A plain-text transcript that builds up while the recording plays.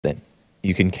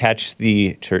you can catch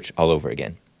the church all over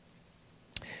again.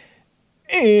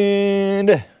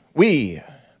 And we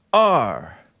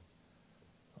are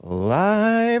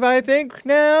live, I think,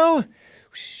 now.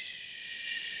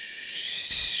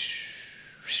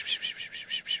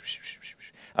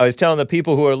 I was telling the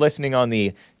people who are listening on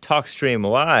the TalkStream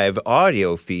Live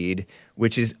audio feed,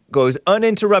 which goes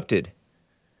uninterrupted,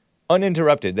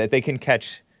 that they can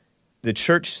catch the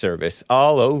church service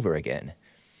all over again.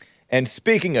 And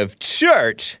speaking of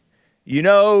church, you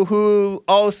know who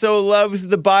also loves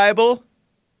the Bible?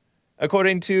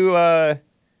 According to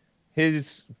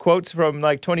his quotes from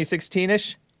like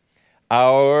 2016-ish,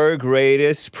 our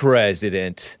greatest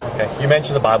president. Okay, you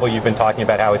mentioned the Bible. You've been talking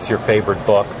about how it's your favorite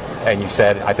book. And you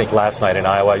said, I think last night in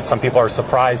Iowa, some people are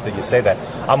surprised that you say that.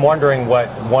 I'm wondering what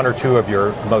one or two of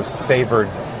your most favorite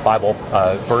Bible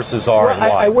verses are, and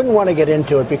why. I wouldn't want to get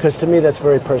into it because to me that's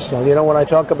very personal. You know, when I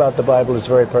talk about the Bible, it's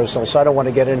very personal, so I don't want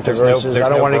to get into verses. I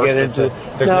don't want to get into...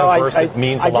 There's no verse that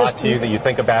means a lot to you that you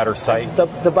think about or cite?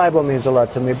 The Bible means a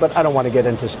lot to me, but I don't want to get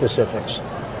into specifics.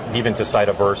 Even to cite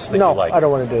a verse that you like? No, I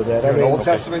don't want to do that. You're an Old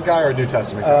Testament guy or a New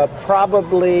Testament guy?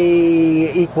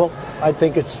 Probably equal. I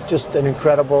think it's just an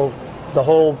incredible... The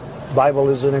whole Bible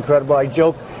is an incredible... I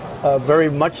joke very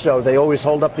much so. They always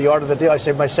hold up the Art of the Deal. I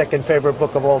say my second favorite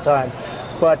book of all time.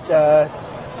 But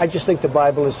I just think the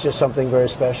Bible is just something very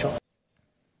special.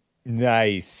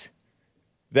 Nice.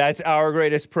 That's our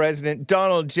greatest president,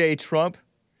 Donald J. Trump.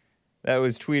 That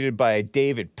was tweeted by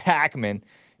David Pakman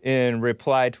in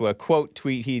reply to a quote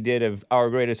tweet he did of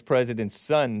our greatest president's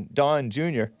son, Don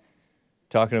Jr.,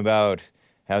 talking about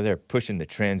how they're pushing the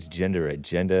transgender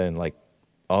agenda and like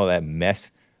all that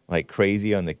mess like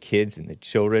crazy on the kids and the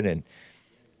children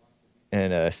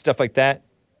and stuff like that.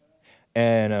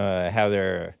 And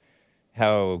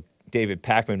how David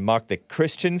Pakman mocked the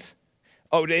Christians.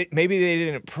 Oh, maybe they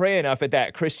didn't pray enough at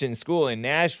that Christian school in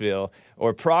Nashville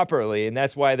or properly, and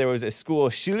that's why there was a school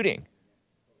shooting.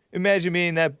 Imagine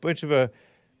being that bunch of a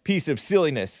piece of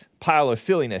silliness, pile of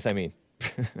silliness, I mean.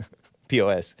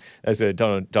 POS. That's what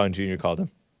Don Jr. called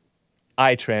him.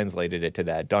 I translated it to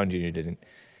that. Don Jr.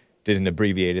 didn't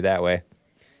abbreviate it that way.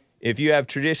 If you have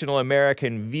traditional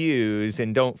American views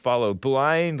and don't follow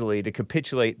blindly to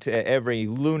capitulate to every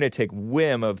lunatic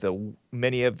whim of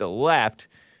many of the left,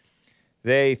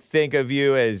 they think of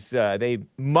you as, they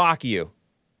mock you.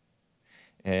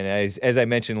 And as I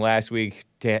mentioned last week,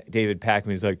 David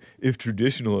Pakman is like, if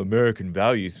traditional American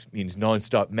values means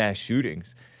nonstop mass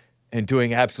shootings and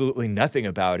doing absolutely nothing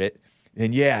about it,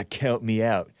 then yeah, count me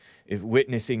out. If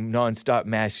witnessing nonstop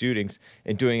mass shootings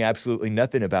and doing absolutely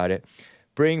nothing about it,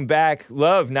 bring back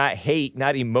love, not hate,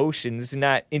 not emotions,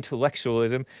 not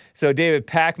intellectualism. So David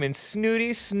Pakman,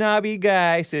 snooty, snobby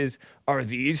guy, says, are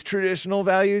these traditional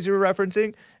values you're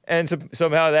referencing? And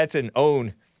somehow that's an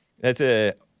own. That's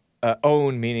a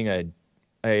own, meaning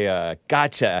a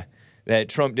gotcha, that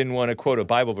Trump didn't want to quote a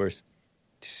Bible verse.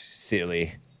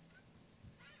 Silly.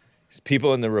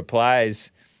 People in the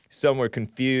replies, some were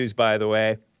confused, by the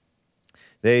way.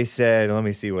 They said, let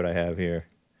me see what I have here.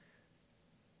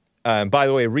 By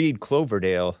the way, Reed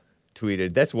Cloverdale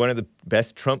tweeted, that's one of the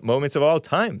best Trump moments of all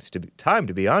time,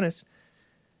 to be honest.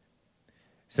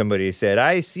 Somebody said,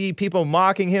 I see people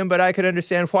mocking him, but I could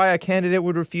understand why a candidate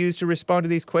would refuse to respond to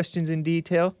these questions in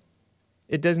detail.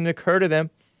 It doesn't occur to them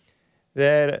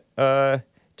that,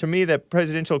 to me, that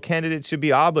presidential candidates should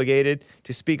be obligated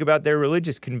to speak about their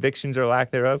religious convictions or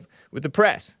lack thereof with the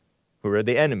press, who are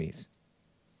the enemies.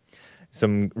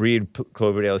 Some Reed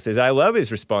Cloverdale says, I love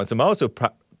his response. I'm also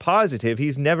positive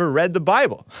he's never read the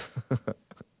Bible.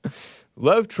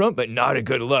 Love Trump, but not a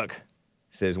good look,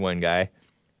 says one guy.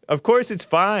 Of course it's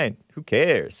fine. Who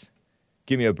cares?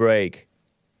 Give me a break.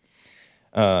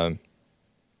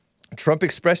 Trump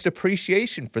expressed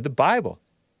appreciation for the Bible.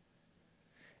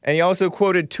 And he also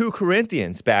quoted 2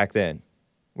 Corinthians back then.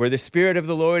 Where the Spirit of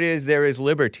the Lord is, there is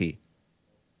liberty.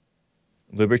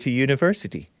 Liberty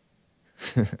University.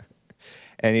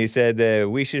 And he said that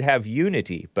we should have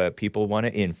unity, but people want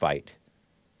to infight.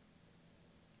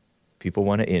 People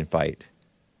want to infight.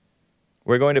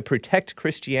 We're going to protect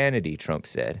Christianity, Trump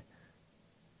said.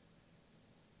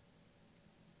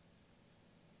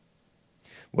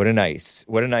 What a nice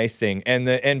thing. And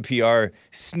the NPR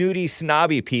snooty,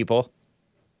 snobby people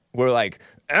were like,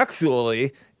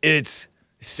 actually, it's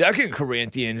 2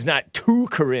 Corinthians, not 2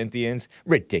 Corinthians.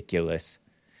 Ridiculous.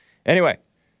 Anyway,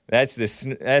 that's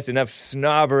enough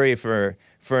snobbery for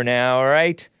now, all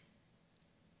right?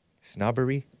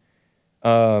 Snobbery?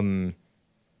 But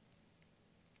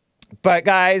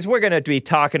guys, we're going to be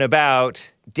talking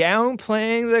about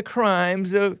downplaying the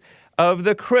crimes of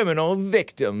the criminal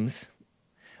victims.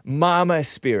 Mama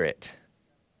spirit.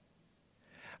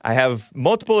 I have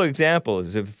multiple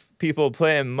examples of people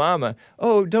playing mama.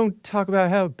 Oh, don't talk about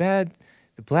how bad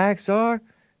the blacks are,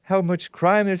 how much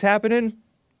crime is happening.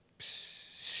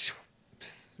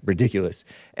 Ridiculous.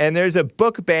 And there's a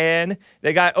book ban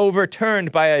that got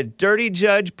overturned by a dirty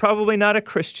judge, probably not a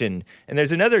Christian. And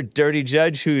there's another dirty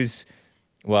judge who's,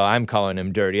 well, I'm calling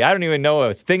him dirty. I don't even know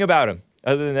a thing about him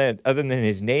other than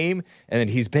his name, and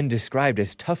that he's been described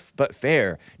as tough but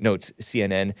fair, notes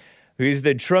CNN. He's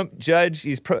the Trump judge.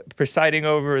 He's presiding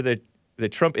over the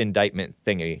Trump indictment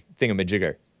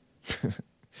thingamajigger.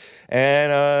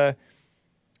 And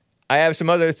I have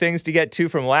some other things to get to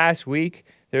from last week.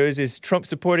 There was this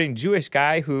Trump-supporting Jewish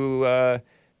guy who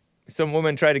some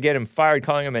woman tried to get him fired,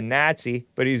 calling him a Nazi,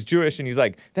 but he's Jewish, and he's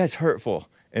like, that's hurtful.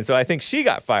 And so I think she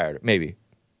got fired, maybe.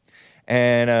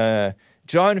 And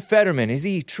John Fetterman, is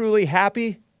he truly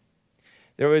happy?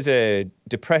 There was a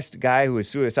depressed guy who was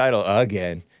suicidal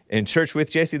again in Church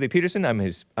with Jesse Lee Peterson.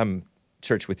 I'm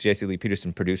Church with Jesse Lee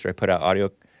Peterson producer. I put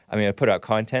out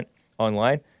content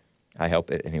online. I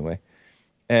help it anyway.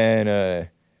 And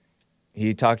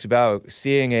he talked about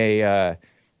seeing a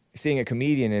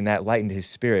comedian, and that lightened his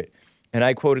spirit. And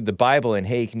I quoted the Bible in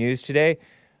Hake News today.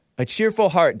 A cheerful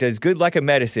heart does good like a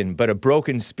medicine, but a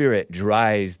broken spirit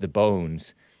dries the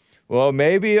bones. Well,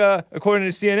 maybe, according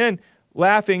to CNN,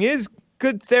 laughing is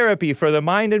good therapy for the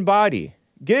mind and body.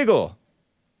 Giggle,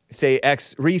 say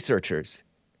ex-researchers.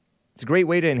 It's a great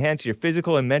way to enhance your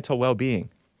physical and mental well-being.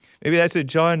 Maybe that's what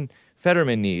John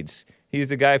Fetterman needs. He's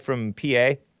the guy from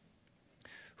PA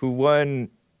who won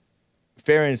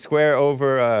fair and square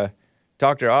over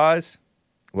Dr. Oz.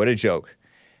 What a joke.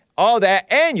 All that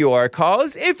and your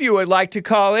calls if you would like to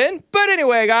call in. But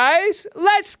anyway, guys,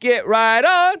 let's get right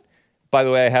on. By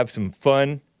the way, I have some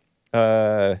fun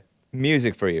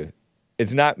music for you.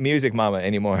 It's not Music Mama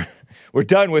anymore. We're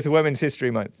done with Women's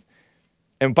History Month.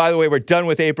 And by the way, we're done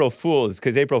with April Fools,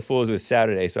 because April Fools was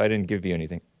Saturday, so I didn't give you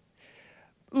anything.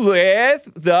 With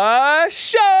the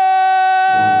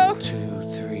show! 1, 2,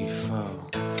 3, 4.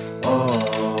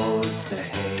 Oh, it's the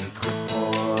Hake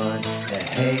Report. The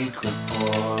Hake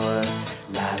Report.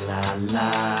 La la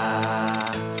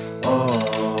la.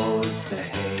 Oh, it's the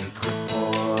Hake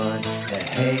Report. The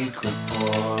Hake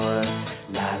Report.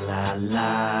 La la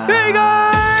la. Hey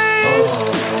guys!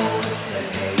 Oh, it's the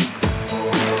Hake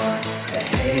Report. The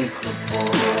Hake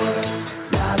Report.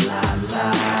 La la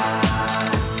la.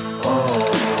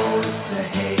 Oh, it's the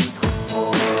Hake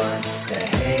Report. The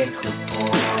Hake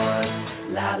Report.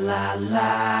 La la la.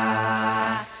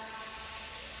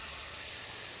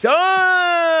 So,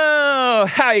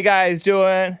 how you guys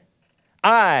doing?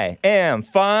 I am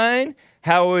fine.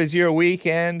 How was your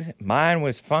weekend? Mine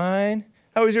was fine.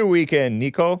 How was your weekend,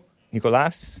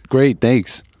 Nicolas? Great,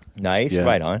 thanks. Nice, Yeah.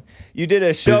 right on. You did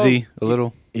a show. Busy a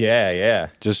little. Yeah.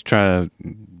 Just trying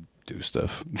to do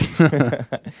stuff.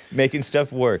 Making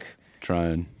stuff work.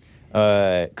 Trying.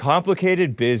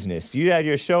 Complicated business. You had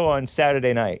your show on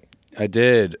Saturday night. I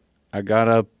did. I got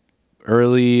up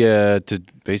early to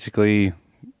basically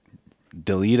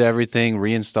delete everything,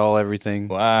 reinstall everything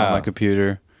Wow. on my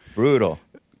computer. Brutal.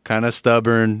 Kind of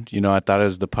stubborn. I thought it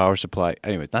was the power supply.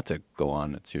 Anyways, not to go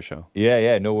on. It's your show.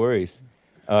 Yeah, no worries.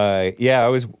 I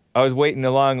was waiting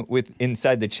along with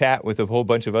inside the chat with a whole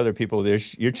bunch of other people.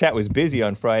 Your chat was busy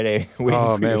on Friday.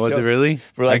 Oh, man. Was it really?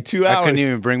 For like 2 hours. I couldn't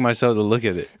even bring myself to look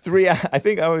at it. 3 I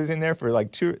think I was in there for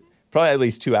like probably at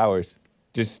least 2 hours.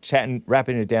 Just chatting,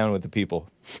 wrapping it down with the people.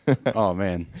 Oh,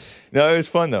 man. No, it was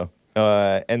fun though.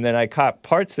 And then I caught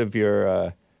part of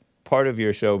your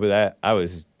show, but I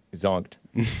was zonked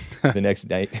the next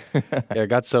night. Yeah, I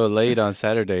got so late on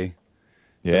Saturday.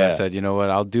 Yeah. That I said, you know what?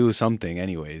 I'll do something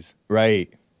anyways.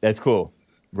 Right. That's cool.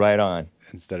 Right on.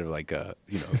 Instead of like,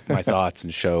 my thoughts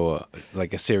and show,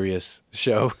 like a serious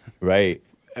show. Right.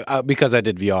 Because I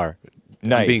did VR.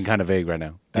 Nice. I'm being kind of vague right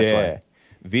now. That's why.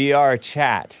 VR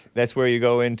chat. That's where you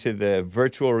go into the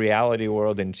virtual reality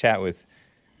world and chat with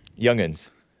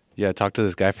youngins. Yeah, talk to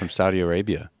this guy from Saudi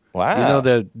Arabia. Wow.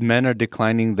 The men are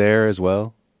declining there as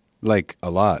well. Like,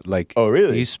 a lot. Like, oh,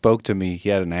 really? He spoke to me. He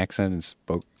had an accent and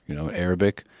spoke,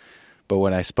 Arabic. But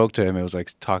when I spoke to him, it was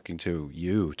like talking to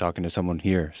someone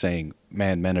here, saying,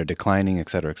 man, men are declining, et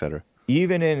cetera, et cetera.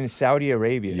 Even in Saudi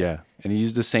Arabia? Yeah. And he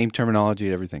used the same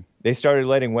terminology, everything. They started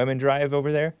letting women drive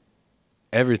over there?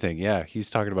 Everything, yeah. He's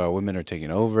talking about women are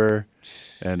taking over,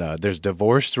 and there's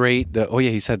divorce rate.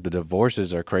 He said the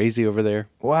divorces are crazy over there.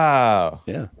 Wow.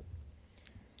 Yeah.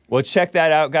 Well, check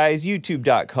that out, guys.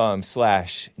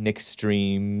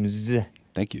 YouTube.com/NickStreams.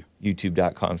 Thank you.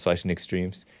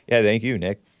 YouTube.com/NickStreams. Yeah, thank you,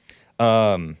 Nick.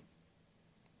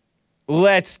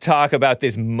 Let's talk about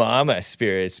this mama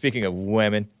spirit. Speaking of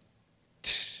women.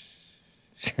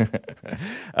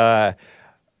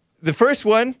 The first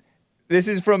one, this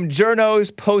is from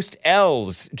Journos Post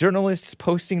L's. Journalists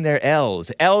posting their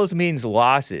L's. L's means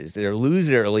losses, their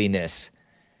loserliness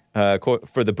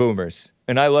for the boomers.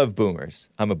 And I love boomers.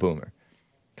 I'm a boomer,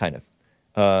 kind of.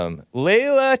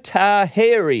 Layla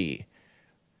Taheri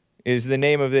is the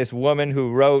name of this woman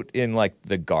who wrote in, like,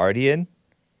 The Guardian.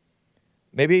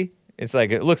 Maybe? It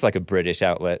looks like a British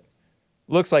outlet.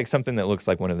 Looks like something that looks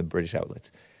like one of the British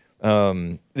outlets.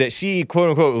 That she,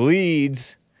 quote-unquote,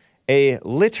 leads a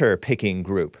litter-picking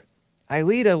group. I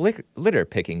lead a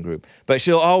litter-picking group, but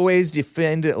she'll always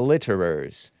defend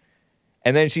litterers.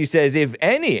 And then she says, if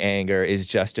any anger is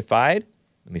justified,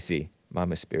 let me see,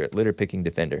 Mama Spirit, litter-picking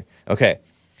defender. Okay.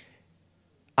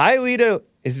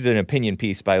 This is an opinion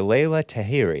piece by Layla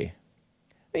Tahiri.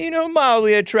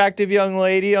 Mildly attractive young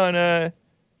lady in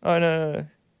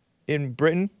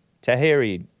Britain.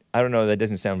 Tahiri. I don't know, that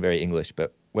doesn't sound very English,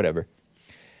 but whatever.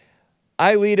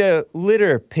 I lead a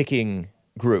litter-picking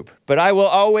group, but I will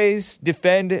always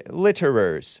defend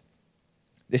litterers.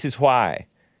 This is why.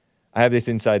 I have this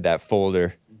inside that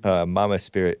folder, Mama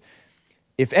Spirit.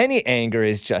 If any anger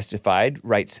is justified,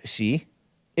 writes she,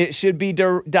 it should be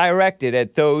directed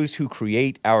at those who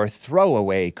create our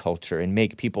throwaway culture and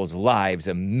make people's lives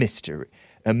a misery,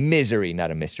 not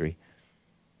a mystery.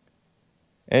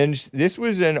 And this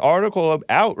was an article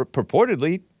out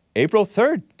purportedly April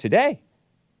 3rd, today.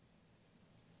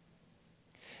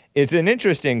 It's an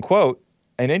interesting quote,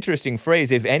 an interesting phrase,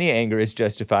 if any anger is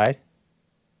justified.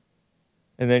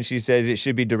 And then she says it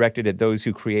should be directed at those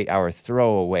who create our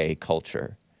throwaway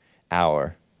culture.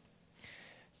 Our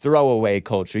throwaway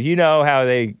culture. You know how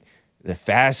the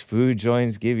fast food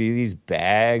joints give you these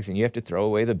bags and you have to throw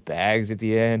away the bags at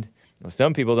the end? Well,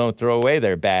 some people don't throw away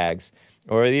their bags.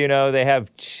 Or, they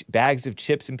have bags of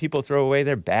chips and people throw away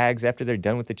their bags after they're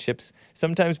done with the chips,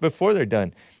 sometimes before they're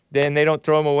done. Then they don't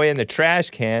throw them away in the trash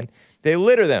can. They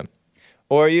litter them.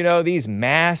 Or, these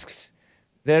masks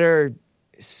that are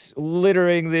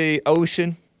littering the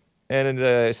ocean and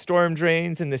the storm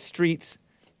drains in the streets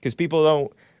because people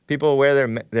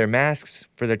wear their masks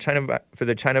for the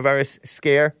China virus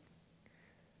scare.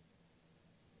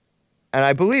 And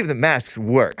I believe that masks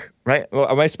work, right? Well,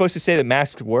 am I supposed to say that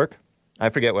masks work? I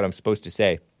forget what I'm supposed to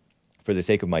say for the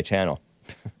sake of my channel.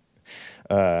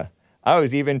 I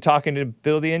was even talking to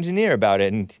Bill the engineer about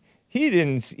it, and he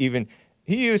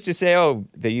used to say, oh,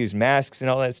 they use masks and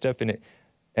all that stuff, and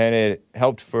it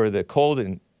helped for the cold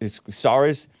and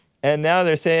SARS, and now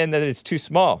they're saying that it's too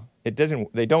small.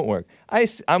 They don't work.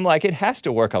 I'm like, it has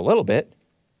to work a little bit.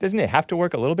 Doesn't it have to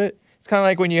work a little bit? It's kind of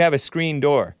like when you have a screen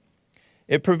door.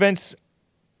 It prevents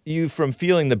you from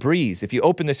feeling the breeze. If you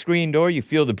open the screen door, you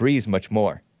feel the breeze much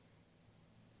more.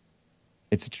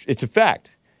 It's a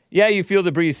fact. Yeah, you feel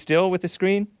the breeze still with the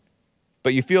screen,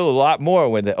 but you feel a lot more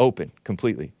when they open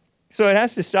completely. So it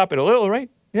has to stop it a little, right?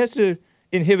 It has to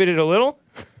inhibit it a little.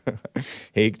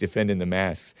 Hate defending the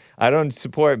masks. I don't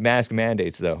support mask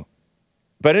mandates, though.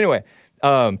 But anyway,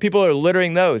 people are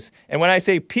littering those. And when I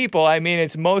say people, I mean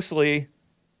it's mostly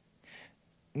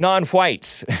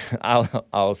non-whites,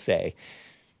 I'll say.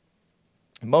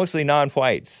 Mostly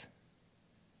non-whites.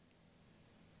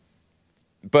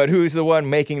 But who's the one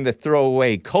making the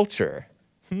throwaway culture?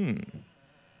 I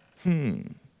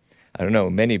don't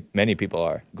know. Many people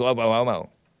are. Globo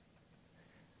homo.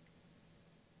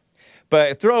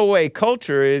 But throwaway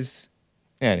culture is...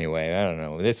 Anyway, I don't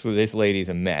know. This lady's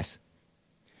a mess.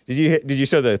 Did you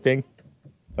show the thing?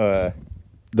 The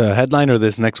headline or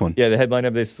this next one? Yeah, the headline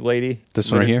of this lady.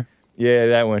 This one right here? Yeah,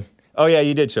 that one. Oh, yeah,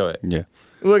 you did show it. Yeah.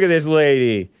 Look at this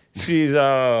lady. She's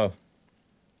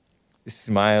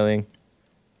smiling,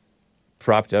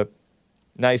 propped up.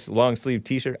 Nice long sleeve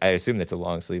t-shirt. I assume that's a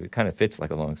long sleeve. It kind of fits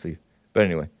like a long sleeve. But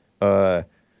anyway,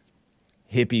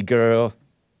 hippie girl.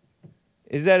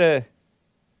 Is that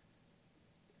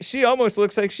she almost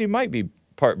looks like she might be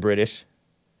part British.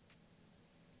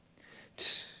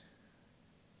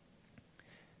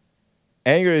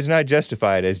 Anger is not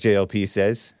justified, as JLP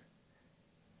says.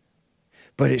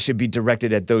 But it should be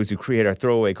directed at those who create our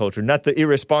throwaway culture, not the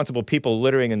irresponsible people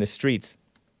littering in the streets.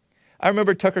 I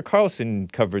remember Tucker Carlson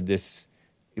covered this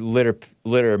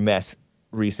litter mess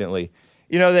recently.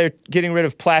 They're getting rid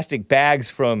of plastic bags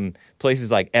from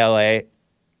places like LA,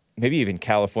 maybe even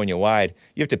California-wide.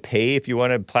 You have to pay if you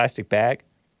want a plastic bag.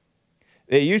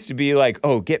 It used to be like,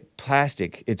 oh, get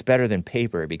plastic. It's better than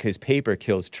paper because paper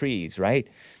kills trees, right?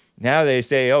 Now they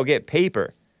say, oh, get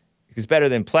paper. It's better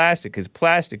than plastic because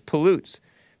plastic pollutes.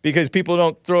 Because people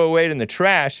don't throw away it in the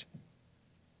trash.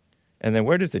 And then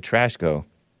where does the trash go?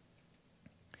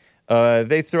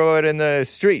 They throw it in the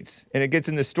streets, and it gets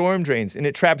in the storm drains, and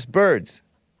it traps birds.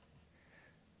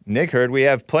 Nick heard we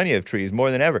have plenty of trees,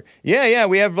 more than ever. Yeah,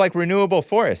 we have like renewable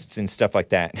forests and stuff like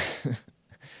that.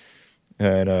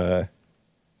 And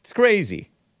it's crazy.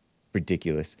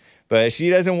 Ridiculous. But she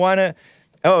doesn't want to...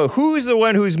 Oh, who's the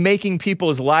one who's making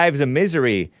people's lives a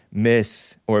misery?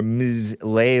 Miss or Ms.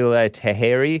 Layla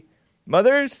Taheri?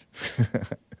 Mothers?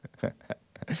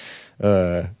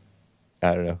 I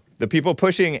don't know. The people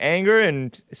pushing anger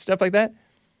and stuff like that?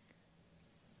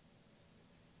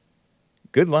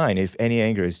 Good line, if any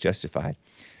anger is justified.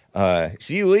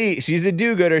 She's a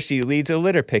do-gooder. She leads a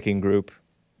litter-picking group.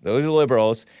 Those are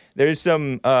liberals. There's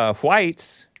some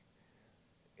whites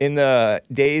in the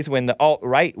days when the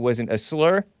alt-right wasn't a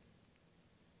slur.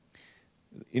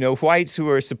 You know, whites who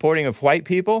were supporting of white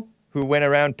people who went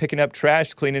around picking up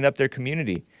trash, cleaning up their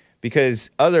community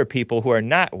because other people who are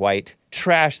not white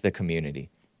trash the community.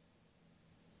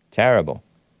 Terrible.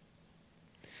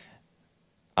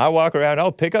 I walk around,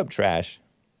 I'll pick up trash.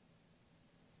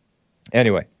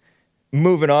 Anyway,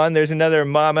 moving on, there's another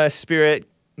mama spirit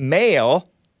male,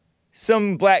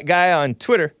 some black guy on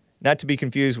Twitter, not to be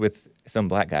confused with some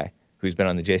black guy who's been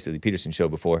on the J.C. Peterson show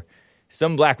before,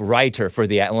 some black writer for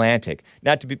The Atlantic,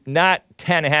 not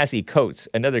Ta-Nehisi Coates,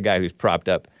 another guy who's propped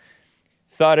up,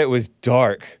 thought it was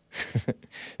dark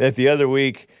that the other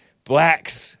week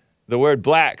the word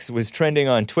blacks was trending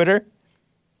on Twitter,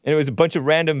 and it was a bunch of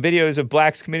random videos of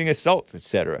blacks committing assault,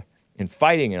 etc., and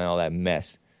fighting and all that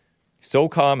mess. So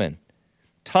common.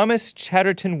 Thomas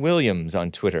Chatterton Williams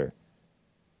on Twitter.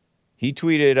 He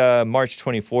tweeted March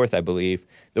 24th, I believe,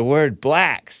 the word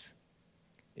blacks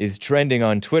is trending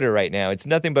on Twitter right now. It's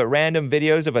nothing but random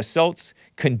videos of assaults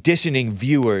conditioning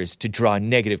viewers to draw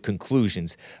negative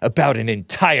conclusions about an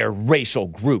entire racial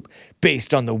group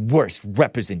based on the worst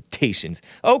representations.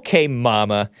 Okay,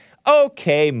 mama,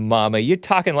 you're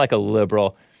talking like a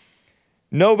liberal.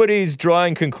 Nobody's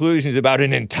drawing conclusions about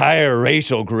an entire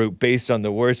racial group based on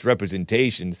the worst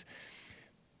representations.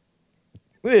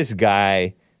 This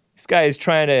guy is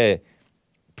trying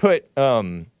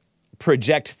to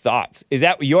project thoughts. Is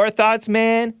that your thoughts,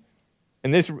 man?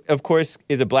 And this, of course,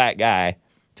 is a black guy,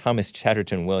 Thomas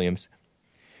Chatterton Williams.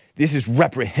 This is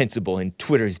reprehensible and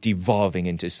Twitter's devolving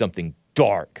into something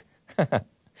dark.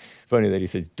 Funny that he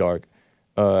says dark.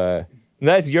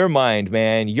 That's your mind,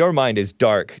 man. Your mind is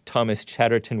dark, Thomas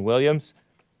Chatterton Williams.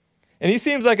 And he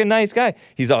seems like a nice guy.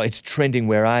 He's all, it's trending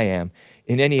where I am.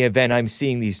 In any event, I'm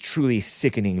seeing these truly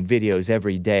sickening videos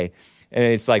every day. And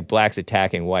it's like blacks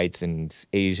attacking whites and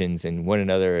Asians and one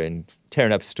another and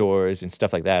tearing up stores and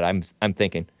stuff like that. I'm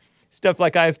thinking stuff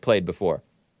like I've played before,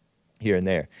 here and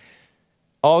there.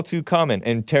 All too common.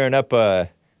 And tearing up, what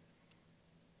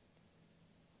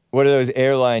are those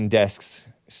airline desks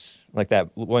like that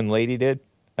one lady did?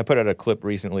 I put out a clip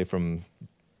recently from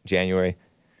January.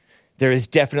 There is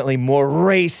definitely more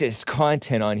racist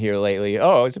content on here lately.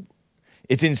 Oh,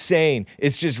 it's insane.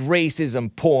 It's just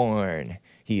racism porn,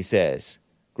 he says.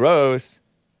 Gross.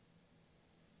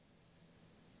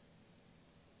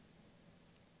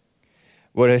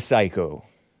 What a psycho.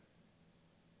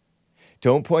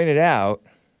 Don't point it out.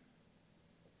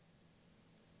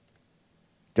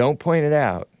 Don't point it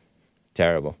out.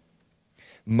 Terrible.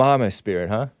 Mama spirit,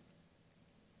 huh?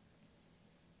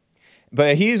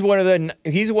 But he's one of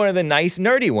the nice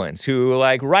nerdy ones who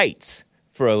like writes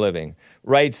for a living,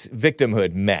 writes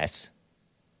victimhood mess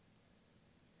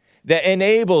that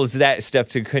enables that stuff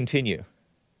to continue.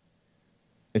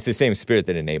 It's the same spirit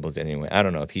that enables it anyway. I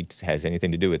don't know if he has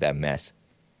anything to do with that mess.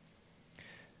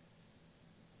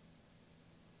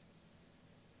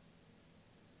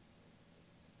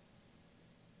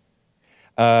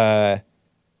 And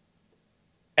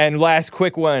last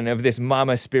quick one of this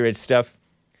mama spirit stuff.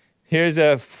 Here's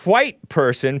a white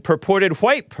person, purported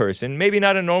white person, maybe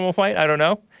not a normal white, I don't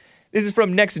know. This is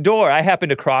from Nextdoor. I happened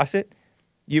to cross it.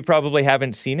 You probably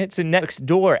haven't seen it. It's a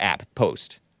Nextdoor app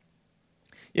post.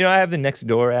 You know, I have the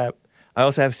Nextdoor app. I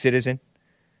also have Citizen.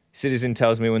 Citizen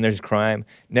tells me when there's crime.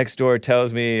 Nextdoor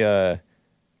tells me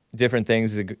different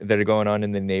things that are going on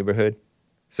in the neighborhood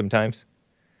sometimes.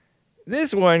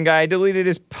 This one guy deleted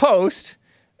his post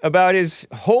about his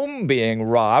home being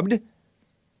robbed.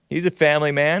 He's a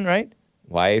family man, right?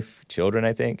 Wife, children,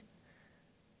 I think.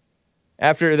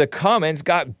 After the comments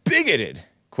got bigoted,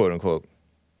 quote unquote.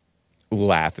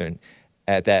 Laughing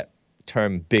at that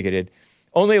term, bigoted.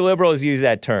 Only liberals use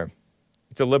that term.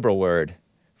 It's a liberal word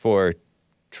for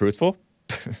truthful,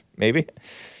 maybe.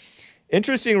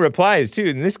 Interesting replies, too.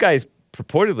 And this guy's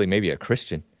purportedly maybe a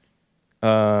Christian.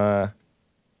 Here's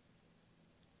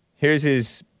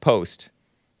his post.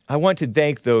 I want to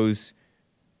thank those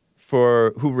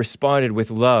who responded with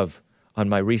love on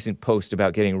my recent post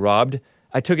about getting robbed.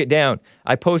 I took it down.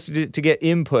 I posted it to get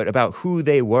input about who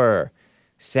they were.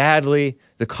 Sadly,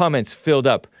 the comments filled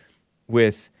up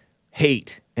with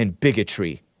hate and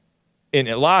bigotry. In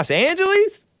Los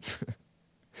Angeles?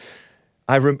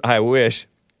 I wish.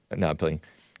 No, I'm playing.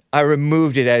 I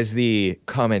removed it as the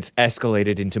comments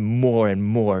escalated into more and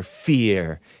more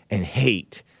fear and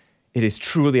hate. It is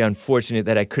truly unfortunate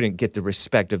that I couldn't get the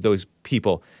respect of those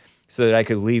people so that I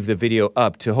could leave the video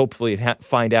up to hopefully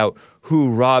find out who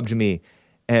robbed me.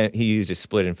 And he used a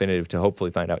split infinitive to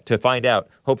hopefully find out. To find out,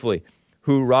 hopefully,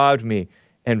 who robbed me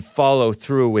and follow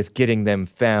through with getting them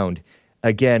found.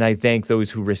 Again, I thank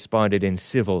those who responded in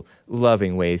civil,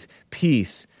 loving ways.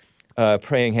 Peace,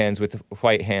 praying hands with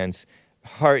white hands,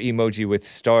 heart emoji with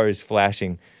stars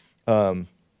flashing, video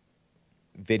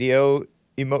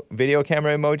camera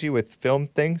emoji with film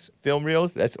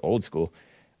reels. That's old school.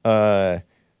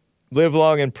 Live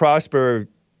long and prosper.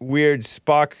 Weird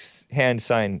Spock's hand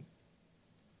sign.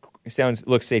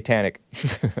 Looks satanic.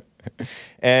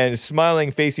 And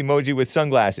smiling face emoji with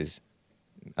sunglasses.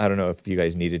 I don't know if you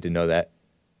guys needed to know that,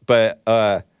 but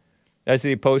that's what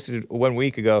he posted 1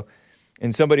 week ago,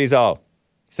 and somebody's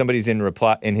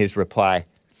in his reply,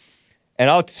 and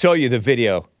I'll show you the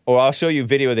video, or I'll show you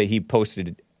video that he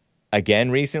posted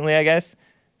again recently. I guess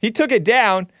he took it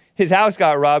down. His house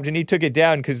got robbed, and he took it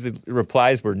down because the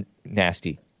replies were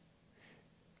nasty.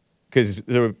 Because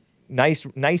the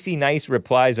nice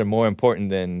replies are more important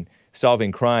than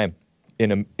solving crime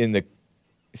in the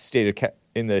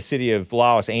city of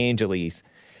Los Angeles.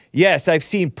 Yes, I've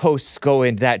seen posts go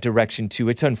in that direction too.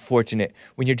 It's unfortunate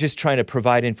when you're just trying to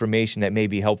provide information that may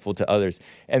be helpful to others.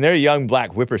 And they're young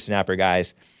black whippersnapper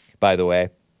guys, by the way,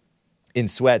 in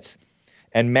sweats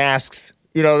and masks.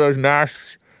 You know those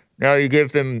masks. Now you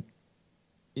give them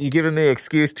the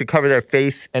excuse to cover their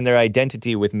face and their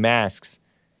identity with masks.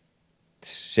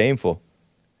 Shameful.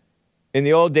 In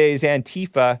the old days,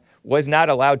 Antifa was not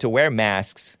allowed to wear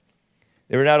masks.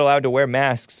 They were not allowed to wear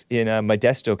masks in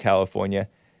Modesto, California.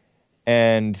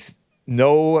 And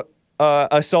no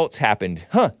assaults happened.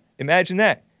 Imagine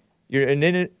that.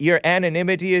 Your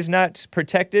anonymity is not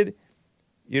protected.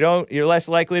 You're less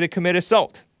likely to commit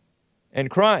assault and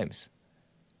crimes.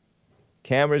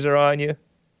 Cameras are on you.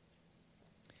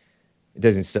 It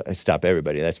doesn't stop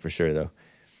everybody, that's for sure, though.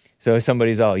 So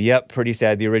somebody's all, yep, pretty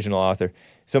sad, the original author.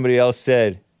 Somebody else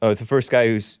said, the first guy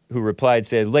who replied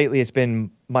said, lately it's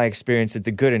been my experience that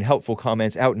the good and helpful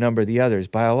comments outnumber the others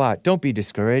by a lot. Don't be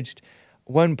discouraged.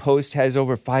 One post has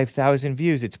over 5,000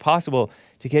 views. It's possible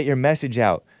to get your message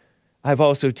out. I've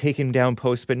also taken down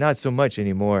posts, but not so much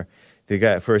anymore.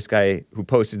 The first guy who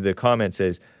posted the comment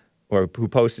who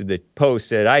posted the post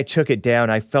said, I took it down.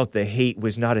 I felt the hate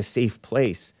was not a safe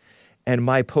place, and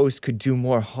my post could do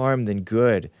more harm than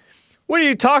good. What are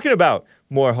you talking about?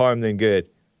 More harm than good.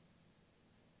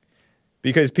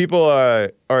 Because people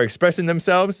are expressing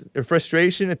themselves, their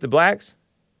frustration at the blacks,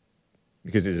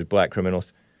 because they're just black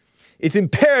criminals. It's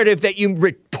imperative that you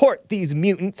report these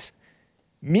mutants,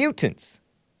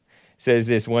 says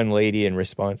this one lady in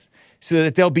response, so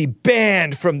that they'll be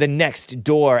banned from the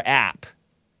Nextdoor app.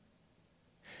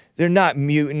 They're not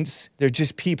mutants, they're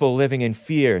just people living in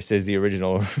fear, says the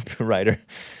original writer.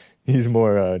 He's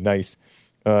more nice.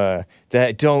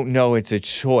 That don't know it's a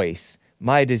choice.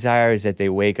 My desire is that they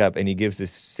wake up, and he gives the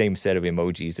same set of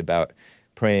emojis about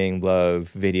praying, love,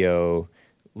 video,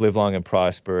 live long and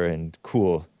prosper, and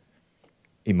cool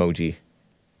emoji.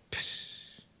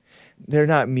 Psh. They're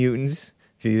not mutants.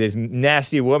 See, this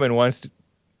nasty woman wants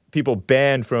people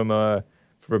banned from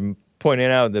pointing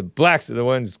out that blacks are the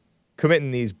ones committing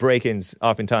these break-ins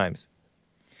oftentimes.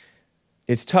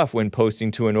 It's tough when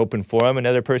posting to an open forum,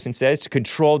 another person says, to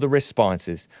control the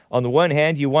responses. On the one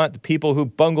hand, you want the people who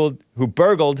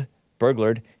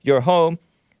burglared your home,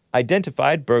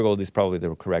 identified, burgled is probably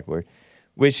the correct word,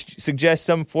 which suggests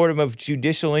some form of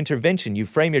judicial intervention. You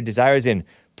frame your desires in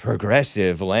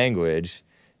progressive language.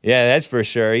 Yeah, that's for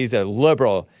sure. He's a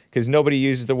liberal, because nobody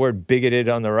uses the word bigoted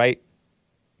on the right.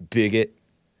 Bigot.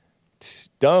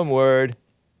 Dumb word.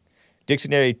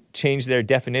 Dictionary changed their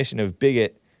definition of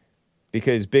bigot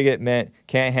because bigot meant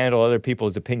can't handle other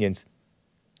people's opinions.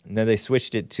 And then they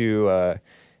switched it to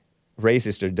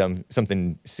racist or dumb,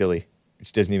 something silly,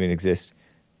 which doesn't even exist.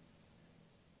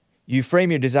 You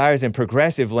frame your desires in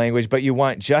progressive language, but you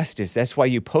want justice. That's why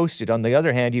you posted. On the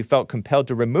other hand, you felt compelled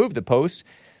to remove the post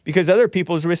because other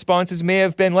people's responses may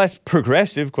have been less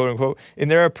progressive, quote unquote, in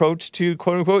their approach to,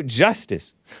 quote unquote,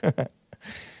 justice.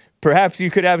 Perhaps you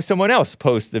could have someone else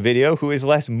post the video who is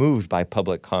less moved by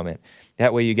public comment.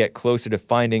 That way you get closer to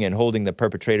finding and holding the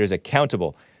perpetrators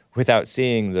accountable without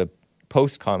seeing the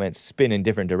post comments spin in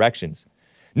different directions.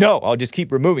 No, I'll just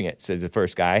keep removing it, says the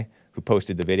first guy who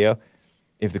posted the video.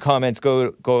 If the comments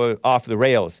go off the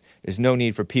rails, there's no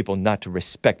need for people not to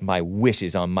respect my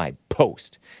wishes on my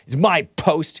post. It's my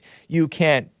post. You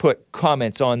can't put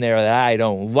comments on there that I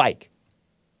don't like.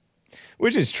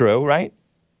 Which is true, right?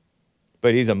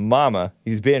 But he's a mama.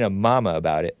 He's being a mama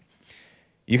about it.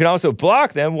 You can also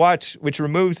block them, which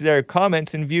removes their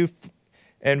comments and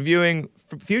viewing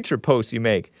future posts you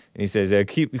make. And he says it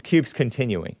keeps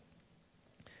continuing.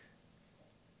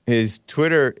 His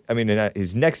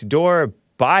his next door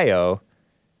bio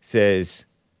says,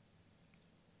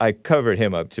 I covered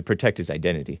him up to protect his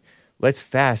identity. Let's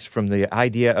fast from the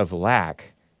idea of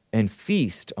lack and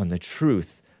feast on the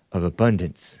truth of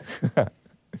abundance.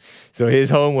 So his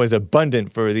home was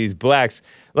abundant for these blacks.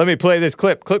 Let me play this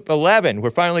clip. Clip 11. We're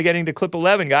finally getting to clip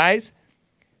 11, guys.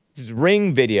 This is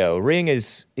Ring video. Ring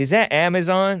is that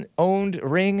Amazon owned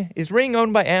Ring? Is Ring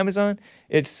owned by Amazon?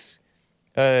 It's,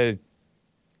 a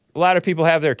lot of people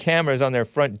have their cameras on their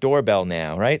front doorbell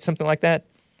now, right? Something like that.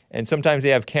 And sometimes they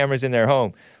have cameras in their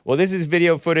home. Well, this is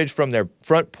video footage from their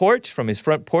front porch, from his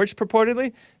front porch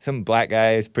purportedly. Some black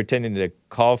guy is pretending to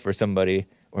call for somebody,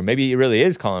 or maybe he really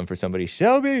is calling for somebody,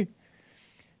 Shelby.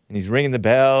 And he's ringing the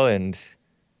bell and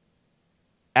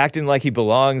acting like he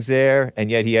belongs there, and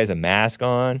yet he has a mask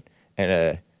on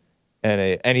and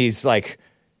he's like,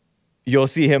 you'll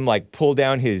see him like pull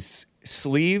down his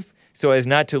sleeve so as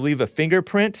not to leave a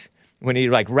fingerprint when he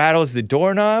like rattles the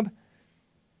doorknob.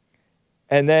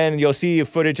 And then you'll see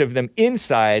footage of them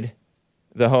inside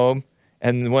the home,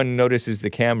 and one notices the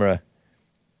camera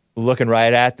looking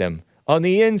right at them on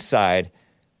the inside,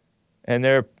 and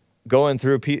they're going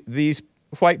through these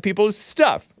white people's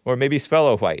stuff, or maybe it's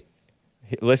fellow white.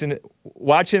 Listen,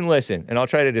 watch and listen, and I'll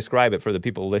try to describe it for the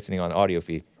people listening on audio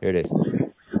feed. Here it is.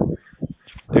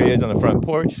 There he is on the front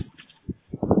porch.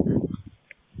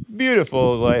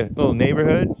 Beautiful little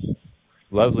neighborhood.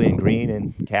 Lovely and green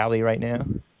in Cali right now.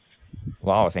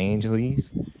 Los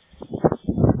Angeles.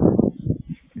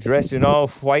 Dressed in all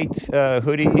white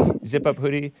hoodie, zip-up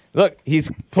hoodie. Look, he's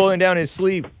pulling down his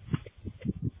sleeve.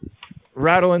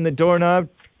 Rattling the doorknob.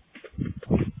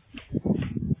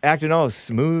 Acting all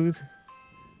smooth.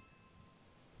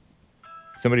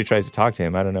 Somebody tries to talk to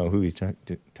him. I don't know who he's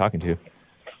talking to.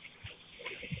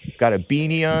 Got a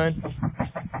beanie on.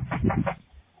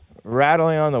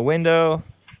 Rattling on the window.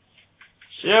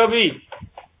 Shelby.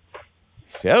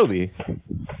 Shelby?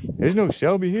 There's no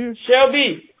Shelby here.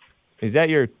 Shelby. Is that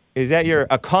your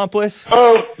accomplice?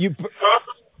 Oh. Is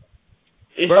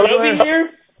burglar? Shelby here?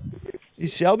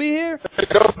 Is Shelby here?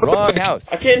 Wrong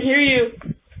house. I can't hear you.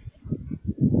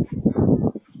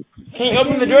 Can you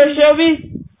open the door, Shelby?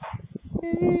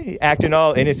 Acting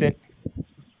all innocent.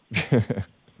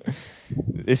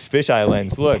 This fisheye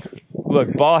lens. Look,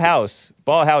 ball house,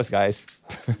 guys.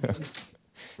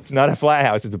 It's not a flat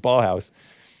house; it's a ball house.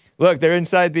 Look, they're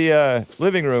inside the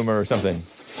living room or something.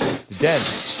 The den.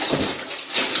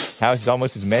 House is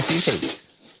almost as messy as Hades.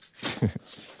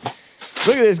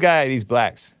 Look at this guy, these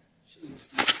blacks.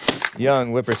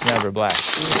 Young whippersnapper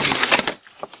blacks.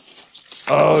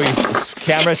 Oh,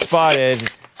 camera spotted.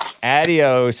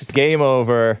 Adios. Game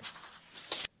over.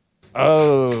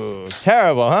 Oh,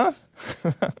 terrible, huh?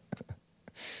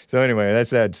 So anyway,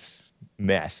 that's that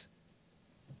mess.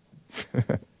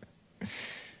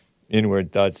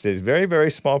 Inward Thoughts says, very,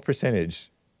 very small percentage.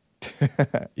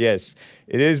 Yes,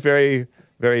 it is very,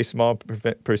 very small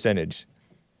percentage.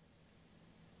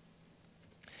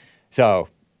 So,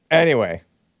 anyway,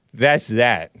 that's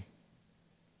that.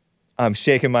 I'm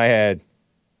shaking my head.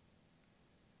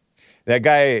 That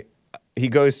guy, he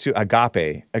goes to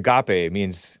agape. Agape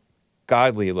means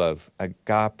godly love.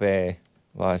 Agape,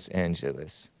 Los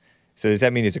Angeles. So does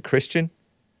that mean he's a Christian?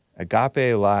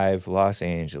 Agape Live, Los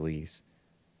Angeles.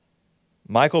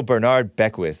 Michael Bernard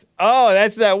Beckwith. Oh,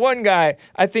 that's that one guy.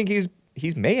 I think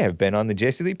he may have been on the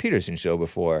Jesse Lee Peterson show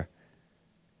before.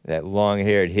 That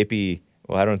long-haired hippie.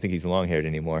 Well, I don't think he's long-haired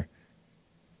anymore.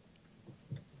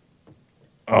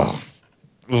 Oh.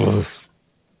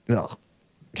 Ugh.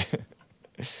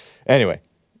 Anyway,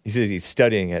 he says he's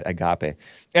studying at Agape.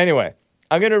 Anyway,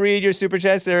 I'm going to read your super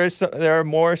chats. There are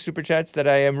more super chats that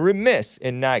I am remiss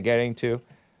in not getting to.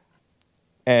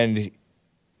 And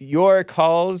your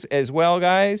calls as well,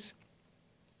 guys.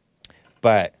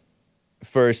 But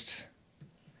first,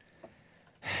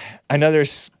 another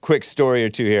quick story or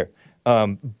two here.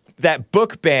 That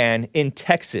book ban in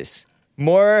Texas.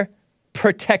 More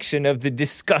protection of the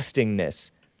disgustingness.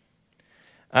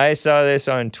 I saw this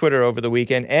on Twitter over the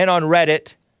weekend and on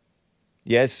Reddit.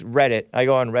 Yes, Reddit. I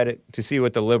go on Reddit to see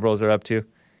what the liberals are up to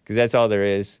because that's all there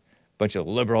is. Bunch of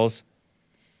liberals.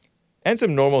 and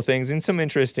some normal things and some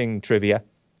interesting trivia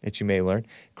that you may learn.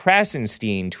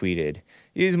 Krasenstein tweeted,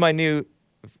 "He's my new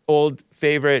old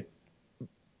favorite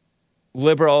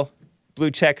liberal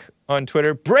blue check on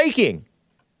Twitter. Breaking!"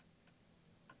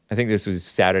 I think this was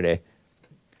Saturday.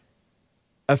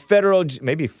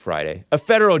 Maybe Friday. A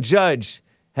federal judge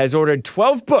has ordered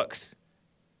 12 books,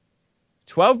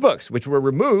 which were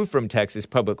removed from Texas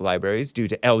public libraries due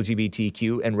to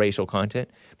LGBTQ and racial content,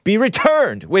 be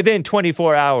returned within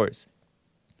 24 hours.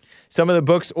 Some of the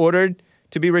books ordered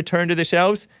to be returned to the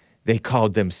shelves, they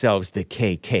called themselves the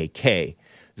KKK,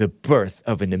 the birth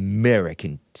of an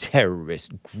American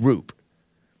terrorist group.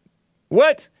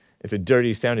 What? It's a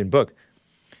dirty sounding book.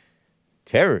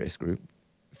 Terrorist group?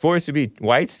 Forced to be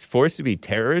whites, forced to be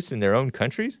terrorists in their own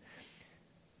countries?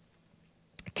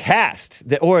 Cast,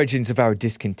 the origins of our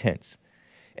discontents.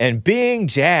 And being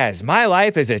Jazz, my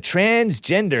life as a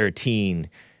transgender teen.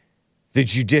 The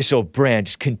judicial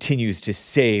branch continues to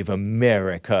save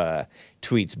America,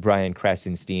 tweets Brian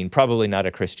Krasenstein, probably not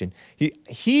a Christian.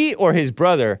 He or his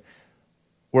brother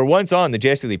were once on the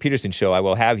Jesse Lee Peterson show, I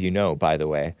will have you know, by the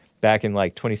way, back in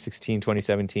like 2016,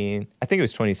 2017. I think it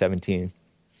was 2017,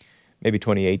 maybe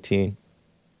 2018.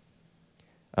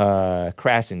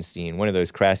 Krasenstein, one of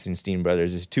those Krasenstein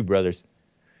brothers. There's two brothers.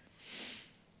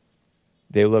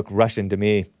 They look Russian to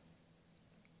me,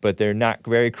 but they're not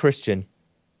very Christian.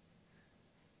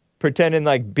 Pretending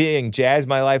like being Jazz,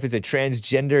 my life as a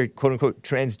transgender, quote unquote,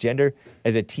 transgender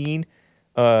as a teen.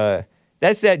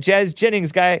 That's that Jazz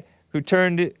Jennings guy who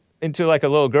turned into like a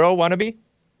little girl wannabe,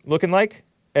 looking like.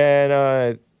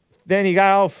 And then he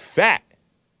got all fat.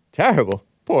 Terrible.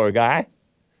 Poor guy.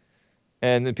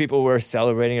 And the people were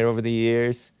celebrating it over the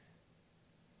years.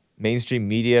 Mainstream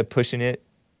media pushing it.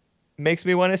 Makes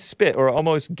me want to spit or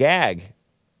almost gag,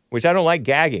 which I don't like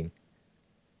gagging.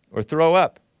 Or throw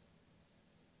up.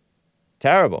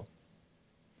 Terrible.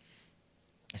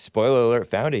 Spoiler alert,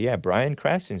 found it. Yeah, Brian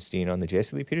Krasenstein on the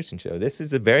Jesse Lee Peterson show. This is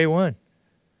the very one.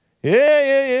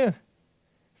 Yeah.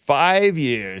 5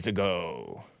 years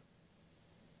ago.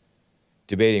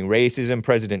 Debating racism,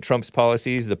 President Trump's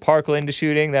policies, the Parkland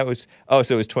shooting. So it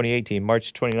was 2018,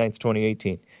 March 29th,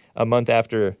 2018. A month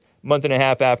and a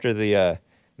half after the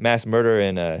mass murder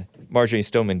in Marjorie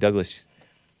Stoneman Douglas,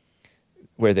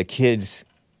 where the kids,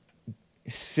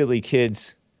 silly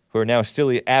kids, who are now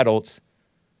silly adults.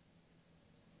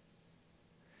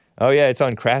 Oh, yeah, it's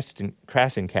on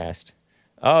Krasencast.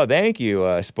 Oh, thank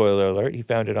you, spoiler alert. He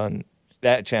found it on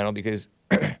that channel because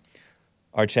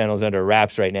our channel's under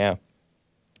wraps right now.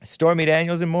 Stormy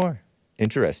Daniels and more.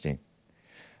 Interesting.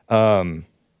 So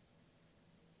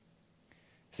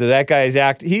that guy's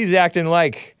he's acting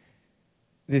like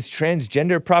this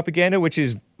transgender propaganda, which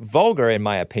is vulgar in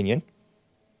my opinion.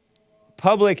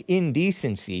 Public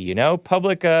indecency,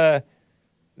 public,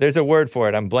 there's a word for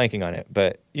it. I'm blanking on it,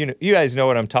 but you guys know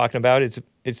what I'm talking about. It's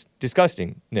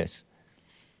disgustingness.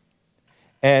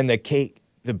 And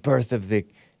the birth of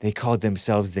they called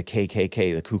themselves the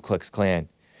KKK, the Ku Klux Klan,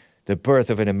 the birth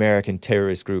of an American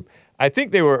terrorist group. I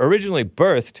think they were originally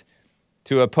birthed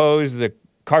to oppose the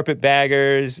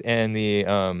carpetbaggers and the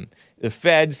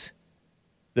feds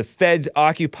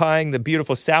occupying the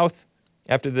beautiful South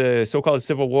after the so-called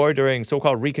Civil War during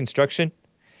so-called Reconstruction,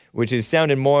 which is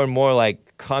sounding more and more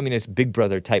like communist Big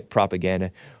Brother type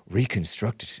propaganda.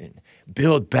 Reconstruction,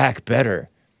 build back better.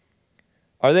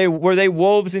 Were they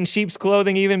wolves in sheep's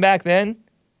clothing even back then?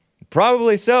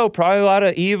 Probably so. Probably a lot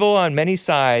of evil on many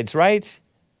sides, right?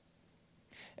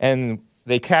 And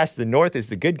they cast the North as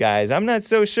the good guys. I'm not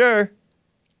so sure.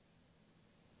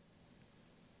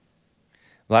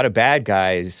 A lot of bad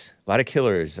guys, a lot of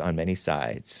killers on many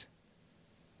sides.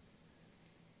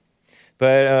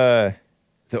 But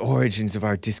the origins of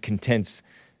our discontents,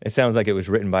 it sounds like it was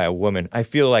written by a woman. I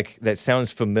feel like that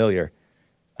sounds familiar.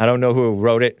 I don't know who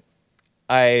wrote it.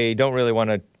 I don't really want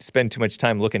to spend too much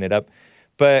time looking it up.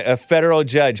 But a federal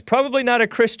judge, probably not a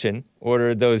Christian,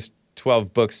 ordered those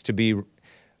 12 books to be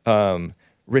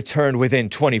returned within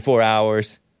 24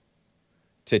 hours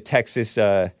to Texas.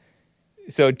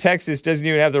 So Texas doesn't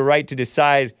even have the right to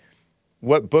decide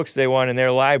what books they want in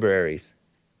their libraries.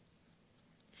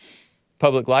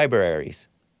 Public libraries.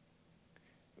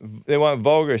 They want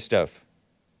vulgar stuff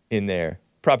in there.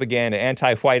 Propaganda,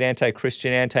 anti-white,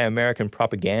 anti-Christian, anti-American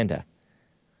propaganda.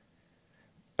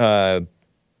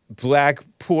 Black,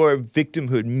 poor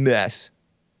victimhood mess.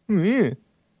 The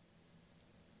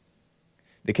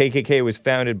KKK was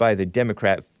founded by the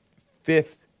Democrat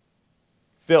Filth.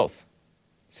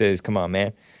 Says, come on,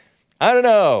 man. I don't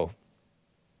know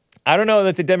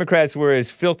that the Democrats were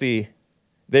as filthy.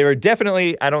 They were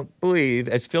definitely, I don't believe,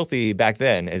 as filthy back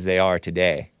then as they are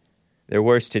today. They're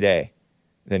worse today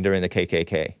than during the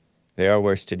KKK. They are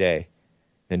worse today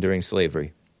than during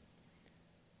slavery.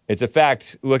 It's a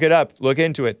fact. Look it up. Look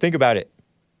into it. Think about it.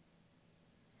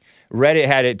 Reddit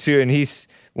had it too, and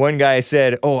one guy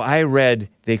said, I read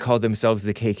they called themselves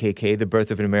the KKK, the Birth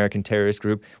of an American Terrorist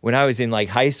Group, when I was in like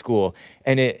high school,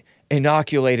 and it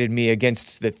inoculated me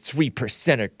against the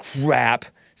 3% of crap.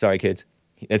 Sorry, kids.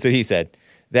 That's what he said.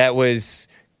 That was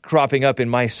cropping up in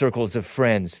my circles of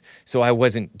friends, so I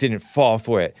didn't fall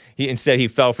for it. Instead, he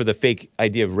fell for the fake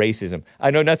idea of racism.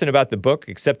 I know nothing about the book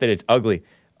except that it's ugly.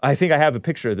 I think I have a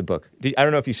picture of the book. I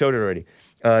don't know if you showed it already.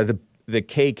 The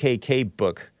KKK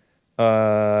book.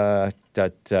 Yeah.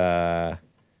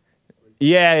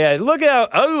 Look how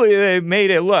ugly they made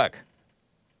it look.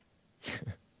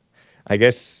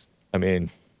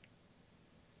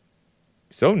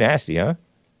 So nasty, huh?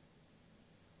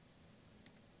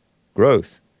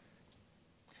 Gross.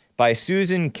 By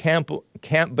Susan Campbell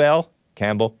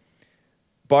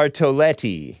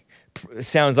Bartoletti.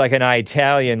 Sounds like an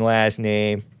Italian last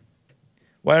name.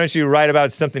 Why don't you write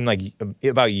about something like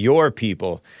about your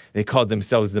people? They called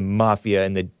themselves the mafia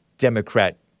and the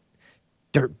Democrat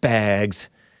dirtbags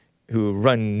who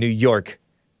run New York.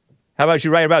 How about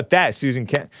you write about that, Susan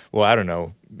Well, I don't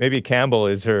know. Maybe Campbell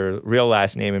is her real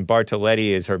last name and Bartoletti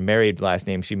is her married last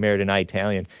name. She married an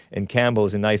Italian, and Campbell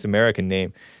is a nice American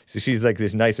name. So she's like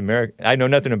this nice American. I know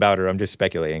nothing about her. I'm just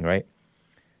speculating, right?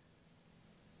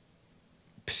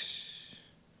 Psh.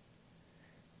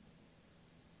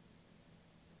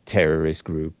 Terrorist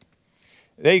group.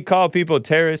 They call people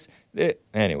terrorists.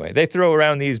 Anyway, they throw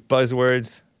around these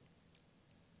buzzwords.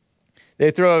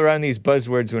 They throw around these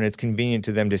buzzwords when it's convenient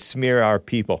to them to smear our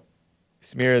people.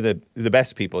 Smear the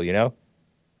best people, you know?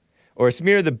 Or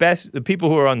smear the people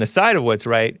who are on the side of what's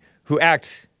right, who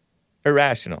act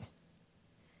irrational.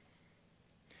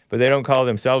 But they don't call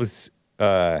themselves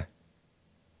terrorists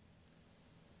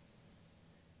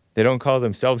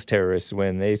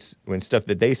when stuff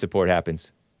that they support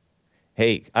happens.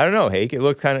 Hake. I don't know, Hake. It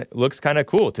looks kind of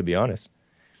cool, to be honest.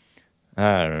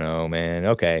 I don't know, man.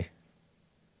 Okay.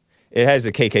 It has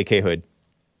the KKK hood.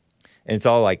 And it's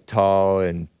all like tall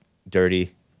and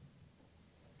dirty.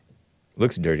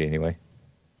 Looks dirty anyway.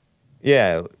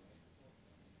 Yeah.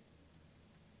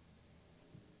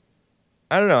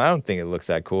 I don't know. I don't think it looks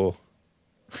that cool.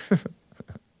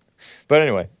 But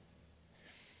anyway.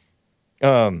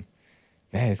 Man,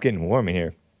 it's getting warm in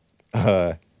here.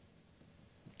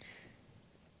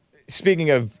 Speaking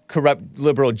of corrupt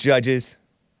liberal judges,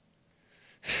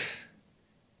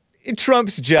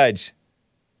 Trump's judge,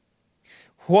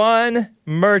 Juan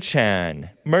Merchan,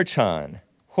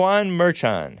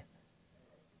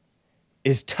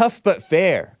 is tough but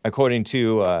fair, according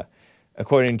to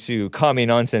Commie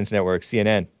Nonsense Network,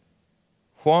 CNN.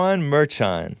 Juan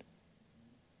Merchan.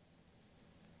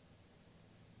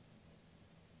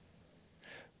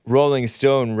 Rolling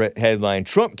Stone headline,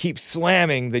 Trump keeps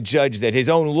slamming the judge that his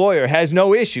own lawyer has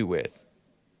no issue with.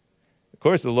 Of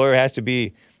course, the lawyer has to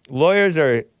be, lawyers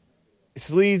are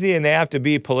sleazy and they have to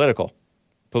be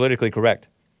politically correct.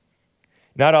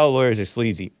 Not all lawyers are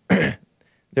sleazy.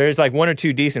 There's like one or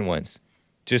two decent ones,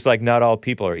 just like not all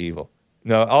people are evil.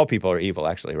 No, all people are evil,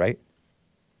 actually, right?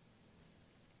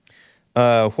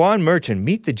 Juan Merchan,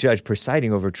 meet the judge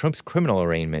presiding over Trump's criminal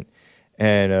arraignment.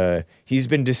 And he's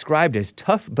been described as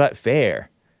tough but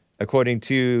fair, according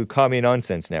to Commie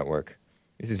Nonsense Network.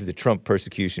 This is the Trump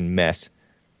persecution mess.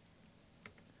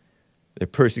 They're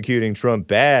persecuting Trump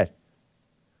bad.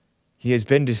 He has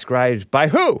been described by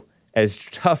who? As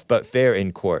tough but fair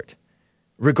in court,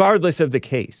 regardless of the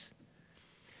case.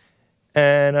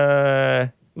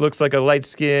 And looks like a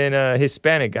light-skinned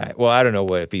Hispanic guy. Well, I don't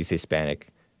know if he's Hispanic,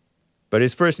 but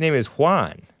his first name is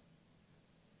Juan.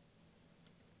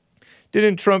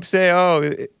 Didn't Trump say,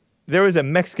 there was a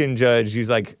Mexican judge? He's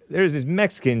like, there's this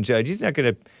Mexican judge. He's not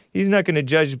gonna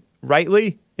judge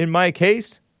rightly in my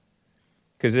case,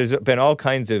 because there's been all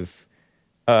kinds of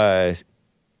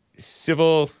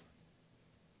civil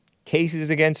cases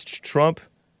against Trump.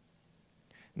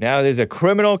 Now there's a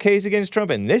criminal case against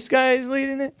Trump, and this guy is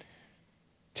leading it.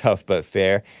 Tough but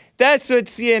fair. That's what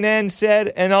CNN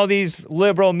said, and all these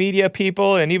liberal media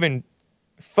people, and even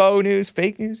faux news,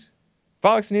 fake news,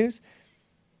 Fox News.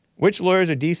 Which lawyers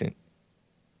are decent?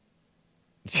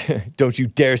 Don't you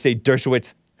dare say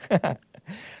Dershowitz. I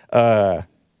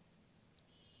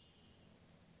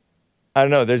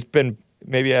don't know. There's been,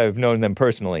 maybe I've known them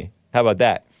personally. How about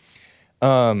that?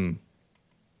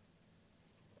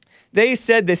 They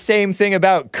said the same thing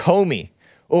about Comey.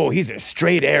 Oh, he's a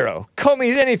straight arrow.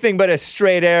 Comey's anything but a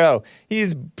straight arrow.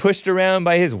 He's pushed around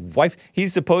by his wife.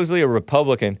 He's supposedly a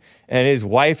Republican, and his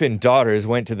wife and daughters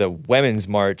went to the Women's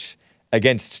March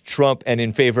against Trump and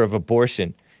in favor of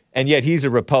abortion. And yet he's a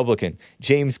Republican.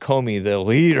 James Comey, the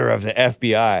leader of the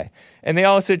FBI. And they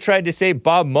also tried to say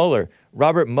Bob Mueller,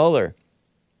 Robert Mueller,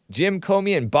 Jim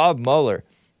Comey and Bob Mueller.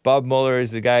 Bob Mueller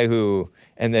is the guy who,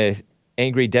 and the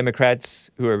angry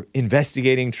Democrats who are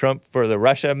investigating Trump for the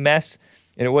Russia mess,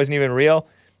 and it wasn't even real.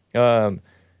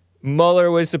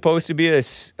 Mueller was supposed to be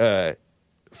a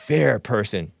fair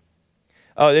person.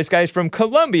 Oh, this guy's from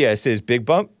Colombia, says Big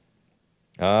Bump.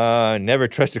 Never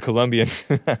trust a Colombian.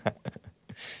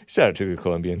 Shout out to the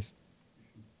Colombians.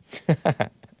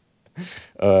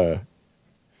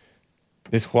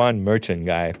 This Juan Merchant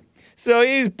guy. So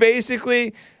he's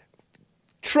basically,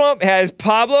 Trump has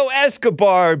Pablo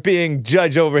Escobar being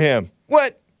judge over him.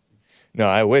 What? No,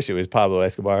 I wish it was Pablo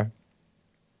Escobar.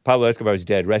 Pablo Escobar's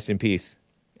dead. Rest in peace.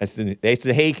 That's the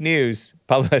fake news.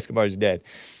 Pablo Escobar's dead.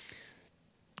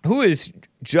 Who is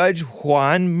Judge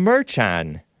Juan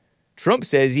Merchan? Trump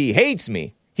says he hates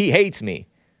me. He hates me,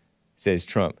 says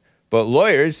Trump. But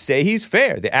lawyers say he's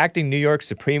fair. The acting New York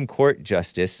Supreme Court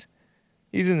justice.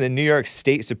 He's in the New York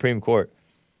State Supreme Court.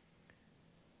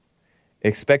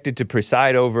 Expected to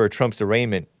preside over Trump's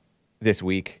arraignment this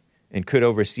week and could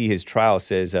oversee his trial,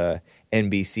 says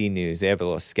NBC News. They have a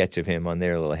little sketch of him on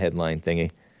their little headline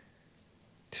thingy.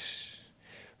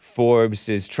 Forbes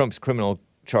says Trump's criminal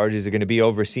charges are going to be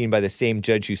overseen by the same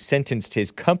judge who sentenced his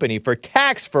company for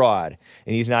tax fraud,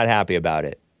 and he's not happy about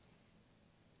it.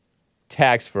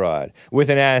 Tax fraud, with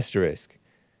an asterisk,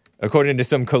 according to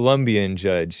some Colombian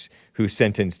judge who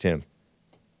sentenced him,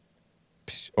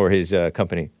 or his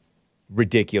company.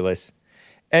 Ridiculous.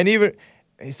 And even,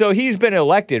 so he's been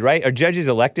elected, right? Are judges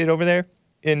elected over there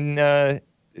in the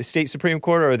state Supreme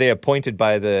Court, or are they appointed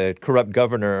by the corrupt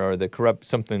governor or the corrupt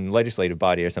something legislative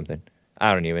body or something?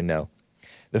 I don't even know.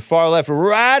 The far-left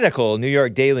radical New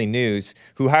York Daily News,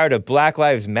 who hired a Black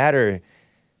Lives Matter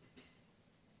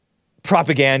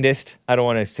propagandist. I don't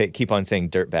want to keep on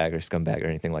saying dirtbag or scumbag or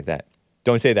anything like that.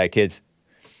 Don't say that, kids.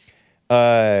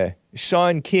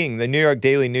 Sean King, the New York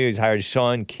Daily News hired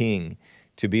Sean King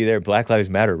to be their Black Lives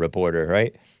Matter reporter,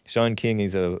 right? Sean King,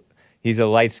 he's a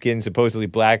light-skinned, supposedly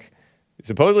black.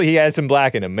 Supposedly he has some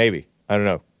black in him, maybe. I don't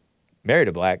know. Married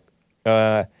a black.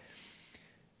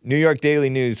 New York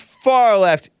Daily News,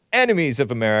 far-left enemies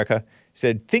of America,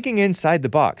 said, thinking inside the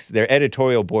box. Their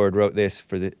editorial board wrote this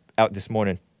out this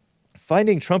morning.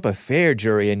 Finding Trump a fair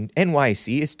jury in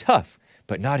NYC is tough,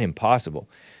 but not impossible.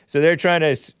 So they're trying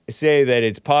to say that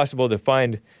it's possible to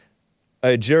find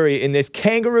a jury in this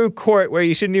kangaroo court where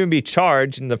you shouldn't even be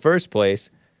charged in the first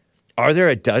place. Are there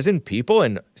a dozen people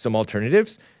and some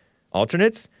alternates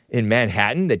in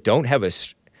Manhattan that don't have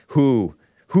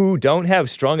who don't have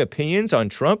strong opinions on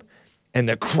Trump and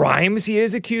the crimes he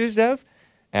is accused of?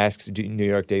 Asks New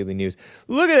York Daily News.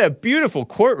 Look at that beautiful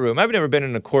courtroom. I've never been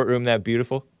in a courtroom that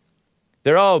beautiful.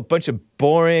 They're all a bunch of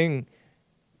boring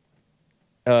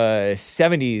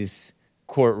 70s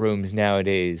courtrooms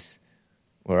nowadays,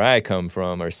 where I come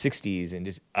from, or 60s, and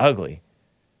just ugly.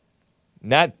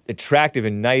 Not attractive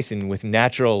and nice and with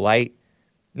natural light.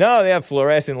 No, they have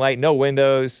fluorescent light, no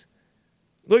windows.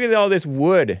 Look at all this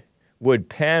wood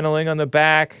paneling on the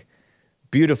back,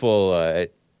 beautiful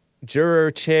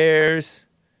juror chairs,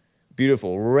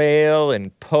 beautiful rail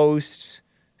and posts.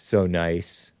 So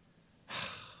nice.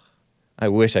 I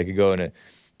wish I could go in a...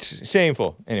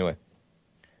 Shameful. Anyway.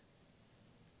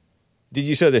 Did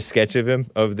you show the sketch of him,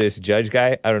 of this judge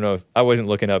guy? I don't know if... I wasn't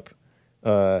looking up.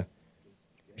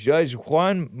 Judge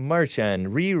Juan Merchan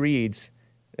rereads...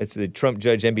 That's the Trump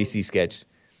Judge NBC sketch.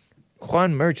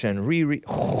 Juan Merchan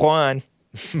Juan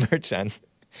Merchan.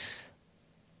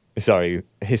 Sorry,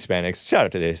 Hispanics. Shout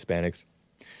out to the Hispanics.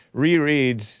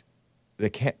 Rereads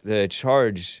the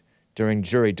charge during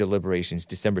jury deliberations,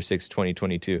 December 6,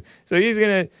 2022. So he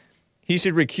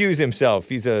should recuse himself.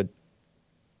 He's a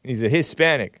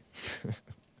Hispanic.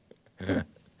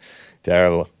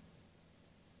 Terrible.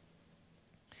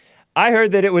 I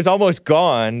heard that it was almost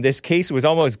gone. This case was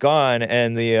almost gone,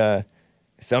 and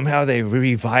somehow they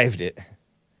revived it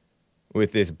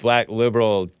with this black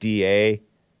liberal DA.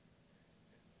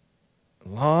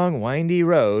 Long, windy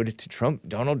road to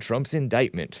Donald Trump's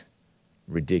indictment.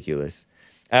 Ridiculous.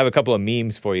 I have a couple of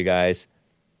memes for you guys.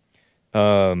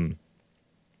 I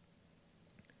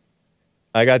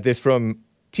got this from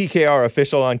TKR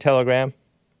Official on Telegram,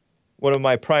 one of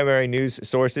my primary news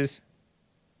sources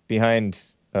behind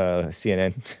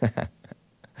CNN.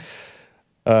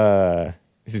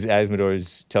 This is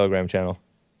Asmodor's Telegram channel.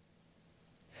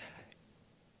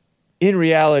 in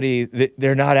reality,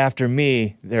 they're not after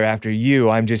me. They're after you.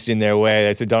 I'm just in their way.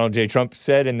 That's what Donald J. Trump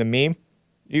said in the meme.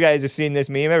 You guys have seen this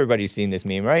meme. Everybody's seen this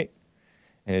meme, right?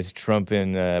 And it's Trump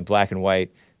in black and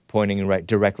white pointing right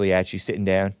directly at you, sitting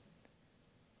down.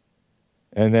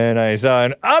 And then I saw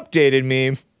an updated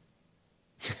meme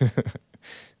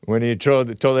when he told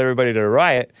everybody to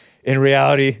riot. In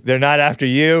reality, they're not after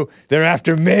you. They're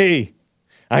after me.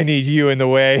 I need you in the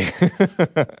way.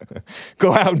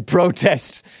 Go out and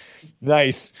protest.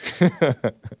 Nice.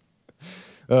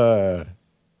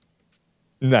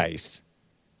 Nice.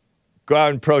 Go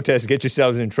out and protest. Get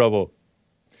yourselves in trouble.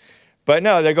 But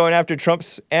no, they're going after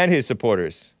Trump's and his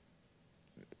supporters.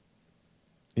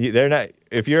 They're not.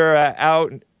 If you're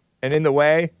out and in the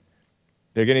way,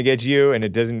 they're going to get you, and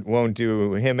it won't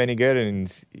do him any good,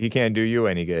 and he can't do you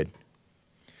any good.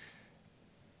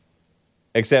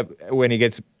 Except when he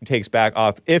takes back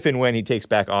off, if and when he takes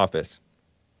back office,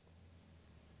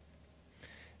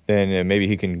 then maybe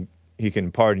he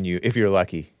can pardon you if you're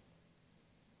lucky.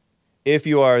 If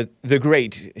you are the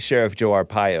great Sheriff Joe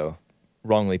Arpaio,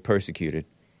 wrongly persecuted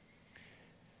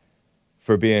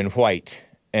for being white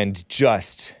and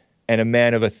just and a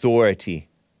man of authority.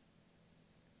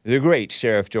 The great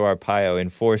Sheriff Joe Arpaio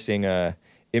enforcing a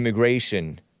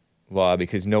immigration law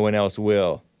because no one else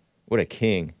will. What a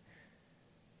king.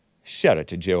 Shout out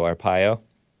to Joe Arpaio.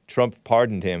 Trump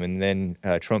pardoned him, and then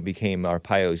Trump became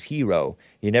Arpaio's hero.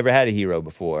 He never had a hero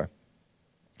before.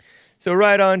 So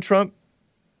right on, Trump.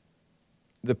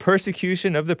 The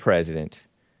persecution of the president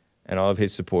and all of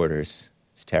his supporters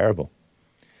is terrible.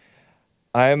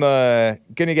 I'm going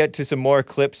to get to some more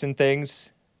clips and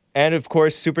things. And, of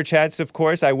course, Super Chats, of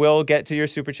course. I will get to your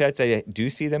Super Chats. I do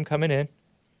see them coming in.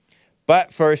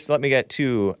 But first, let me get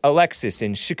to Alexis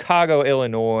in Chicago,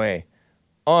 Illinois,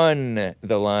 on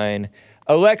the line.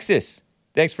 Alexis,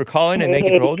 thanks for calling and thank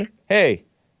you for holding. Hey.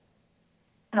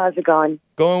 How's it going?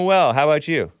 Going well. How about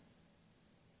you?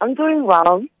 I'm doing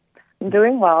well.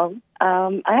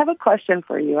 I have a question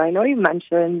for you. I know you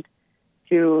mentioned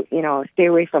to, stay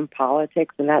away from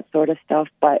politics and that sort of stuff,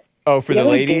 but... Oh, for the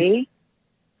ladies?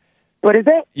 What is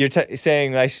it? You're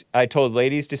saying I told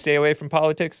ladies to stay away from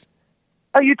politics?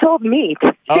 Oh, you told me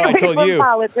to stay I told away you. from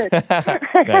politics.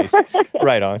 Nice.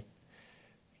 Right on.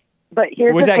 But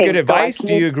here's Was the that thing. good advice?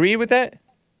 Do you agree with that?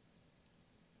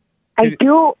 I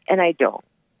do and I don't.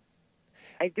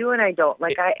 I do and I don't.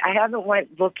 Like, I haven't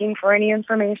went looking for any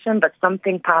information, but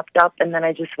something popped up, and then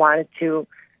I just wanted to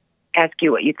ask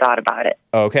you what you thought about it.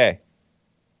 Okay.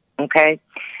 Okay.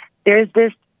 There's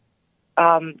this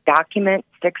document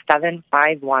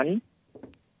 6751,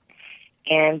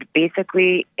 and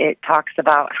basically it talks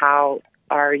about how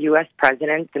our U.S.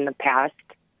 presidents in the past,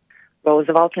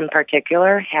 Roosevelt in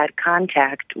particular, had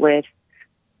contact with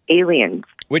aliens.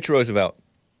 Which Roosevelt?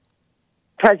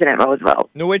 President Roosevelt.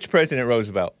 No, which President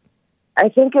Roosevelt? I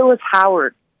think it was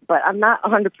Howard, but I'm not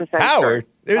 100% Howard? sure.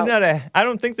 There's not I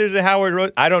don't think there's a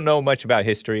Howard. I don't know much about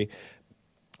history,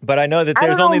 but I know that I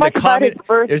there's don't only know the much about his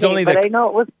first there's name, only but the I know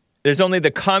it was. There's only the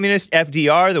communist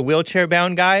FDR, the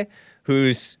wheelchair-bound guy,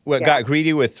 who's got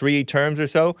greedy with 3 terms or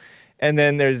so, and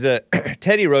then there's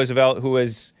Teddy Roosevelt, who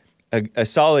was a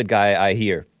solid guy, I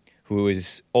hear, who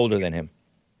is older than him.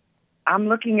 I'm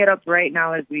looking it up right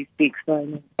now as we speak, so I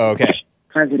know Okay. which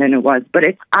president it was. But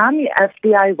it's on the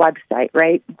FBI website,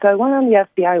 right? So I went on the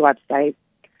FBI website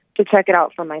to check it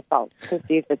out for myself to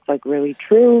see if it's really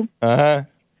true. Uh-huh.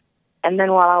 And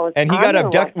then while I was And he on got their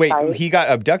abducted. Wait, website- he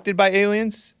got abducted by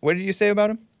aliens? What did you say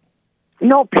about him?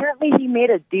 No, apparently he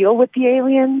made a deal with the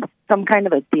aliens, some kind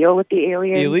of a deal with the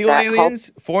aliens. Illegal that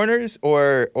aliens, foreigners,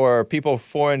 or people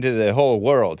foreign to the whole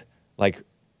world, like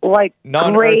Like gray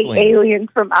non-Earthlings. aliens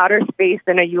from outer space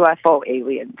and a UFO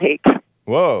alien take.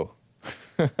 Whoa,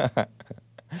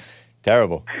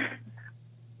 terrible.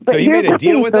 But So he here's made a the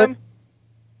deal thing, with so them?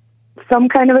 Some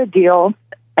kind of a deal,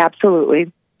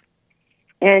 absolutely.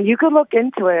 And you could look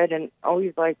into it and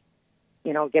always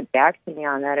get back to me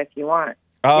on that if you want.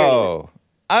 Oh,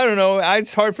 I don't know.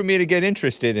 It's hard for me to get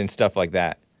interested in stuff like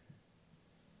that.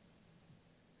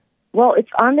 Well, it's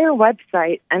on their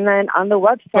website, and then on the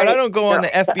website... But I don't go on the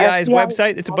FBI's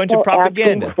website. It's a bunch of also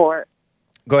propaganda. asking for-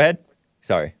 Go ahead.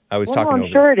 Sorry, I was talking I'm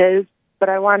over. sure it is, but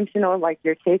I wanted to know,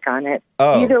 your take on it.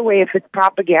 Oh. Either way, if it's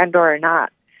propaganda or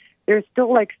not, they're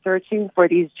still, searching for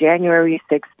these January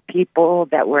 6th people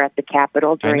that were at the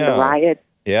Capitol during the know. riot.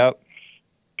 Yep.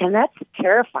 And that's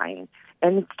terrifying.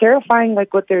 And it's terrifying,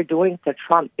 what they're doing to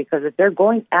Trump, because if they're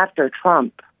going after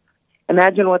Trump,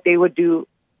 imagine what they would do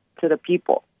to the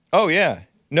people. Oh yeah.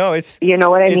 No, it's. You know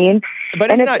what I mean? But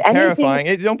And it's not anything-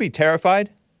 terrifying. Don't be terrified.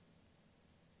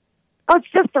 Oh, it's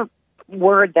just a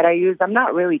word that I use. I'm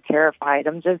not really terrified.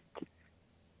 I'm just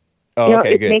Oh,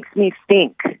 okay, it good. makes me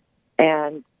think.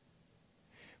 And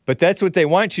But that's what they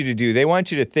want you to do. They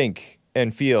want you to think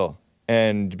and feel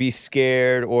and be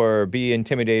scared or be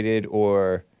intimidated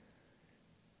or...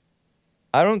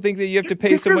 I don't think that you have to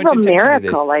pay this so is much a attention to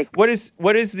miracle. this. Like,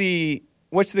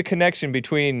 What's the connection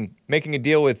between making a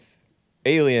deal with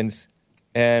aliens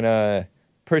and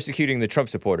persecuting the Trump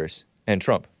supporters and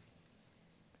Trump?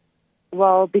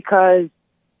 well, because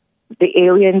the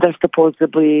aliens are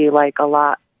supposedly like a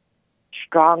lot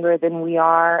stronger than we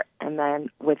are, and then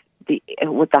with the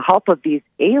help of these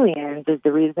aliens is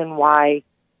the reason why,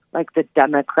 like, the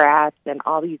Democrats and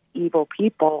all these evil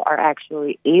people are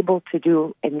actually able to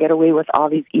do and get away with all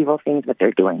these evil things that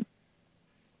they're doing.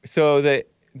 So the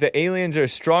aliens are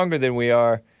stronger than we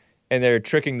are, and they're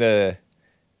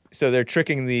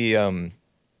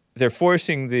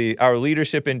forcing our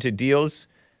leadership into deals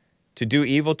to do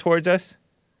evil towards us.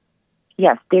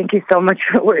 Yes, thank you so much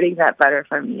for wording that better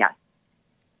for me. Yes.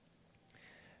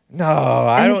 No,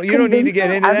 I And don't. it's You don't need to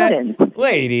get into convincing that,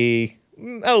 lady.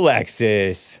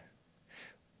 Alexis.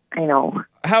 I know.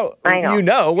 How I know. you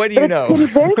know? What do But you know?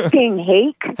 it's convincing,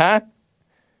 Hake. Huh?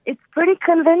 It's pretty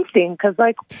convincing because,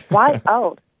 like, why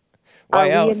else Why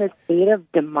are else? we in a state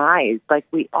of demise? Like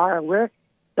we are. We're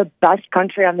the best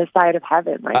country on the side of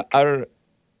heaven. Like, I don't.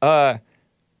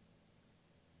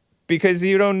 Because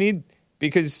you don't need.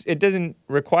 Because it doesn't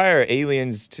require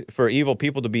aliens for evil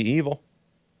people to be evil.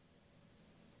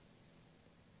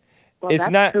 well, it's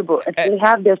that's not- true. But if they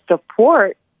have their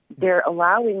support, they're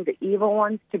allowing the evil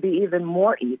ones to be even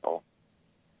more evil.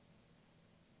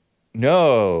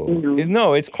 No, Mhm.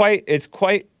 no, it's quite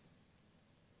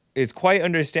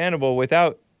understandable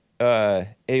without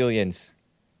aliens.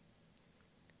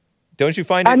 Don't you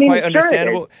find it I mean, quite sure it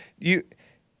understandable? You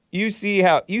see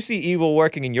evil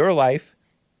working in your life,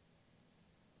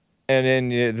 and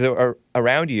then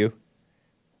around you.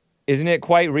 Isn't it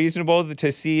quite reasonable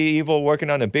to see evil working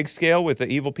on a big scale with the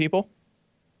evil people?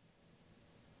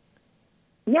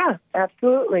 Yeah,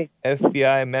 absolutely.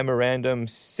 FBI Memorandum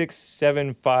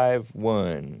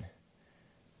 6751.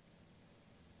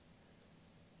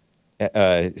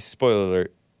 Spoiler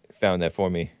alert, found that for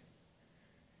me.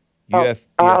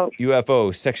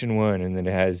 UFO Section 1, and then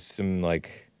it has some,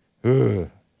 like,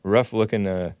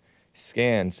 rough-looking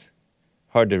scans.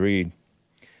 Hard to read.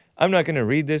 I'm not going to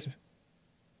read this.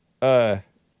 I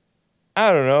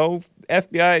don't know.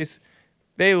 FBI's,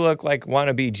 they look like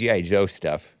wannabe G.I. Joe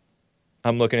stuff.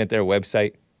 I'm looking at their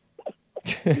website.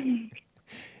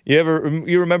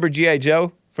 You remember G.I.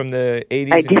 Joe from the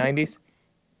 80s and 90s?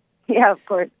 Yeah, of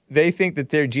course. They think that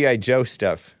they're G.I. Joe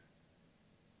stuff.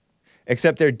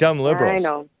 Except they're dumb liberals. I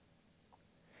know.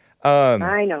 Um,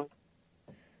 I know.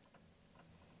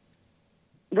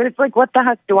 But it's like, what the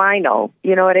heck do I know?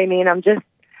 You know what I mean?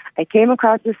 I came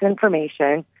across this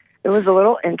information. It was a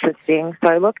little interesting,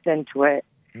 so I looked into it.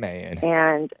 Man.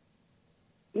 And,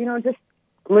 just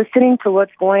listening to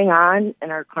what's going on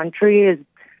in our country is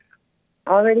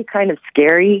already kind of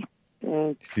scary.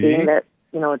 And seeing that,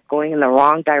 it's going in the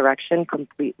wrong direction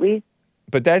completely.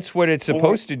 But that's what it's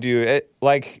supposed to do.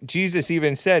 Like Jesus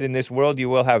even said, in this world you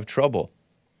will have trouble.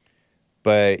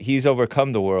 But he's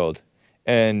overcome the world.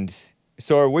 And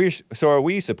so are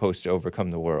we supposed to overcome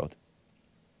the world.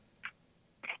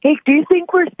 Hey, do you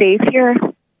think we're safe here?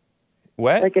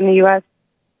 What? Like in the U.S.?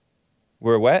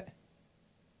 We're what?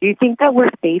 Do you think that we're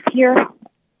safe here?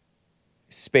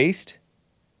 Spaced?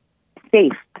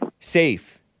 Safe.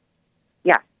 Safe.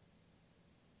 Yeah.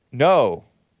 No.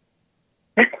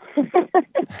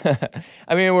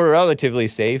 I mean, we're relatively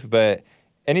safe, but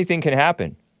anything can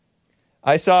happen.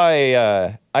 I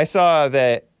saw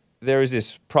that there was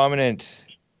this prominent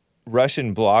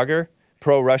Russian blogger,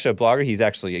 pro-Russia blogger. He's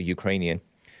actually a Ukrainian,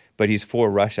 but he's for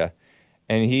Russia.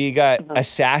 And he got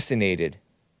assassinated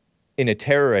in a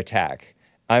terror attack.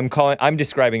 I'm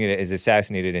describing it as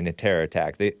assassinated in a terror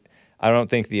attack. I don't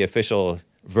think the official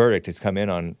verdict has come in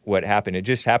on what happened. It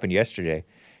just happened yesterday.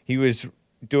 He was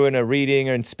doing a reading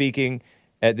and speaking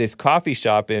at this coffee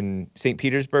shop in St.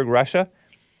 Petersburg, Russia.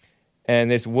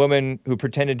 And this woman who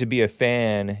pretended to be a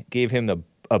fan gave him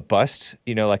a bust,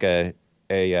 like a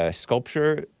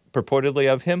sculpture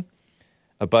purportedly of him.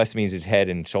 A bust means his head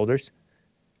and shoulders.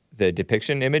 The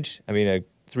depiction image, a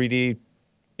 3D,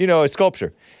 a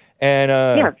sculpture.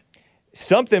 And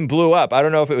something blew up. I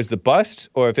don't know if it was the bust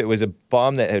or if it was a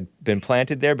bomb that had been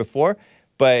planted there before,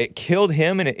 but it killed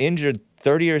him and it injured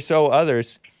 30 or so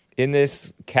others in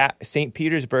this St.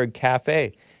 Petersburg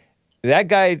cafe. That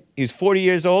guy, he was 40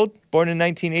 years old, born in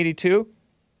 1982.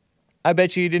 I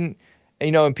bet you he didn't,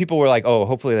 and people were like, oh,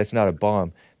 hopefully that's not a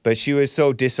bomb. But she was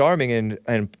so disarming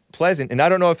and pleasant. And I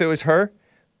don't know if it was her,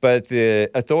 but the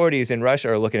authorities in Russia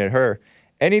are looking at her.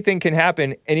 Anything can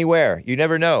happen anywhere. You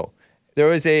never know. There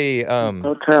was a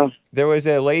there was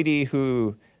a lady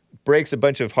who breaks a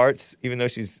bunch of hearts, even though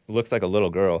she looks like a little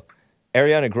girl.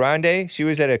 Ariana Grande. She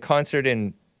was at a concert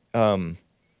in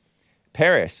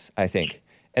Paris, I think,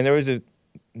 and there was a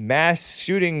mass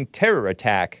shooting terror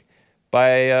attack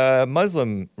by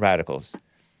Muslim radicals.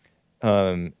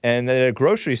 And at a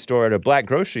grocery store, at a black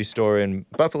grocery store in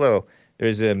Buffalo,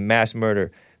 there's a mass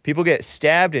murder. People get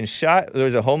stabbed and shot. There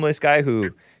was a homeless guy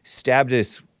who stabbed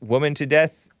this woman to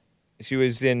death. She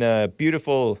was in a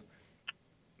beautiful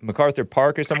MacArthur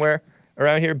Park or somewhere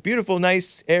around here. Beautiful,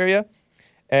 nice area.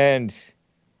 And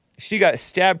she got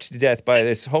stabbed to death by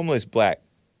this homeless black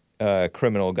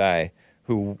criminal guy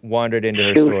who wandered into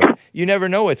her store. You never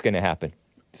know what's going to happen.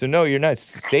 So, no, you're not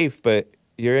safe, but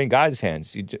you're in God's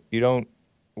hands. You don't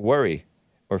worry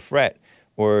or fret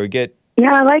or get...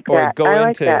 Yeah, I like that.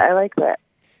 I like that.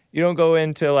 You don't go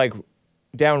into, like,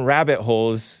 down rabbit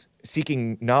holes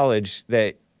seeking knowledge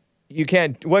that you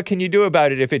can't... What can you do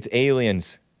about it if it's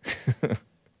aliens?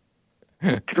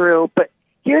 True, but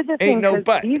here's the thing. Ain't no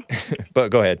but.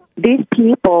 But go ahead. These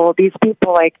people,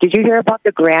 like, did you hear about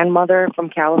the grandmother from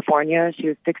California? She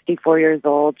was 64 years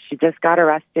old. She just got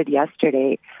arrested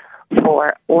yesterday for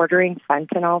ordering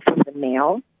fentanyl from the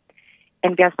mail.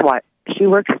 And guess what? She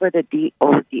works for the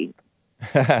DOD.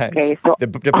 Okay, so the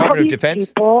Department of Defense?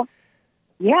 People,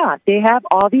 yeah, they have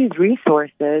all these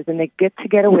resources, and they get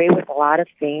away with a lot of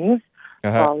things for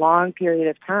a long period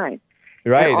of time.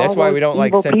 Right, that's why we don't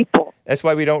like people. That's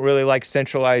why we don't really like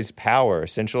centralized power,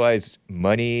 centralized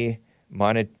money,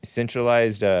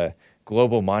 centralized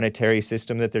global monetary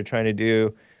system that they're trying to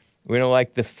do. We don't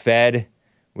like the Fed,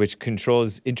 which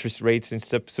controls interest rates and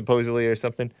stuff supposedly or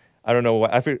something. I don't know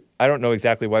why. I don't know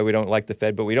exactly why we don't like the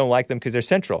Fed, but we don't like them because they're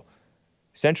central.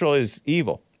 Central is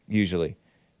evil usually.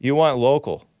 You want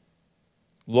local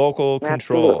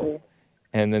control. Absolutely.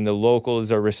 And then the locals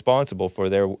are responsible for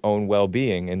their own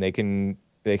well-being, and they can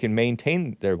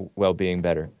maintain their well-being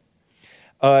better.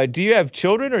 Do you have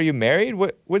children? Are you married?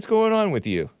 What's going on with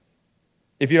you?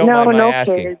 If you don't mind my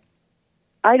asking. Kids.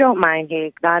 I don't mind,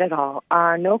 Hank, not at all.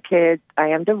 No kids. I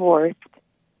am divorced,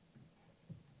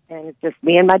 and it's just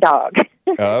me and my dog.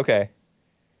 Oh, okay.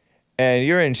 And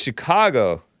you're in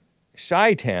Chicago,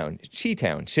 Chi-Town,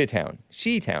 Chi-Town.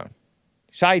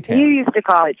 Chi-Town. You used to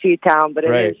call it Chi-Town, but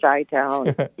it is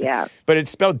Chi-Town. Yeah. But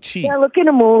it's spelled Chi. Yeah, looking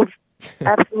to move.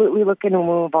 Absolutely looking to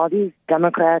move. All these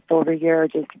Democrats over here are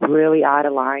just really out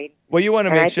of line. Well, you want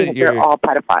to make sure that they're all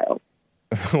pedophiles.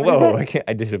 Whoa,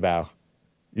 I disavow.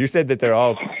 You said that they're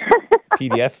all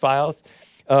PDF files?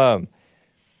 I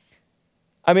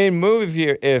mean, move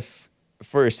if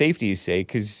for safety's sake,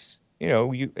 because,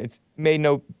 it may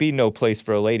be no place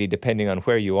for a lady depending on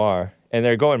where you are. And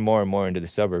they're going more and more into the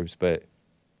suburbs, but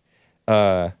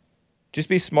just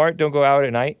be smart. Don't go out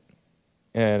at night.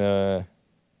 And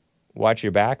watch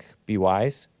your back. Be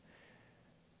wise.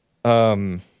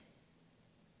 How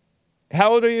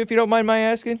old are you, if you don't mind my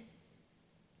asking?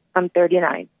 I'm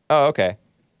 39. Oh, okay.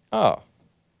 Oh.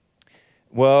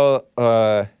 Well,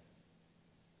 why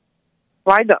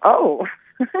the oh?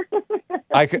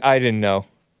 I didn't know.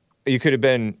 You could have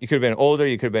been older,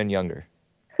 you could have been younger.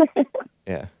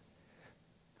 Yeah.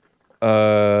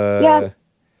 Yeah.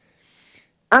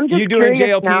 I'm just you doing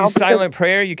JLP's now silent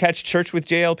prayer? You catch church with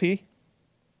JLP?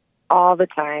 All the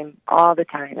time.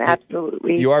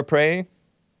 Absolutely. You are praying?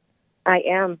 I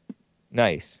am.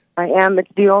 Nice. I am.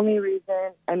 It's the only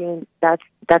reason. I mean, that's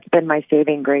been my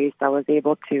saving grace. I was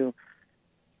able to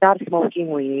stop smoking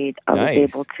weed. I was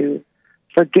able to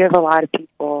forgive a lot of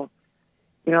people,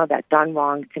 that done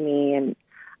wrong to me, and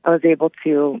I was able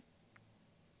to,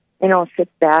 sit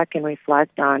back and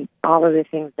reflect on all of the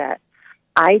things that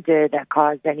I did that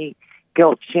caused any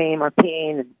guilt, shame, or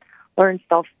pain, and learn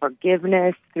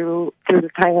self-forgiveness through the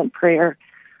silent prayer.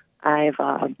 I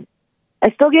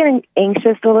still get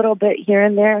anxious a little bit here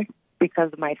and there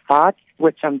because of my thoughts,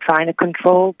 which I'm trying to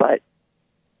control, but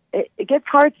it gets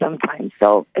hard sometimes.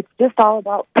 So it's just all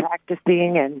about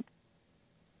practicing and,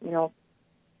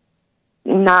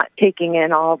 not taking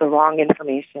in all the wrong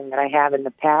information that I have in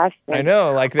the past. I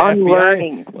know, like the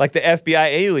FBI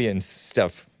aliens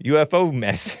stuff, UFO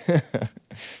mess.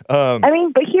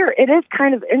 But here it is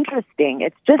kind of interesting.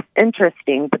 It's just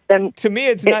interesting, but then to me,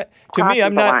 it's not. To me,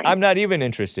 I'm not even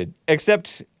interested,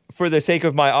 except for the sake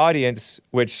of my audience,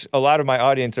 which a lot of my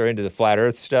audience are into the flat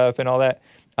Earth stuff and all that.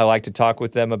 I like to talk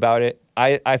with them about it.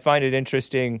 I find it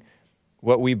interesting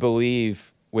what we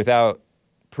believe without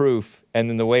proof, and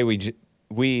then the way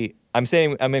I'm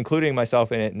saying I'm including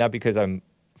myself in it, not because I'm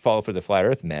fall for the flat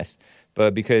Earth mess,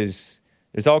 but because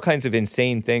There's all kinds of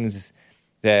insane things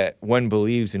that one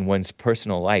believes in one's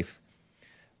personal life.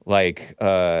 Like,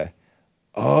 there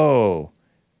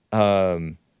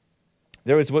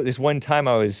was this one time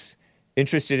I was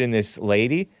interested in this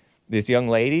young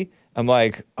lady. I'm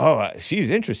like, oh,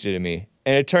 she's interested in me.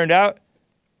 And it turned out,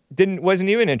 wasn't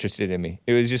even interested in me.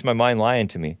 It was just my mind lying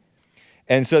to me.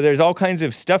 And so there's all kinds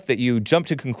of stuff that you jump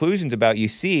to conclusions about, you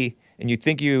see, and you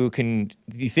think you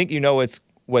know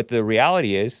what the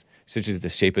reality is, such as the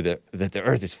shape of that the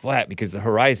Earth is flat because the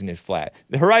horizon is flat.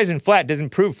 The horizon flat doesn't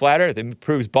prove flat Earth; it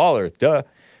proves ball Earth. Duh.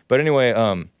 But anyway,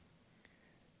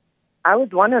 I was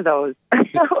one of those.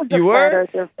 You were?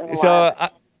 So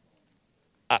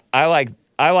I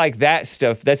like that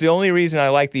stuff. That's the only reason I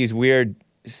like these weird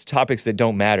topics that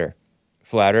don't matter.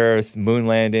 Flat Earth, moon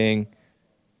landing.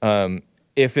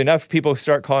 If enough people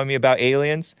start calling me about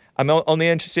aliens, I'm only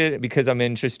interested because I'm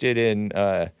interested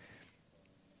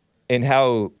in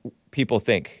how people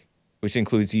think, which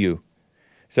includes you.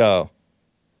 So,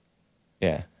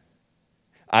 yeah.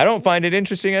 I don't find it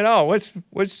interesting at all. What's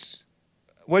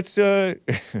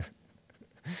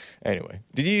anyway,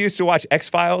 did you used to watch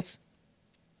X-Files?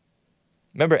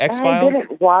 Remember X-Files? I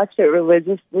didn't watch it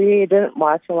religiously. I didn't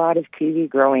watch a lot of TV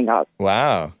growing up.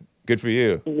 Wow. Good for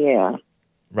you. Yeah.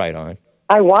 Right on.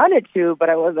 I wanted to, but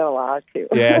I wasn't allowed to.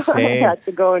 Yeah, same. I had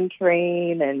to go and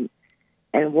train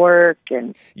and work.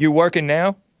 And you working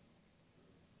now?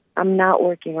 I'm not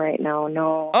working right now,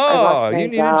 no. Oh, you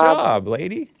need a job,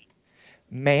 lady.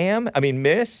 Ma'am? I mean,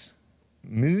 miss?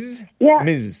 Ms.? Yeah.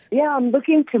 Ms. Yeah, I'm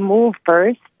looking to move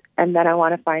first, and then I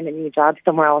want to find a new job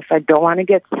somewhere else. I don't want to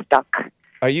get stuck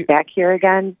back here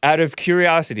again. Out of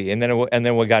curiosity, and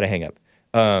then we got to hang up.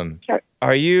 Sure.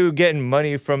 Are you getting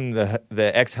money from the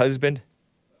ex-husband?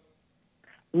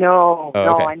 No,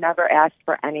 okay. I never asked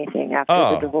for anything after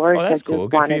the divorce. Oh, that's I cool.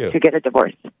 just Good for wanted you. to get a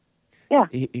divorce. Yeah.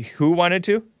 Who wanted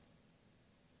to?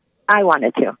 I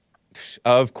wanted to.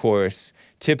 Of course.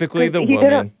 Typically the He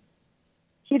woman.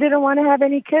 He didn't want to have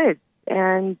any kids,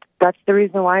 and that's the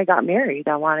reason why I got married.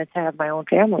 I wanted to have my own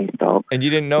family. So. And you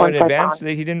didn't know in advance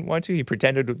that he didn't want to? He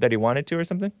pretended that he wanted to or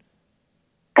something?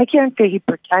 I can't say he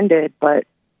pretended, but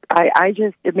I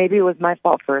just, maybe it was my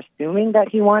fault for assuming that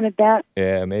he wanted that.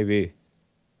 Yeah, maybe.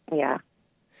 Yeah.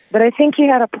 But I think he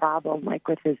had a problem, like,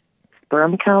 with his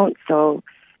sperm count, so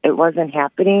it wasn't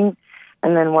happening.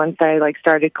 And then once I,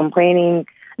 started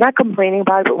not complaining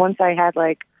about it, but once I had,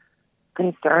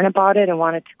 concern about it and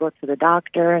wanted to go to the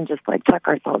doctor and just, check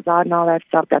ourselves out and all that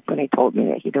stuff, that's when he told me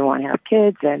that he didn't want to have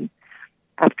kids. And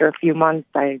after a few months,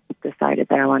 I decided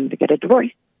that I wanted to get a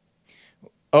divorce.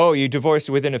 Oh, you divorced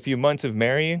within a few months of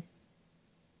marrying?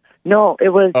 No, it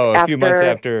was a few months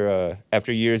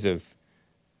after years of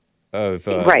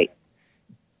right.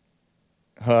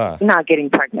 Huh. Not getting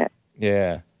pregnant.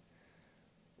 Yeah.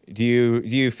 Do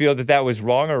you feel that was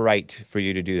wrong or right for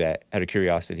you to do that out of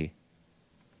curiosity?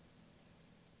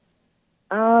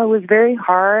 It was very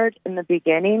hard in the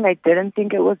beginning. I didn't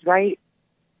think it was right.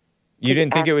 You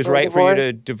didn't think it was right for you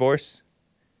to divorce?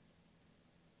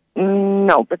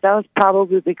 No, but that was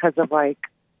probably because of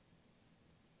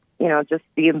just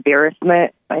the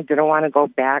embarrassment. I didn't want to go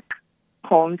back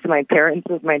home to my parents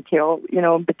with my tail,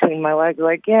 between my legs.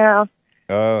 Yeah.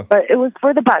 Oh. But it was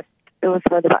for the best. It was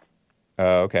for the best.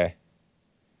 Oh, okay.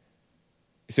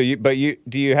 So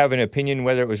do you have an opinion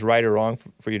whether it was right or wrong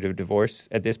for you to divorce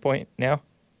at this point now?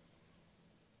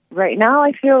 Right now,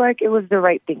 I feel like it was the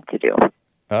right thing to do.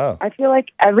 Oh. I feel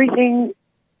like everything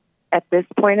at this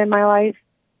point in my life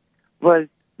was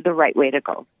the right way to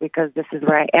go because this is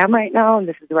where I am right now and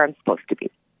this is where I'm supposed to be.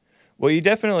 Well, you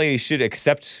definitely should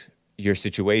accept your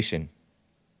situation,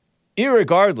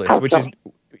 irregardless, which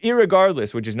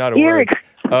is not a word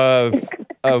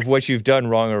of what you've done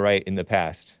wrong or right in the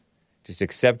past. Just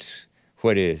accept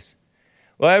what is.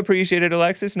 Well, I appreciate it,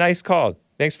 Alexis. Nice call.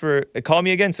 Thanks for call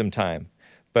me again sometime.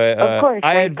 But of course,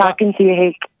 nice talking to you,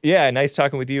 Hake. Yeah, nice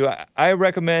talking with you. I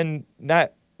recommend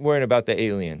not worrying about the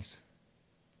aliens.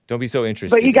 Don't be so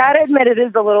interested. But you got to admit it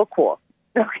is a little cool.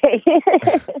 Okay.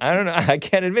 I don't know. I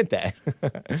can't admit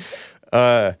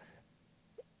that.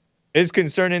 It's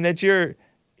concerning that you're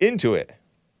into it.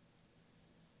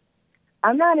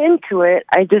 I'm not into it.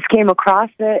 I just came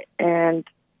across it and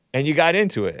you got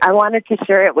into it. I wanted to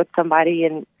share it with somebody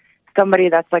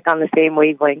that's on the same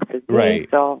wavelength as me. Right.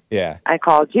 So yeah. I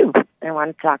called you and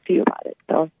wanted to talk to you about it.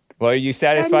 So. Well, are you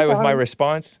satisfied with my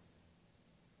response?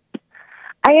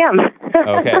 I am.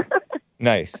 Okay.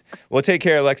 Nice. Well, take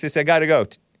care, Alexis. I got to go.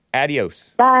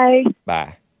 Adios. Bye.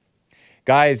 Bye.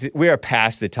 Guys, we are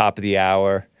past the top of the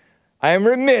hour. I am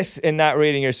remiss in not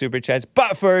reading your super chats,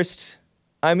 but first,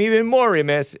 I'm even more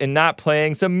remiss in not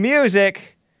playing some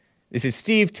music. This is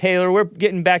Steve Taylor. We're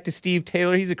getting back to Steve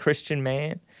Taylor. He's a Christian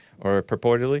man, or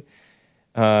purportedly.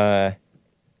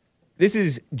 This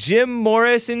is Jim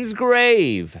Morrison's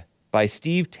Grave by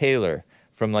Steve Taylor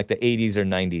from like the 80s or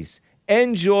 90s.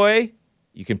 Enjoy.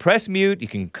 You can press mute, you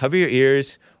can cover your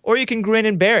ears, or you can grin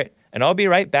and bear it. And I'll be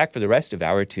right back for the rest of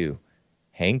hour 2.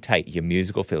 Hang tight, you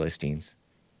musical Philistines.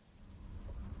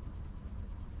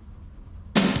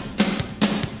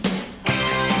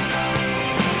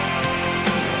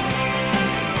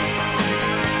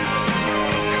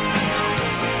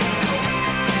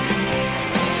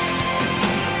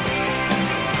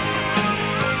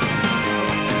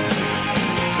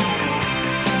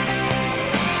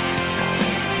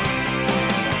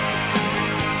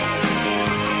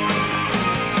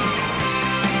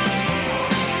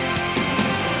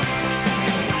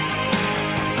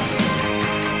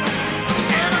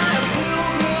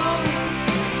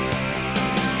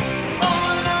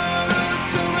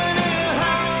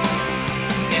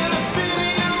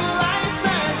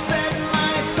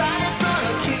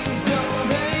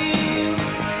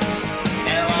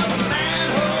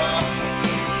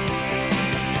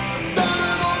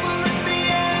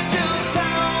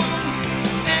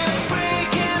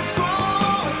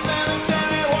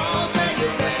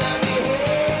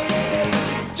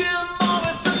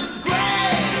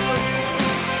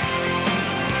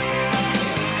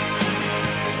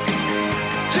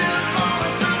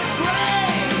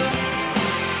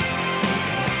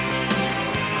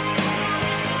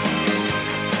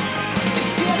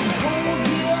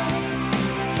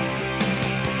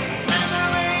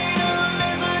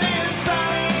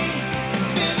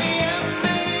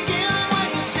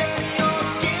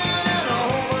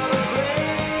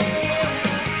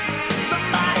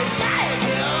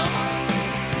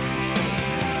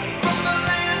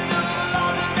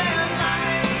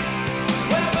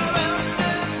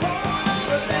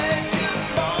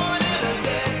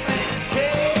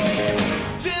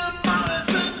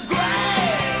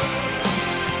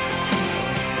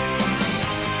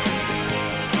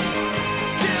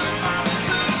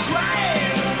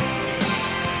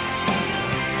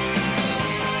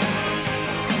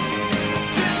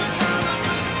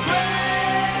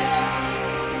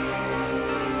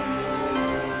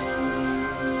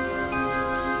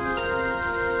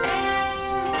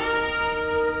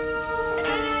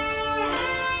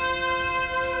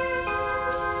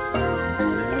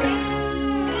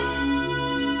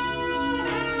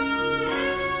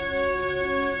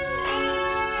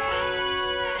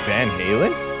 Van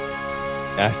Halen?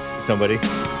 Asked somebody.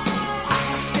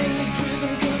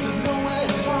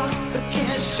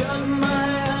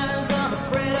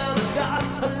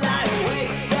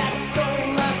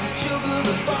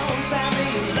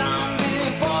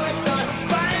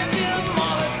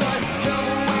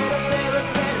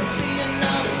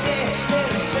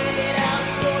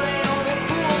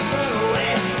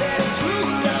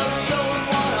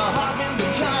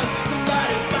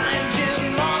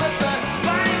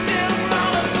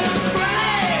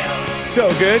 So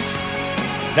good.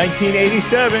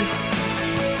 1987.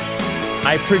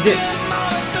 I predict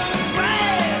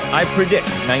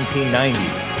 1990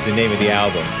 is the name of the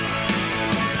album.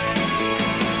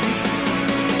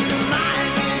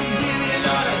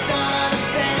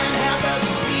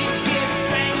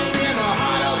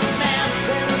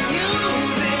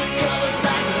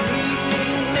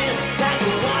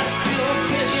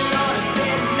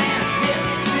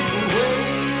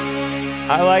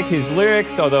 I like his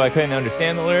lyrics, although I couldn't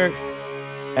understand the lyrics,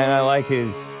 and I like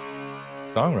his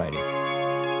songwriting.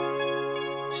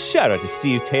 Shout out to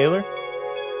Steve Taylor.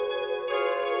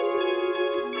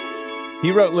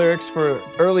 He wrote lyrics for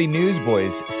early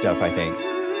Newsboys stuff, I think.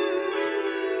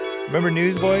 Remember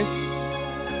Newsboys?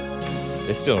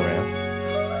 They're still around.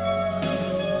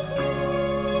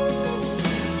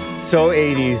 So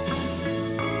 80s.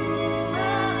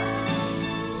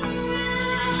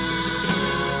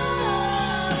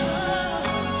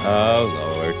 Oh,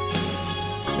 Lord.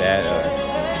 That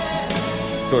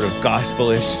sort of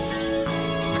gospelish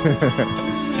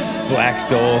black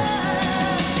soul.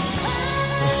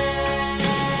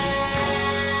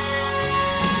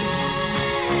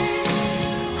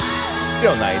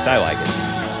 Still nice. I like it.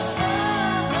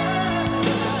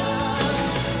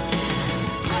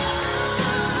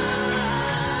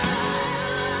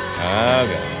 Oh,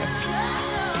 goodness.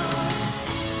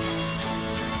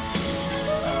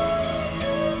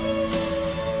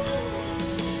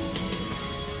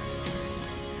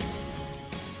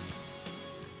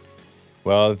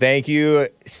 Well, thank you,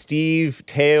 Steve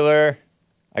Taylor.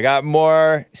 I got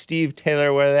more Steve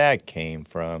Taylor where that came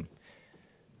from.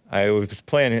 I was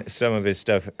playing some of his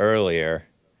stuff earlier.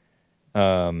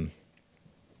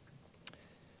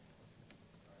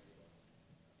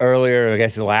 earlier, I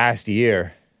guess last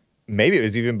year. Maybe it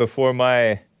was even before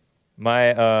my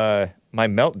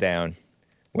meltdown,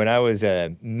 when I was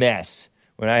a mess,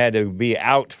 when I had to be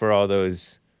out for all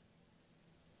those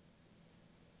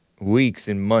weeks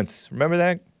and months. Remember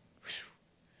that?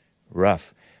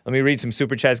 Rough. Let me read some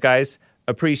super chats, guys.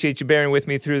 Appreciate you bearing with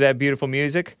me through that beautiful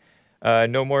music.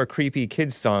 No more creepy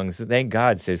kids songs. Thank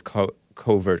God, says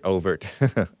Covert Overt.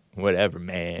 Whatever,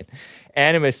 man.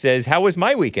 Animus says, how was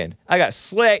my weekend? I got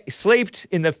slapped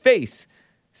in the face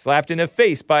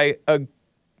by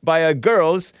a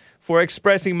girls for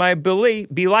expressing my belief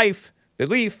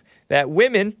that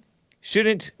women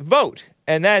shouldn't vote.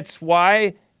 And that's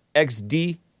why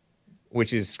XD,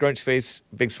 which is scrunch face,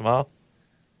 big smile.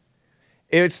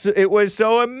 It was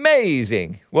so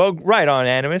amazing. Well, right on,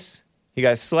 Animus. He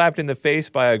got slapped in the face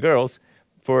by a girls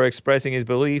for expressing his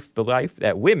belief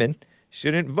that women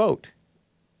shouldn't vote.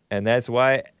 And that's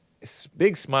why,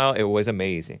 big smile, it was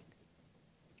amazing.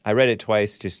 I read it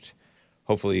twice, just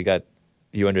hopefully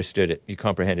you understood it, you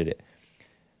comprehended it.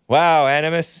 Wow,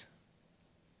 Animus.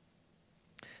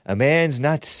 A man's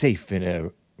not safe in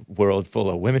a world full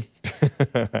of women.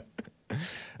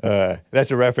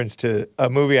 That's a reference to a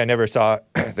movie I never saw,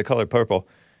 The Color Purple.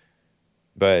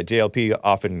 But JLP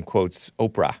often quotes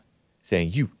Oprah,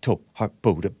 saying, you told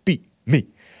Harpo to beat me.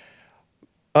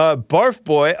 Barf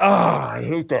boy. I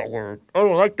hate that word. I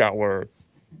don't like that word.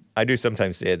 I do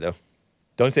sometimes say it, though.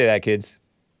 Don't say that, kids.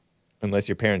 Unless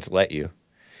your parents let you.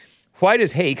 Why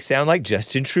does Hake sound like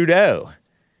Justin Trudeau?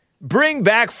 Bring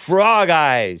back Frog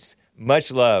Eyes.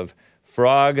 Much love.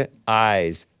 Frog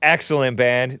Eyes. Excellent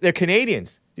band. They're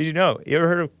Canadians. Did you know? You ever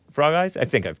heard of Frog Eyes? I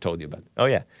think I've told you about it. Oh,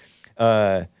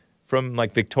 yeah. From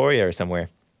like Victoria or somewhere.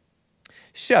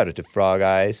 Shout out to Frog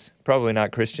Eyes. Probably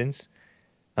not Christians.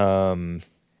 And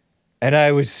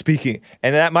I was speaking,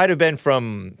 and that might have been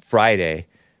from Friday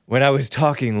when I was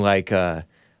talking like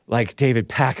David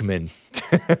Pacman.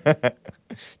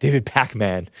 David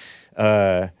Pacman.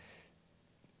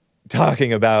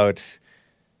 Talking about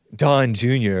Don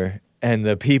Jr. and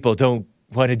the people don't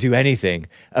want to do anything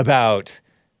about...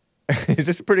 Is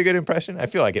this a pretty good impression? I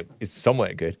feel like it's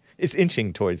somewhat good. It's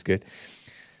inching towards good.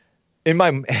 In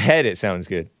my head, it sounds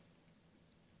good.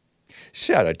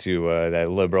 Shout out to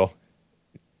that liberal,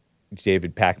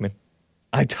 David Pacman.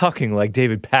 I'm talking like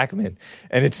David Pacman,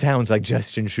 and it sounds like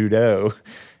Justin Trudeau.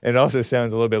 And it also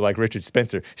sounds a little bit like Richard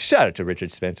Spencer. Shout out to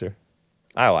Richard Spencer.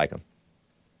 I like him.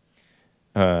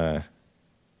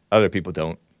 Other people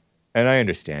don't. And I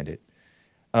understand it.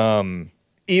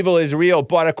 Evil is Real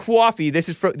bought a coffee.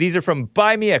 These are from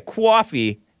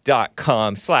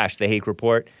buymeacoffee.com/The Hake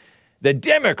Report. The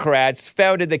Democrats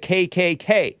founded the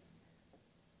KKK.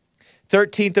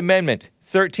 13th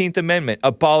Amendment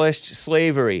abolished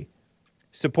slavery.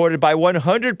 Supported by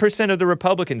 100% of the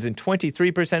Republicans and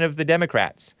 23% of the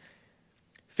Democrats.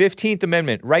 15th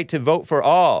Amendment, right to vote for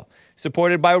all.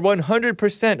 Supported by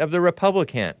 100% of the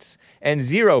Republicans and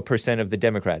 0% of the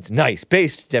Democrats. Nice,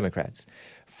 based Democrats.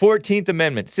 14th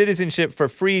Amendment, citizenship for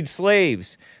freed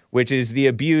slaves, which is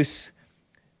abused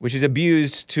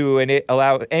to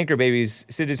allow anchor babies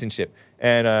citizenship.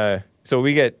 And so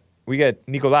we get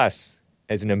Nicolas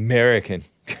as an American.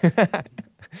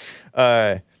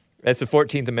 That's the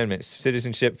 14th Amendment,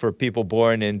 citizenship for people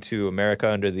born into America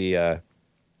under the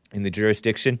in the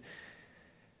jurisdiction.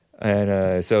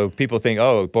 And so people think,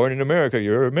 oh, born in America,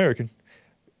 you're American.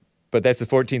 But that's the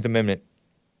 14th Amendment.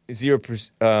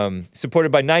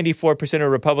 Supported by 94%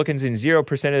 of Republicans and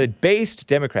 0% of the based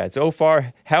Democrats. How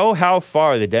far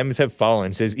the Dems have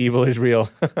fallen, says Evil is Real.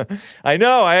 I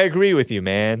know, I agree with you,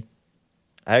 man.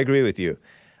 I agree with you.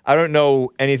 I don't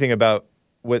know anything about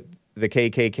what the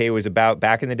KKK was about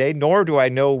back in the day, nor do I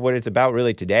know what it's about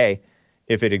really today,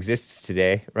 if it exists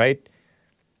today, right?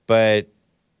 But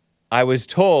I was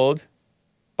told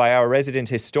by our resident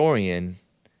historian,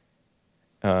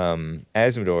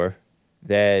 Asmodor,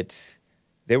 that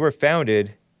they were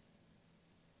founded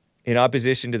in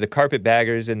opposition to the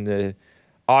carpetbaggers and the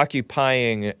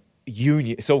occupying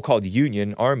so-called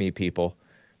Union Army people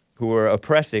who were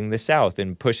oppressing the South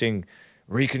and pushing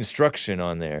Reconstruction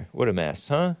on there. What a mess,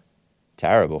 huh?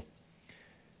 Terrible.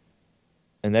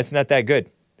 And that's not that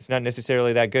good. It's not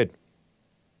necessarily that good.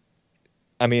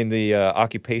 I mean, the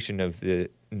occupation of the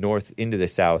North into the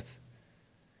South.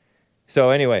 So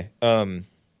anyway, and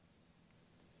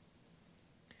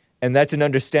that's an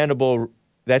understandable,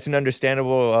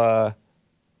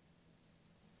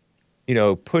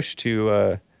 push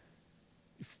to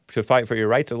fight for your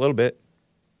rights a little bit,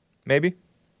 maybe.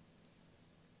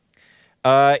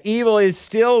 Evil is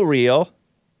Still Real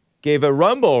gave a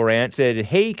Rumble rant, said,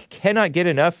 Hake cannot get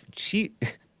enough cheat.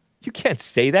 You can't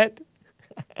say that.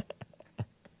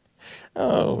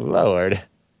 Oh, Lord.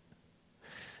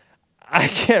 I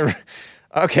can't.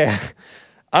 Okay.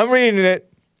 I'm reading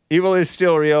it. Evil is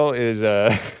still real is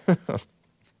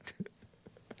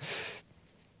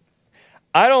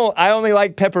I only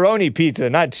like pepperoni pizza,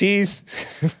 not cheese.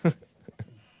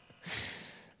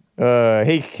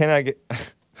 Hey, can I get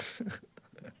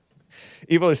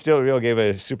Evil is still real gave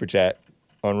a super chat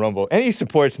on Rumble. And he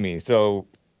supports me, so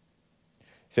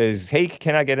says, hey,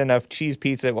 can I get enough cheese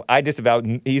pizza? Well, I disavow.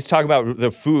 He's talking about the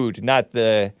food, not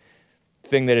the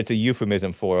thing that it's a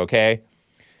euphemism for, okay?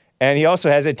 And he also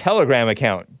has a Telegram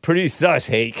account. Pretty sus,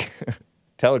 Hake.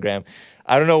 Telegram.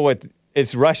 I don't know what,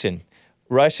 it's Russian.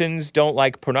 Russians don't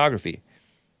like pornography.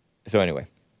 So anyway.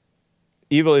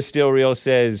 Evil is still real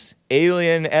says,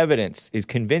 alien evidence is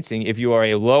convincing if you are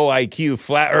a low IQ,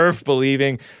 flat earth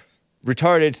believing,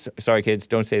 retarded, sorry kids,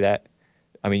 don't say that.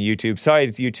 I mean YouTube,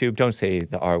 sorry YouTube, don't say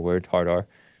the R word, hard R.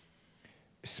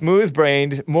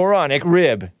 Smooth-brained, moronic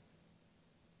rib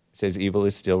says evil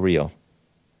is still real.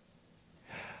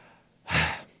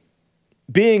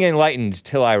 Being enlightened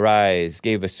till I rise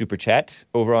gave a super chat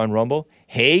over on Rumble.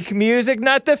 Hake music,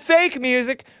 not the fake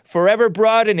music. Forever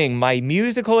broadening my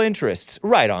musical interests.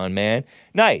 Right on, man.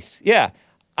 Nice. Yeah.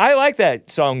 I like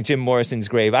that song, Jim Morrison's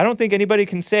Grave. I don't think anybody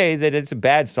can say that it's a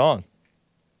bad song.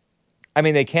 I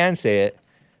mean, they can say it,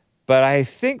 but I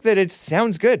think that it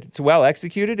sounds good. It's well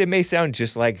executed. It may sound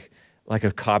just like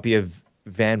a copy of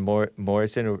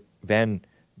Morrison or Van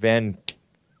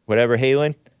whatever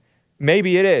Halen.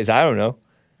 Maybe it is. I don't know.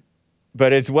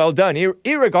 But it's well done,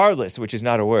 irregardless, which is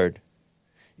not a word.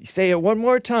 You say it one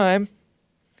more time.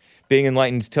 Being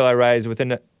enlightened till I rise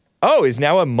within is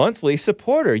now a monthly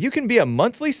supporter. You can be a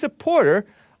monthly supporter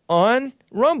on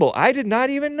Rumble. I did not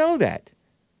even know that.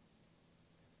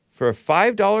 For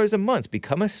 $5 a month,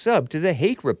 become a sub to the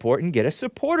Hake Report and get a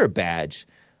supporter badge.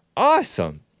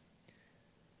 Awesome.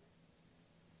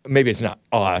 Maybe it's not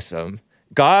awesome.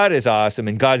 God is awesome,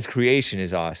 and God's creation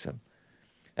is awesome.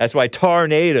 That's why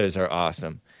tornadoes are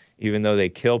awesome, even though they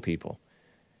kill people.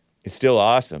 It's still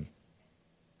awesome.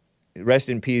 Rest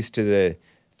in peace to the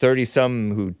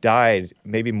 30-some who died,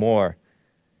 maybe more,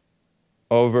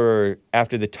 after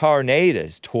the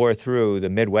tornadoes tore through the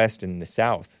Midwest and the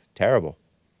South. Terrible.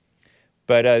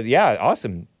 But yeah,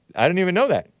 awesome. I didn't even know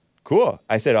that. Cool.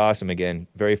 I said awesome again,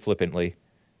 very flippantly.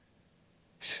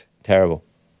 Terrible.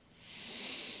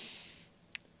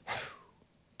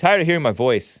 Tired of hearing my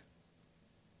voice.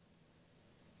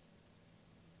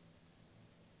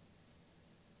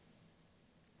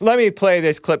 Let me play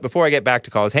this clip before I get back to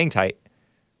calls. Hang tight.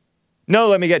 No,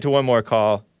 let me get to one more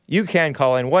call. You can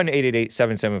call in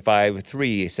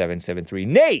 1-888-775-3773.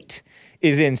 Nate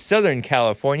is in Southern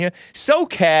California.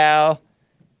 SoCal.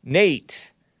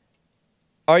 Nate.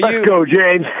 Let's go,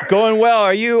 James. Going well.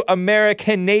 Are you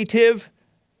American native?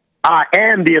 I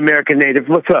am the American native.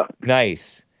 What's up?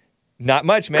 Nice. Not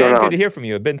much, man. Good to hear from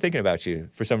you. I've been thinking about you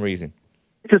for some reason.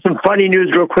 Just some funny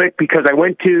news real quick, because I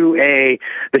went to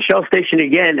the Shell station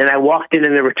again, and I walked in,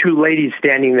 and there were two ladies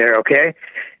standing there, okay?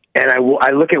 And I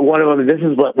look at one of them, and this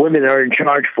is what women are in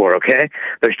charge for, okay?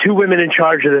 There's two women in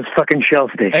charge of this fucking Shell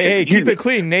station. Hey, keep it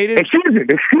clean, native. Excuse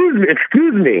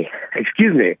me.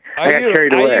 I got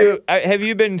carried away. Have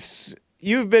you been...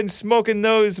 You've been smoking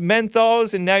those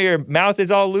menthols, and now your mouth is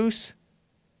all loose?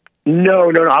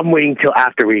 No. I'm waiting till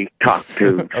after we talk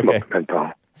to smoke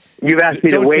menthol. You've asked me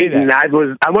to wait, and I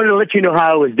wanted to let you know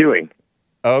how I was doing.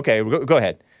 Okay, go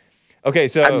ahead. Okay,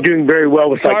 so I'm doing very well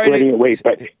with letting it wait.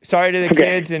 But sorry to the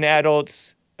kids and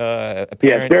adults, parents.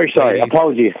 Yes, very sorry. Ladies.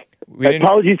 Apologies.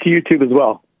 Apologies to YouTube as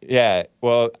well. Yeah,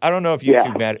 well, I don't know if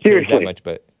YouTube matters that much,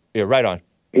 but yeah, right on.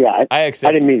 Yeah, I accept.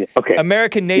 I didn't mean it. Okay.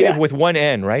 American native with one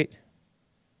N, right?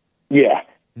 Yeah.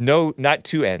 No, not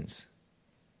two N's.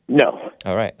 No.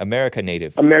 All right, American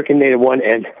native. American native, one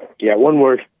N. Yeah, one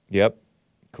word. Yep.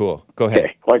 Cool. Go ahead.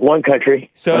 Okay. Like one country.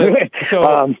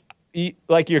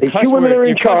 Like your cuss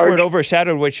word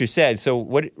overshadowed what you said. So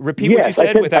repeat what you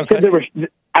said without cussing.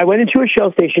 I went into a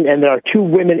Shell station, and there are two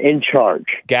women in charge.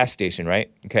 Gas station,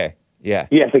 right? Okay. Yeah.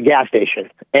 Yes, a gas station.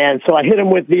 And so I hit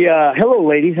them with the, hello,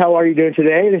 ladies, how are you doing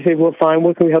today? They say, well, fine,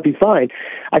 what can we help you find?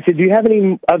 I said, do you have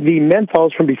any of the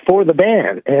menthols from before the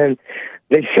ban? And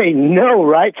they say, no,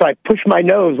 right? So I push my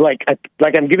nose like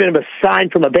I'm giving them a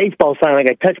sign from a baseball sign, like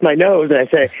I touch my nose, and I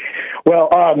say, well,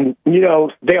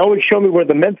 they always show me where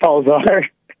the menthols are.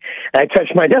 And I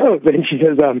touch my nose, and she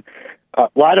says, well,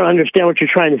 I don't understand what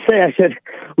you're trying to say. I said,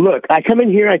 look, I come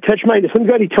in here,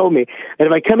 somebody told me that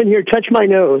if I come in here, touch my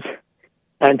nose,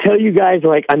 and tell you guys,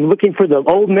 like, I'm looking for the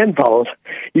old menthols,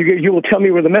 you will tell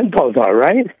me where the menthols are,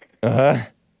 right? Uh-huh.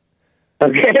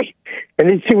 Okay?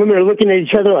 And these two women are looking at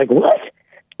each other like, what?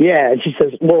 Yeah, and she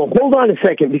says, well, hold on a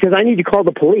second, because I need to call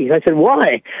the police. I said,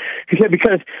 why? She said,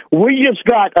 because we just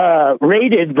got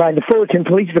raided by the Fullerton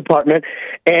Police Department,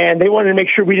 and they wanted to make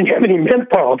sure we didn't have any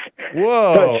menthols.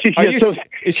 Whoa.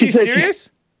 Is she serious?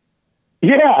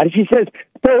 Yeah, she says,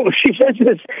 so she says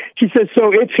this. She says,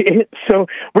 so so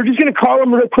we're just going to call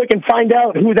them real quick and find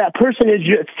out who that person is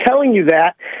just telling you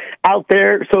that out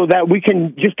there, so that we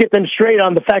can just get them straight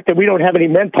on the fact that we don't have any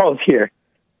menthols here.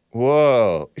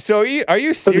 Whoa! So are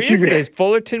you serious? The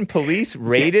Fullerton police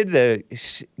raided the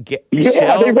they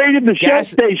raided the Shell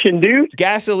station, dude.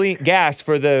 Gas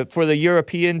for the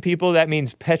European people. That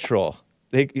means petrol.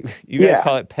 You guys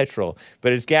call it petrol,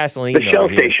 but it's gasoline. The Shell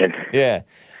station. Yeah.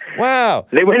 Wow.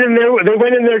 They went in there. They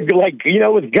went in there like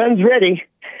with guns ready,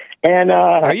 and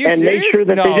made sure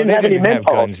that they didn't have any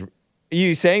menthols. Are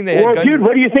you saying they had guns? Dude,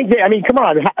 what do you think? Come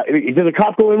on. Did the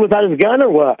cop go in without his gun or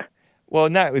what? Well,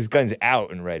 not with guns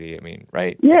out and ready, I mean,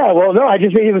 right? Yeah, well, no, I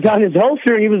just mean he was on his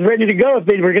holster and he was ready to go. If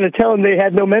they were going to tell him they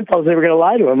had no menthols, they were going to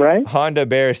lie to him, right? Honda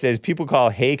Bear says, people call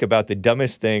Hake about the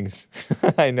dumbest things.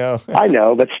 I know. I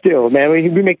know, but still, man, we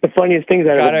make the funniest things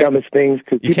out of the dumbest things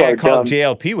because people are dumb. You can't call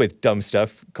JLP with dumb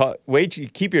stuff.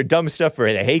 Keep your dumb stuff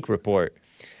for the Hake report.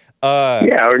 Or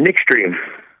Nick Stream.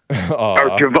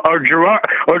 or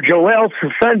Joel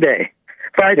Friday,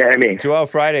 I mean. Joel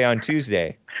Friday on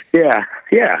Tuesday. Yeah.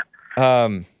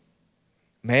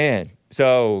 Man.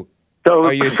 So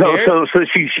are you scared? So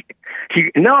she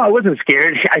no, I wasn't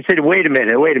scared. I said, wait a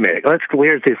minute. Let's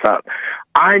clear this up.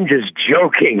 I'm just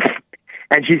joking.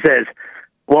 And she says,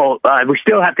 well, we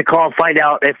still have to call and find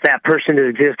out if that person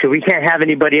exists, because we can't have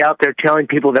anybody out there telling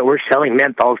people that we're selling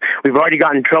menthols. We've already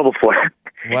gotten in trouble for it.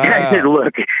 Wow. And I said,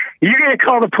 look, you're going to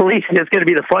call the police, and it's going to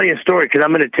be the funniest story, because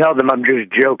I'm going to tell them I'm just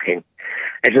joking.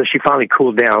 And so she finally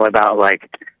cooled down about,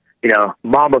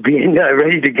 Mama being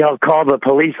ready to go call the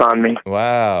police on me.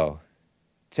 Wow.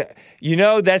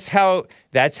 That's how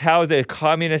the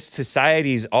communist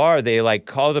societies are. They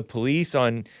call the police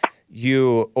on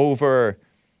you over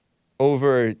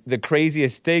the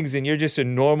craziest things, and you're just a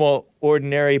normal,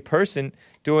 ordinary person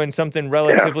doing something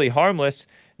relatively harmless.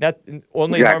 Not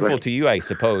only harmful to you, I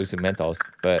suppose, menthols,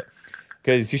 but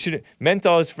because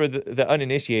menthols for the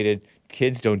uninitiated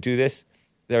kids don't do this.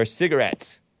 There are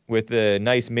cigarettes with a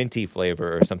nice minty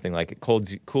flavor or something like it.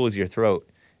 Cools your throat.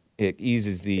 It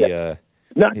eases the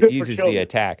the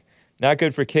attack. Not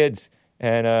good for kids,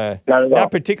 and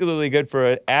not particularly good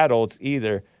for adults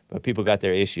either. But people got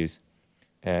their issues,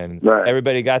 and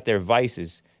everybody got their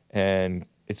vices, and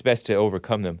it's best to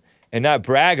overcome them and not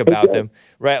brag about them,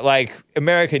 right? Like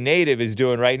American Native is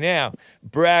doing right now,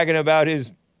 bragging about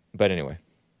his. But anyway,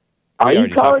 are you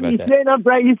calling me saying I'm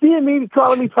bragging? You seeing me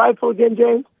calling me prideful again,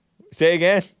 James? Say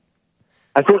again.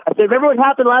 I said, remember what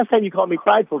happened last time you called me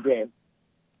prideful, James?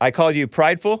 I called you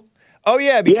prideful? Oh,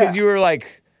 yeah, because you were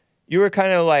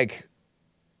kind of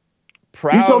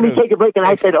proud. You told me take a break, and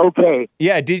I said, okay.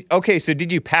 Yeah, so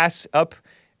did you pass up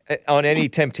on any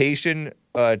temptation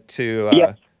to...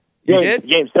 Yes. You did?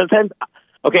 James, sometimes...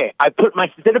 Okay,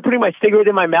 instead of putting my cigarette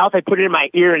in my mouth, I put it in my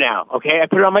ear now, okay? I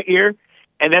put it on my ear,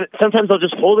 and then sometimes I'll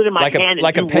just hold it in my hand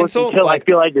and do pencil? Until I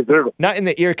feel I deserve it. Not in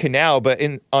the ear canal, but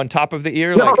on top of the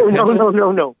ear?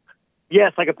 No.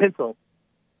 Yes, like a pencil.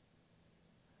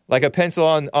 Like a pencil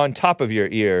on top of your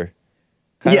ear?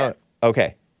 Yeah.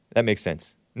 Okay, that makes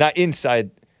sense. Not inside,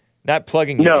 not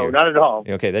plugging your ear. No, not at all.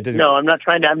 Okay, that doesn't... No, I'm not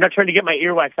trying to get my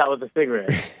earwax out with a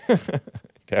cigarette.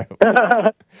 Terrible.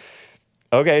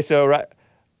 Okay, so...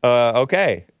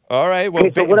 okay. All right. Well,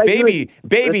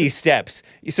 baby steps.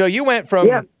 So you went from.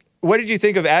 Yeah. What did you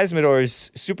think of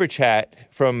Asmodor's super chat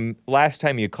from last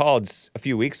time you called a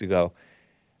few weeks ago?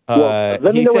 Let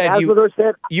me know what Asmodor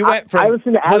said. You went from. I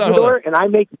listen to Asmodor and I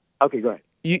make. Okay, go ahead.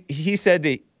 He said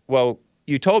that. Well,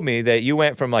 you told me that you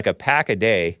went from a pack a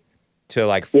day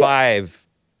to 5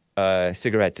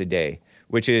 cigarettes a day,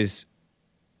 which is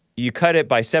you cut it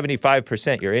by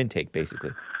 75% your intake,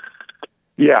 basically.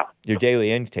 Yeah. Your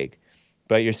daily intake.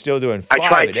 But you're still doing 5 I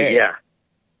tried a day. To, yeah.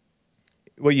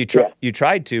 Well, you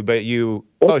tried to, but you...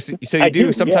 so you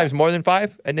do sometimes more than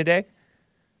 5 in a day?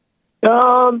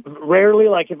 Rarely,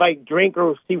 if I drink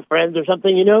or see friends or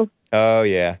something, Oh,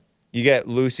 yeah. You get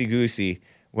loosey-goosey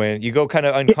when you go kind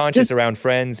of unconscious around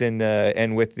friends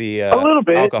and with the a little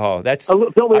bit. Alcohol.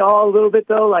 Don't we all a little bit,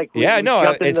 though?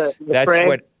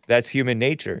 That's human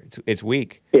nature. It's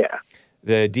weak. Yeah.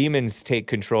 The demons take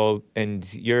control,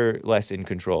 and you're less in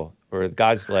control. Or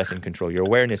God's less in control. Your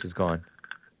awareness is gone.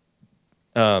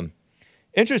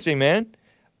 Interesting, man.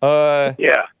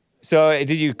 Yeah. So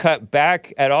did you cut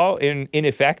back at all in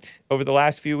effect over the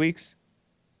last few weeks?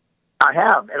 I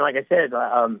have, and like I said,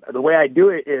 the way I do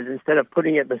it is instead of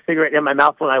putting the cigarette in my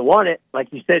mouth when I want it, like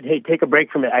you said, hey, take a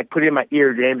break from it. I put it in my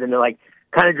ear, James, and it like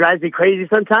kind of drives me crazy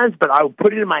sometimes. But I'll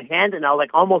put it in my hand and I'll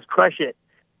like almost crush it.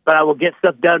 But I will get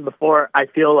stuff done before I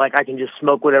feel like I can just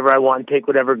smoke whatever I want and take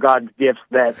whatever God's gifts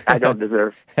that I don't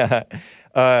deserve.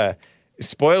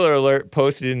 Spoiler alert!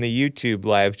 Posted in the YouTube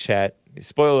live chat.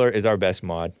 Spoiler is our best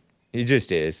mod. It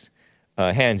just is.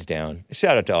 Hands down.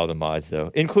 Shout out to all the mods, though,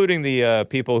 including the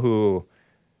people who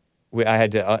I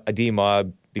had to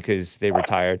demob because they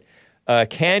retired.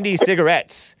 Candy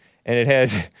cigarettes, and it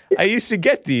has. I used to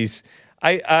get these.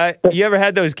 You ever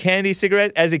had those candy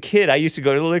cigarettes? As a kid, I used to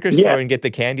go to the liquor store and get the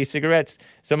candy cigarettes.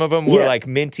 Some of them were like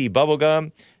minty bubble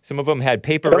gum. Some of them had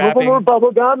paper wrapping. Some of them were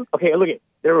bubble gum. Okay, look it.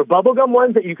 There were bubble gum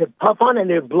ones that you could puff on, and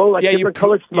they would blow like different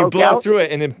colored smoke you blow out. through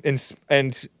it,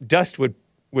 and dust would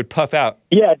puff out.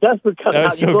 Yeah, dust would come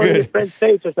out. So you blow in your good. friend's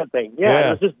face or something. Yeah,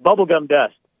 it was just bubble gum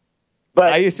dust.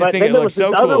 But I used to think then it looked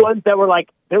so cool. Other ones that were like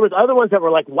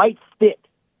white sticks.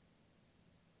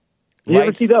 Did you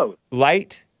ever see those?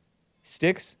 Light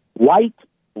sticks? White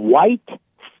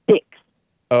sticks.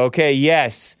 Okay,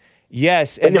 yes.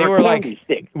 And they were like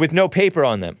sticks. with no paper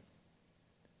on them.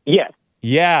 Yes.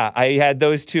 Yeah, I had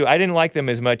those too. I didn't like them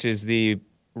as much as the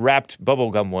wrapped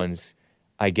bubblegum ones,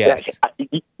 I guess.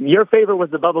 Your favorite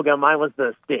was the bubblegum. Mine was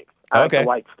the sticks. I like the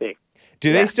white stick.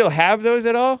 Do they still have those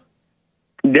at all?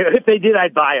 If they did,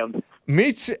 I'd buy them.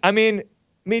 Me too. I mean,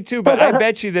 me too, but I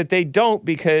bet you that they don't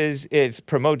because it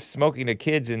promotes smoking to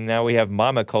kids, and now we have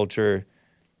mama culture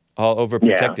all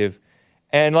overprotective.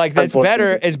 And like that's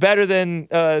better. It's better than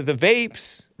the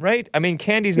vapes, right? I mean,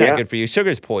 candy's not good for you.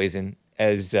 Sugar's poison,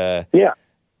 as the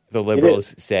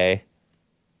liberals say,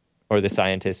 or the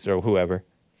scientists or whoever.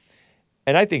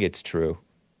 And I think it's true,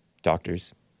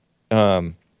 doctors.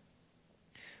 Well,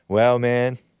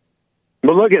 man.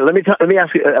 Well, look at. Let me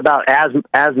ask you about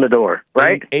Azzmador,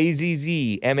 right?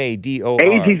 Azzmador. Azzmador.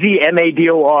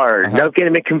 Don't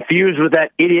get me confused with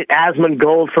that idiot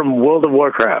Asmongold from World of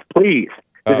Warcraft, please.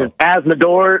 This is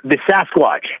Azzmador, the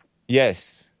Sasquatch.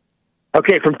 Yes.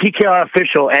 Okay, from TKR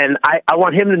Official, and I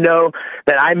want him to know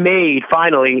that I made,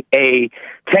 finally, a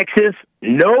Texas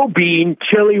no-bean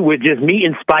chili with just meat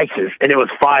and spices, and it was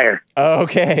fire.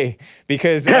 Okay,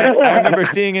 because I remember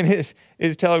seeing in his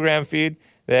Telegram feed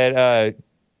that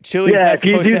chili's not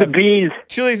supposed to have beans.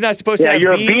 Chili's not supposed to have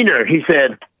beans. Yeah, you're a beaner, he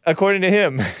said. According to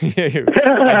him.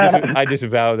 I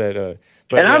disavow that.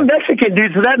 But I'm Mexican,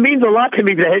 dude, so that means a lot to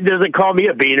me that he doesn't call me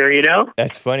a beaner, you know?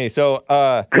 That's funny. So,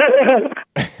 well,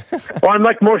 I'm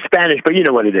like more Spanish, but you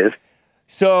know what it is.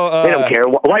 So, they don't care.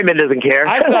 White man doesn't care.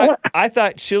 I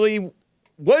thought chili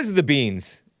was the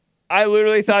beans. I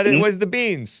literally thought it was the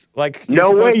beans. Like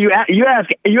no way. You ask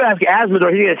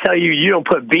Azzmador, he's gonna tell you don't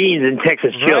put beans in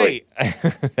Texas chili. Right.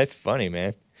 That's funny,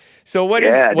 man. So what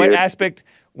aspect?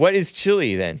 What is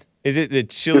chili then? Is it the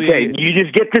chili? Okay, you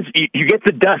just get this. You get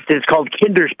the dust. It's called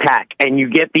Kinder's Pack, and you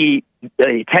get the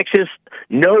Texas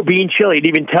no bean chili. It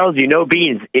even tells you no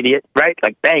beans, idiot. Right?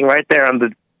 Like bang, right there on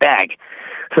the bag.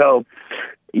 So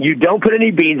you don't put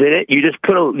any beans in it. You just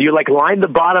you line the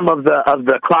bottom of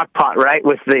the crock pot, right,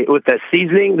 with the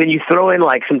seasoning. Then you throw in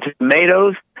like some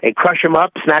tomatoes and crush them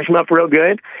up, smash them up real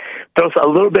good. Throw a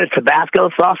little bit of Tabasco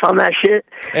sauce on that shit.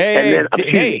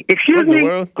 Excuse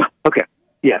me. Okay.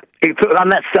 Yeah, put on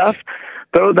that stuff.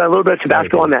 Throw a little bit of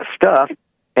Tabasco on that stuff,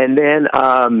 and then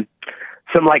some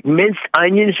like minced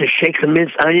onions. Just shake some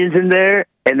minced onions in there,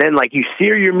 and then like you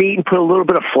sear your meat and put a little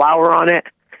bit of flour on it,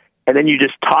 and then you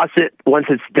just toss it once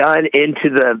it's done into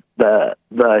the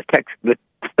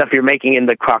stuff you're making in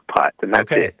the crock pot, and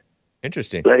that's it.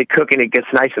 Interesting. Let it cook, and it gets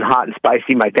nice and hot and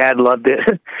spicy. My dad loved it.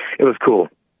 It was cool.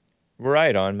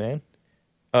 Right on, man.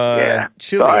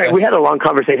 Chili. All right, we had a long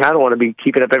conversation. I don't want to be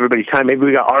keeping up everybody's time. Maybe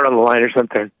we got Art on the line or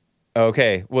something.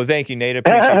 Okay. Well, thank you, Nate.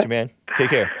 Appreciate you, man.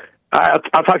 Take care. All right,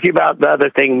 I'll talk to you about the other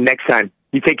thing next time.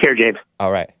 You take care, James.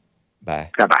 All right.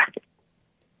 Bye. Bye-bye.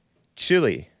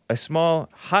 Chili, a small,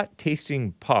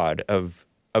 hot-tasting pod of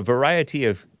a variety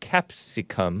of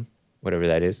capsicum, whatever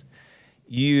that is,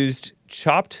 used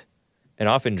chopped and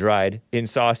often dried in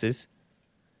sauces,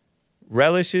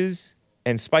 relishes,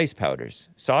 and spice powders.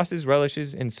 Sauces,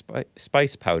 relishes, and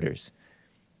spice powders.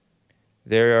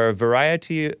 There are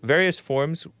various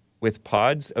forms with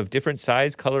pods of different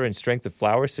size, color, and strength of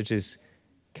flour, such as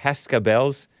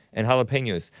cascabeles and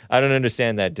jalapenos. I don't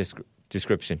understand that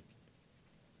description.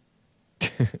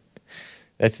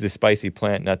 That's the spicy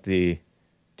plant, not the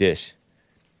dish.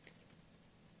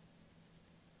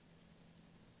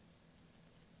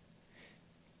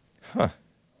 Huh.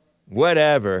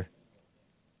 Whatever.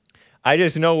 I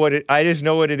just know what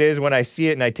it is when I see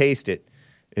it and I taste it.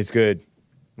 It's good.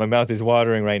 My mouth is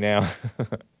watering right now.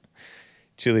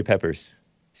 Chili peppers.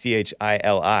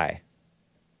 CHILI.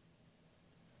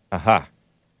 Aha.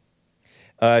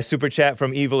 Super chat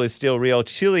from Evil is Still Real.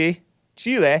 Chile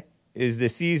is the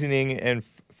seasoning and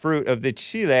fruit of the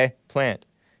chile plant.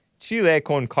 Chile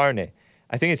con carne.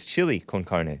 I think it's chili con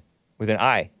carne with an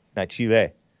I, not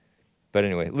chile. But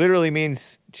anyway, literally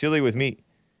means chili with meat.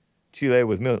 Chile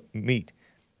with meat.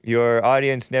 Your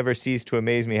audience never cease to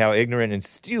amaze me how ignorant and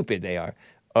stupid they are.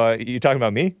 You talking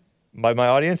about me? My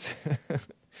audience?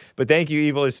 But thank you,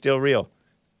 Evil is Still Real.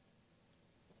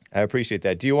 I appreciate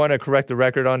that. Do you want to correct the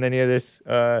record on any of this,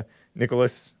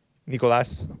 Nicholas?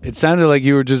 It sounded like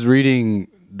you were just reading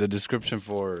the description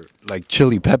for like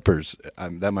chili peppers.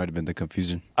 That might have been the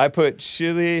confusion. I put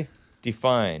chili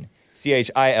define.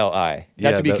 CHILI.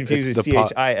 Not to be confused with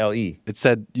CHILE. It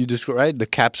said, you described, right? The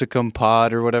capsicum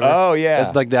pod or whatever. Oh, yeah.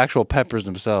 It's like the actual peppers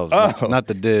themselves, not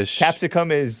the dish. Capsicum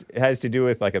has to do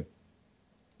with like a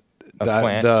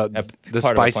plant. The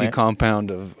spicy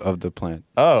compound of the plant.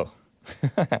 Oh.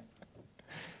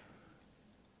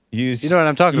 You know what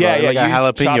I'm talking about? Like a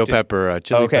jalapeno pepper, a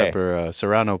chili Okay. pepper, a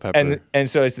serrano pepper. And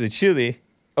so it's the chili.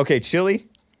 Okay, chili?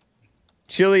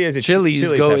 Chili is a Chilies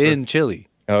chili go pepper. in chili.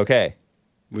 Okay.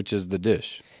 Which is the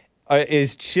dish.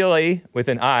 Is Chile with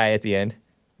an I at the end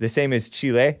the same as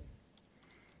Chile?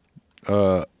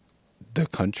 The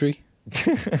country?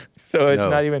 So it's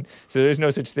not even. So there's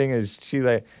no such thing as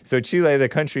Chile. So Chile, the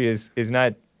country, is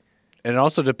not. And it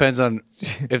also depends on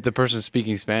if the person's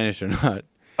speaking Spanish or not.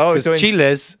 Oh, so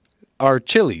chiles are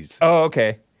chilies. Oh,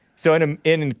 okay. So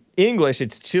in English,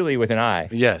 it's Chile with an I.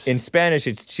 Yes. In Spanish,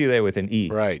 it's Chile with an E.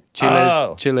 Right.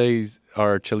 Oh. Chiles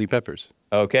are chili peppers.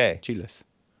 Okay. Chiles.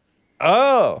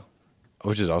 Oh.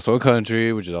 Which is also a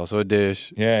country, which is also a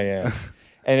dish. Yeah.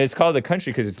 And it's called a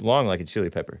country because it's long like a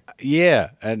chili pepper. Yeah,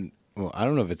 and well, I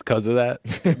don't know if it's because of that,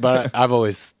 but I've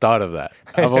always thought of that.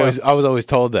 I was always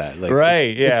told that. Like,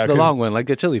 right? It's the long one, like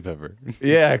a chili pepper.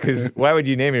 Yeah, because why would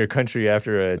you name your country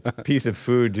after a piece of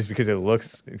food just because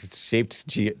it's shaped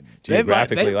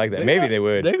geographically like that? Maybe they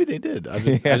would. Maybe they did.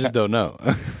 I just don't know.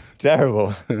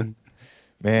 Terrible,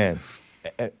 man.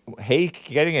 Hey,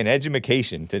 getting an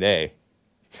education today.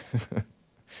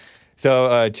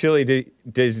 So, chili, do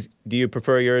you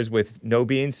prefer yours with no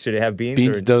beans? Should it have beans?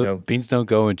 Beans don't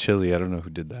go in chili. I don't know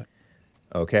who did that.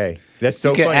 Okay. That's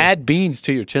so funny. You can add beans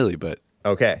to your chili, but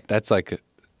okay. That's like,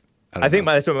 I think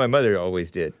that's what my mother always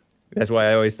did. That's why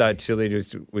I always thought chili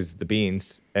was the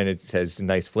beans, and it has a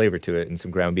nice flavor to it and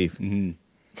some ground beef. Mm-hmm.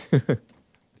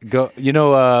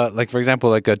 Like, for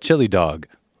example, like a chili dog.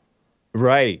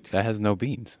 Right. That has no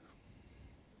beans.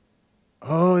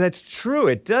 Oh, that's true.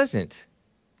 It doesn't.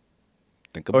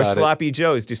 Think about or sloppy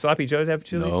joes. Do sloppy joes have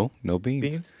chili? No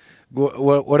beans.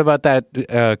 What about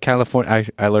that California?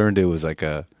 I learned it was like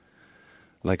a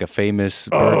famous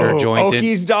burger joint.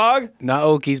 Okies dog? Not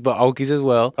Okies, but Okies as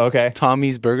well. Okay.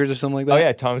 Tommy's Burgers or something like that. Oh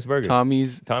yeah, Tom's Burgers.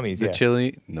 Tommy's. The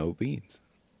chili, no beans.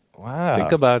 Wow.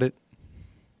 Think about it.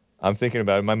 I'm thinking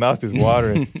about it. My mouth is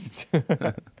watering.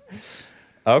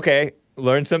 Okay,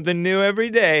 learn something new every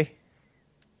day.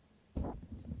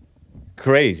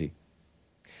 Crazy.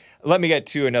 Let me get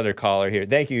to another caller here.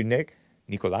 Thank you,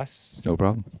 Nicolas. No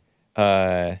problem.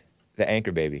 The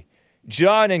anchor baby.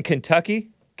 John in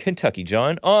Kentucky. Kentucky,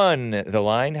 John, on the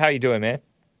line. How you doing, man?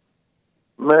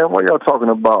 Man, what y'all talking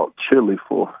about chili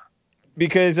for?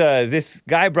 Because this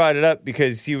guy brought it up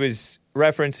because he was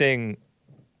referencing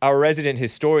our resident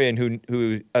historian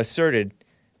who asserted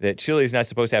that chili is not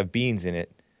supposed to have beans in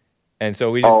it. And so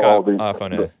we just got off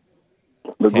on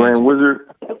the Grand Wizard.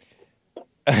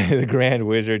 The Grand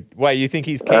Wizard. Why, you think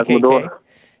he's KKK?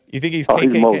 You think he's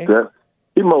KKK?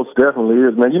 He most definitely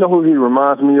is, man. You know who he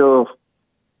reminds me of?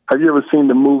 Have you ever seen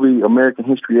the movie American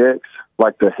History X?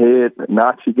 Like the head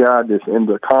Nazi guy that's in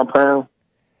the compound?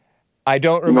 I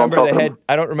don't remember the head.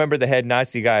 I don't remember the head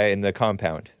Nazi guy in the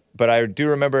compound, but I do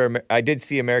remember. I did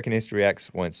see American History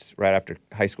X once, right after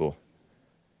high school.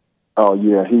 Oh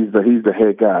yeah, he's the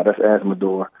head guy. That's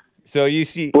Asmodor. So you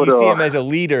see him as a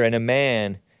leader and a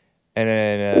man,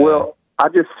 and well, I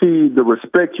just see the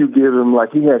respect you give him.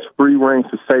 Like he has free reign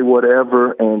to say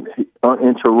whatever and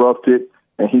uninterrupted,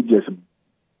 and he just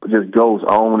goes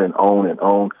on and on and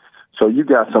on. So you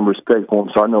got some respect for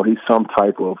him. So I know he's some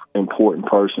type of important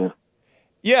person.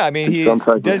 Yeah, I mean,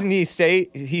 doesn't he say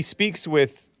he speaks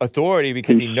with authority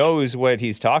because he knows what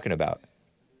he's talking about?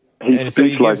 He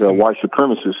speaks like a white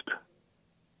supremacist.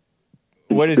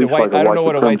 What is it? I don't know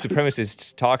what a white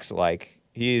supremacist talks like.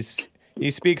 He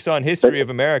speaks on history of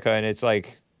America, and it's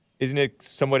like, isn't it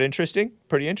somewhat interesting?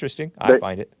 Pretty interesting. I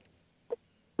find it.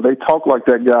 They talk like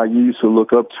that guy you used to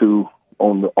look up to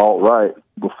on the alt-right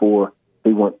before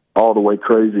He went all the way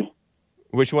crazy.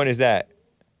 Which one is that?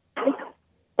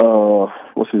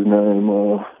 What's his name?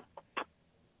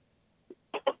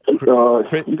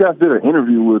 You guys did an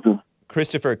interview with him.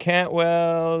 Christopher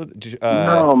Cantwell.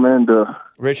 No, man.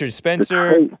 Richard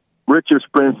Spencer. Richard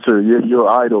Spencer. Yeah, your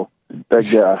idol. That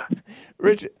guy.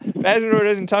 Asmodor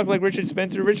doesn't talk like Richard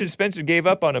Spencer. Richard Spencer gave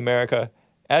up on America.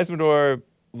 Asmodor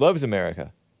loves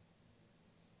America.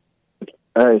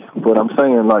 Hey, but I'm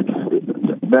saying, like,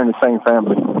 they're in the same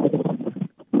family.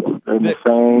 They're in the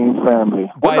same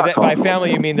family. By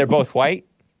family, you mean they're both white?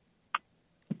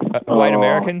 White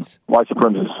Americans? White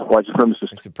supremacists. White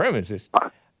supremacists. Supremacists.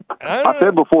 I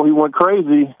said before he went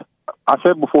crazy. I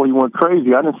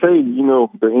didn't say,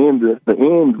 the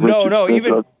end. No.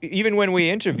 Even when we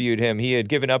interviewed him, he had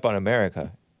given up on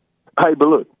America. Hey, but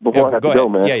look, before I have to go,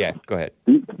 man. Yeah. Go ahead.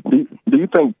 Do you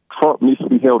think Trump needs to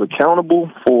be held accountable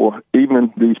for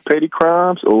even these petty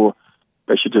crimes, or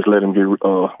they should just let him get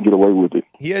away with it?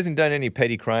 He hasn't done any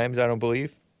petty crimes, I don't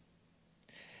believe.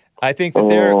 I think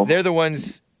that they're the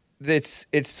ones it's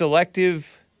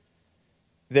selective.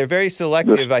 They're very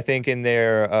selective, I think, in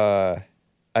their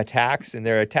attacks, and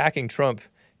they're attacking Trump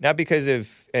not because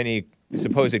of any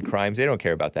supposed crimes. They don't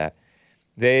care about that.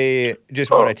 They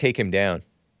just want to take him down.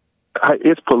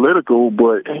 It's political,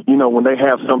 but, when they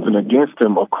have something against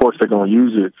him, of course they're going to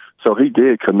use it. So he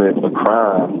did commit a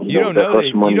crime. You don't know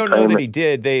that he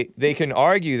did. They can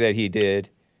argue that he did.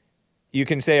 You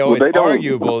can say, it's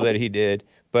arguable that he did,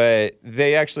 but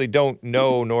they actually don't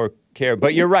know nor care.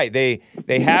 But you're right. They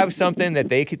have something that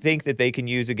they could think that they can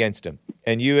use against him,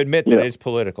 and you admit that it's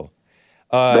political.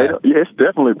 It's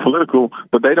definitely political,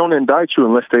 but they don't indict you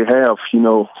unless they have,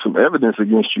 some evidence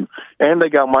against you. And they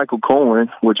got Michael Cohen,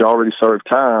 which already served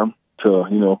time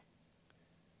to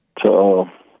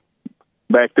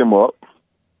back them up.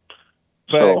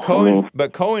 But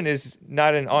Cohen is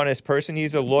not an honest person.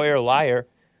 He's a lawyer liar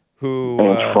who.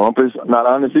 And Trump is not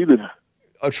honest either.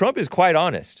 Trump is quite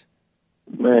honest.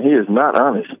 Man, he is not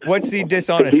honest. What's he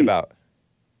dishonest about?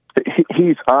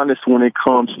 He's honest when it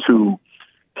comes to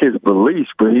his beliefs,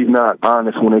 but he's not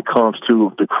honest when it comes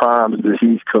to the crimes that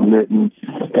he's committing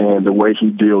and the way he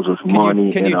deals with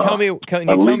money. Can you tell me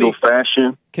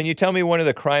fashion? Can you tell me one of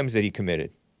the crimes that he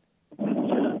committed?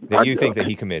 That you think that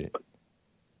he committed?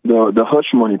 The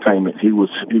hush money payment. He was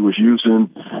using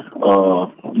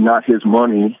not his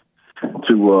money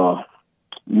to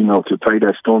pay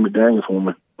that Stormy Daniels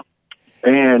woman.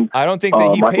 And I don't think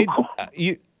that he paid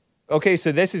you. Okay,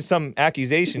 so this is some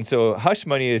accusation. So hush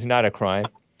money is not a crime.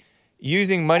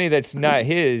 Using money that's not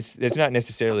his, that's not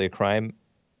necessarily a crime.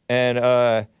 And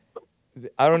I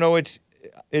don't know, it's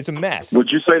a mess. Would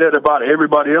you say that about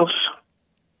everybody else?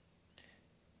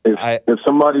 If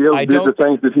somebody else did the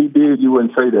things that he did, you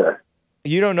wouldn't say that.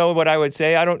 You don't know what I would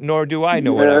say. Nor do I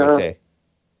know what I would say.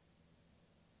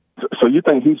 So you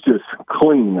think he's just a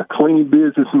clean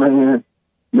businessman,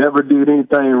 never did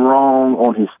anything wrong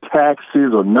on his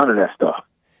taxes or none of that stuff?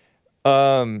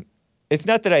 It's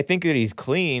not that I think that he's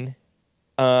clean.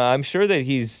 I'm sure that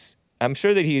he's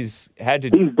had to.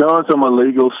 He's done some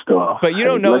illegal stuff. But you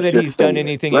don't know that he's done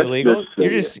anything illegal.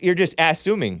 You're just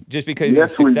assuming just because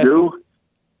he's successful. Yes, we do.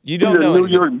 You don't know. He's a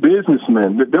New York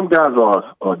businessman. Them guys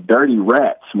are dirty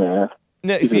rats, man.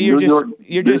 No, see,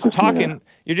 you're just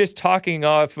talking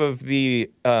off of the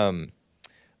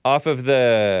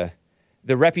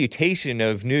reputation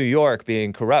of New York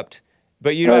being corrupt,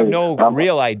 but you have no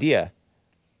real idea.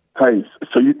 Hey,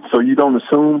 so you don't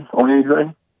assume on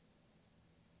anything?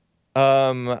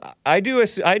 I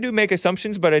do make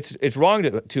assumptions, but it's wrong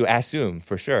to assume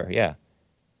for sure. Yeah.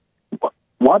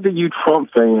 Why do you Trump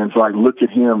fans look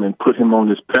at him and put him on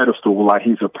this pedestal like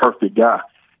he's a perfect guy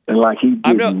and like he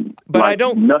did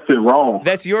nothing wrong?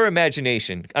 That's your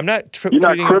imagination. I'm not. You're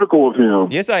not critical of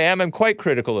him. Yes, I am. I'm quite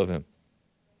critical of him.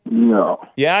 No.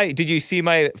 Yeah. Did you see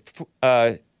my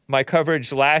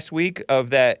coverage last week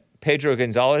of that Pedro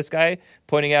Gonzalez guy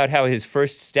pointing out how his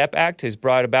First Step Act has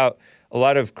brought about a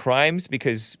lot of crimes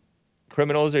because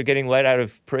criminals are getting let out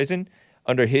of prison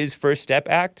under his First Step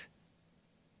Act?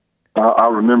 I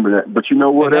remember that. But you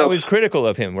know what else? That was critical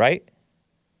of him, right?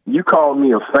 You called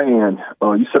me a fan.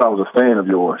 You said I was a fan of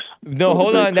yours. No,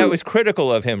 hold on. That was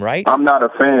critical of him, right? I'm not a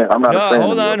fan.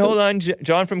 Hold on.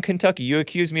 John from Kentucky, you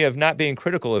accused me of not being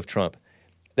critical of Trump.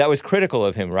 That was critical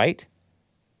of him, right?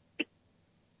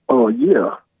 Oh,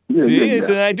 yeah. Yeah.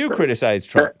 So I do criticize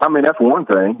Trump. I mean, that's one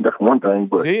thing.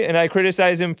 But see, and I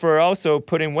criticize him for also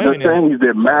putting women in. The things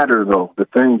that matter, though. The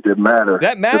things that matter.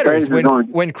 That matters.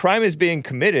 When crime is being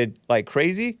committed like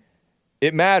crazy,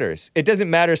 it matters. It doesn't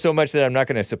matter so much that I'm not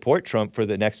going to support Trump for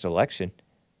the next election,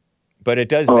 but it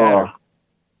does matter.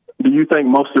 Do you think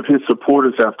most of his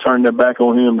supporters have turned their back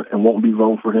on him and won't be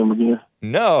voting for him again?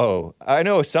 No, I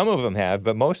know some of them have,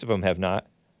 but most of them have not.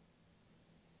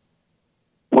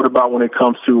 What about when it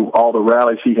comes to all the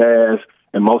rallies he has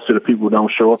and most of the people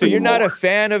don't show up So you're anymore? not a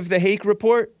fan of the Hake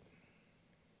Report?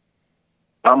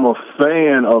 I'm a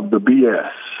fan of the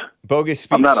BS. Bogus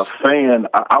speech? I'm not a fan.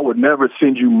 I would never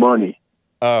send you money.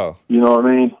 Oh. You know what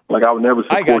I mean? Like, I would never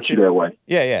I support got you you that way.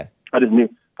 Yeah. I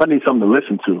need something to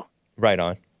listen to. Right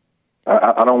on.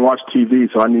 I don't watch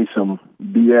TV, so I need some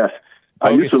BS. I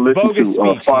used to listen bogus to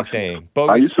speech, Fox. he's saying.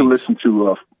 I used to listen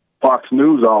to Fox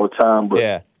News all the time, but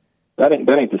that ain't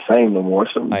the same no more.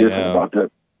 Something different about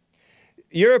that.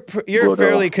 You're a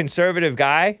fairly conservative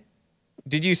guy.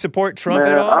 Did you support Trump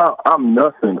man, at all? I'm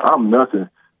nothing.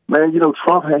 Man, you know,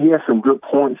 Trump he has some good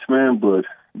points, man, but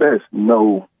there's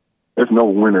no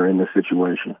winner in this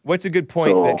situation. What's a good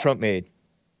point that Trump made?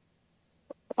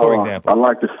 For example, I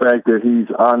like the fact that he's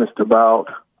honest about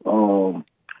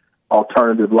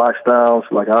alternative lifestyles.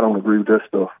 Like, I don't agree with that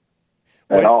stuff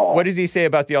at all. What does he say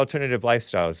about the alternative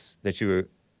lifestyles that you were?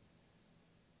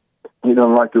 He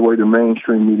doesn't like the way the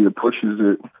mainstream media pushes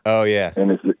it. Oh yeah,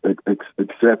 and it's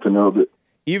accepting of it.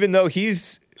 Even though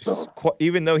he's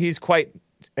quite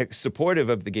supportive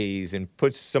of the gays and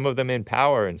puts some of them in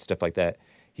power and stuff like that,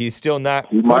 he's still not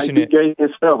pushing it. He might be gay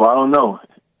himself. I don't know.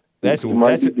 That's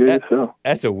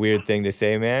a weird thing to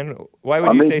say, man. Why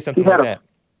would you say something like that?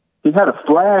 He had a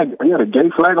flag. He had a gay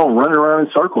flag on running around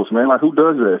in circles, man. Like, who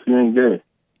does that if you ain't gay?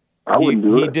 I wouldn't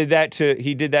do it.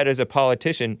 He did that as a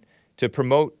politician to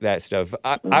promote that stuff.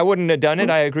 I wouldn't have done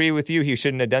it. I agree with you. He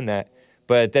shouldn't have done that.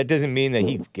 But that doesn't mean that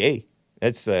he's gay.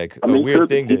 That's like a weird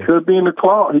thing. He could be in the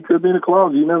closet.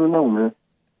 You never know, man.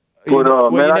 But, well,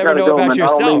 man, you never know about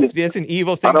yourself. That's an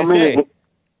evil thing to say.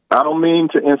 I don't mean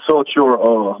to insult your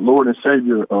Lord and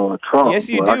Savior, Trump. Yes,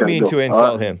 you do mean to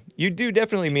insult him. You do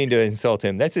definitely mean to insult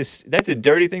him. That's a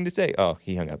dirty thing to say. Oh,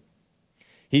 he hung up.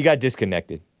 He got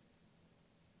disconnected.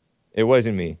 It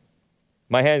wasn't me.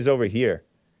 My hand's over here.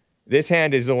 This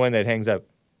hand is the one that hangs up.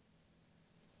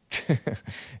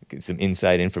 Get some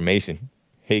inside information.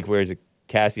 Hake wears a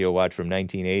Casio watch from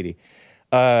 1980.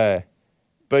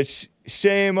 But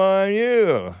shame on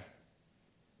you,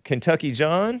 Kentucky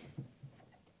John.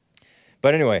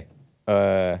 But anyway,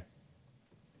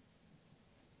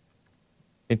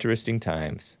 interesting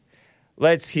times.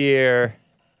 Let's hear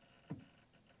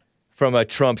from a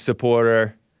Trump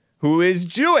supporter who is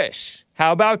Jewish.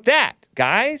 How about that,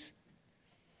 guys?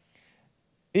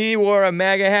 He wore a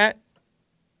MAGA hat.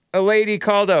 A lady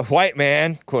called a white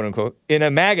man, quote unquote, in a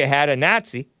MAGA hat a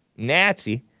Nazi,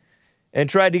 and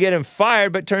tried to get him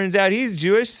fired, but turns out he's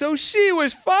Jewish, so she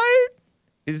was fired?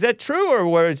 Is that true, or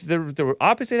was the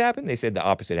opposite happened? They said the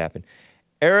opposite happened.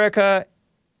 Erica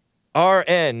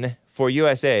RN for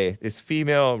USA, this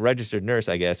female registered nurse,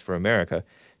 I guess, for America,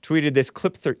 tweeted this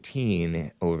clip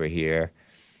 13 over here.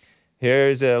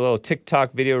 Here's a little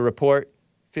TikTok video report,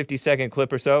 50-second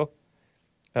clip or so,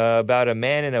 about a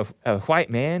man and a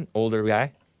white man, older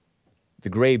guy, the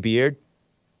gray beard.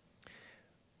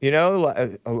 You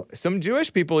know, some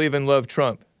Jewish people even love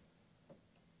Trump.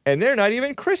 And they're not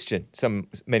even Christian,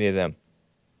 many of them.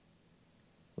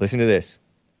 Listen to this.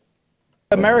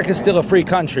 America's still a free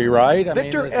country, right?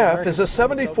 Victor F. is a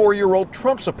 74-year-old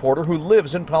Trump supporter who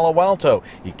lives in Palo Alto.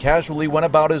 He casually went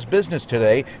about his business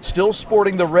today, still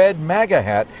sporting the red MAGA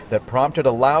hat that prompted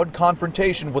a loud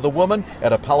confrontation with a woman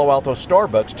at a Palo Alto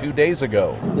Starbucks 2 days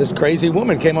ago. This crazy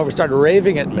woman came over, started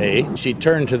raving at me. She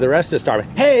turned to the rest of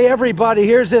Starbucks. Hey, everybody,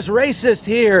 here's this racist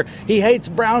here. He hates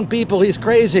brown people. He's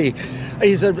crazy.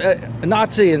 He's a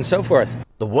Nazi and so forth.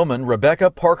 The woman, Rebecca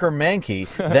Parker Mankey,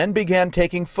 then began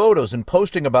taking photos and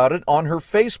posting about it on her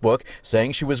Facebook,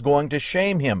 saying she was going to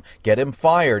shame him, get him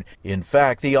fired. In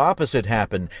fact, the opposite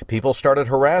happened. People started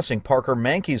harassing Parker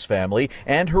Mankey's family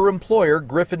and her employer,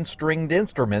 Griffin Stringed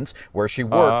Instruments, where she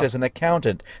worked as an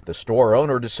accountant. The store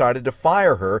owner decided to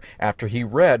fire her after he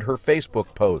read her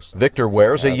Facebook post. Victor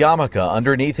wears a yarmulke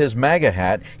underneath his MAGA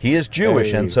hat. He is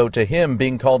Jewish, and so to him,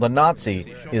 being called a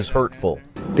Nazi is hurtful.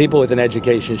 People with an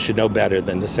education should know better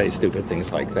than to say stupid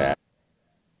things like that.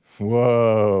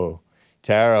 Whoa,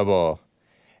 terrible.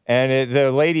 And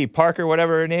the lady Parker,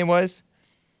 whatever her name was,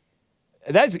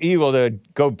 that's evil to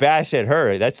go bash at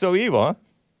her. That's so evil, huh?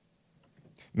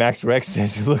 Max Rex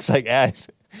says it looks like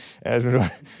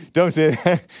Asmodor. Don't say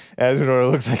that.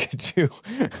 Asmodor looks like a Jew.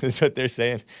 That's what they're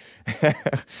saying.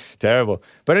 Terrible.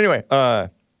 But anyway,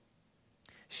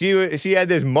 she had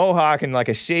this mohawk and like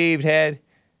a shaved head.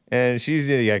 And she's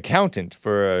the accountant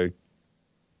for a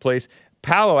place.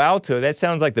 Palo Alto, that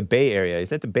sounds like the Bay Area. Is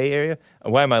that the Bay Area?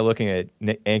 Why am I looking at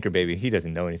Anchor Baby? He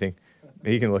doesn't know anything.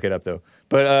 He can look it up though.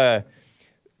 But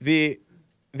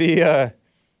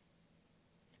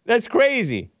that's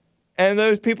crazy. And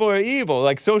those people are evil,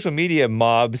 like social media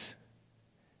mobs.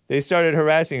 They started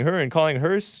harassing her and calling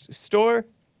her store.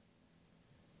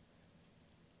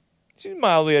 She's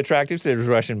mildly attractive, says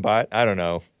Russian bot. I don't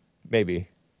know. Maybe.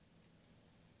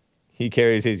 He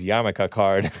carries his yarmulke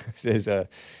card, says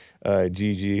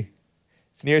GG.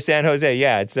 It's near San Jose.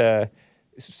 Yeah, it's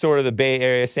sort of the Bay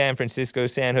Area, San Francisco,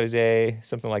 San Jose,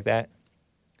 something like that.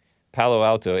 Palo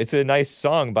Alto. It's a nice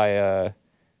song by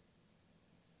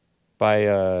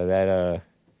that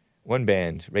one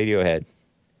band, Radiohead,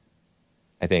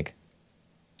 I think.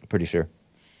 I'm pretty sure.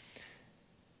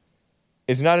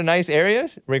 It's not a nice area.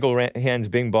 Wrinkle Hands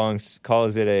Bing Bong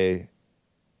calls it a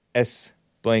S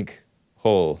blank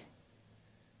hole.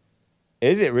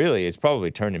 Is it really? It's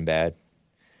probably turning bad.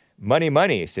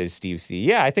 Money, says Steve C.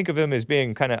 Yeah, I think of him as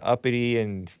being kind of uppity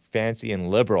and fancy and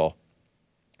liberal.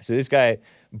 So this guy,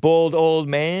 bold old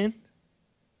man,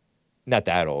 not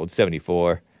that old,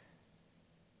 74,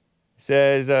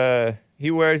 says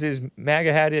he wears his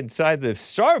MAGA hat inside the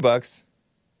Starbucks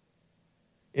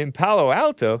in Palo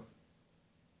Alto.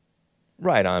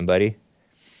 Right on, buddy.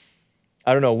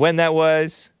 I don't know when that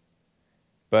was,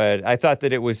 but I thought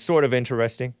that it was sort of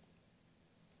interesting.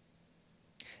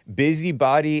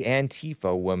 Busybody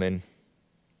Antifa woman.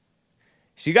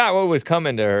 She got what was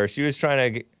coming to her. She was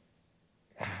trying to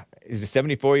is a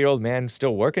 74-year-old man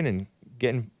still working and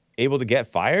able to get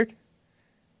fired?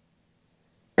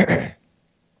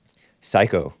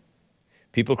 Psycho.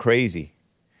 People crazy.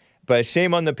 But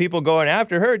shame on the people going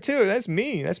after her, too. That's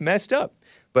mean. That's messed up.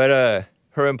 But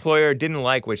her employer didn't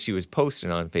like what she was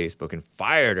posting on Facebook and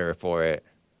fired her for it.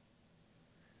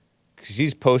 'Cause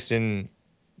she's posting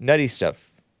nutty stuff.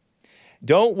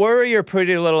 Don't worry your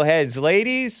pretty little heads,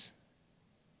 ladies.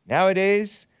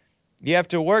 Nowadays, you have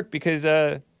to work because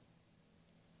they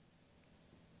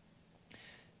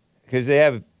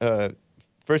have,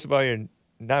 first of all, you're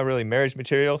not really marriage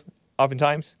material,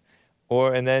 oftentimes.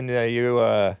 And then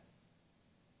the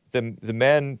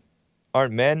men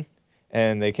aren't men,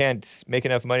 and they can't make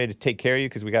enough money to take care of you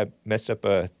because we got messed up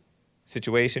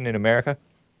situation in America.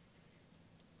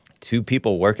 Two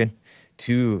people working,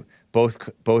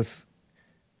 both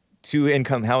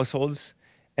two-income households,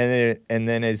 and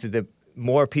then as the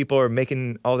more people are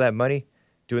making all that money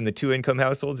doing the two-income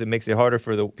households, it makes it harder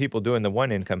for the people doing the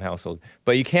one-income household.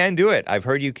 But you can do it. I've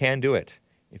heard you can do it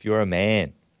if you're a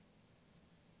man.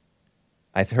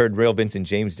 I've heard Real Vincent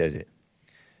James does it.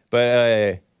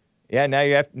 But yeah,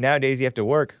 nowadays you have to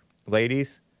work,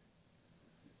 ladies.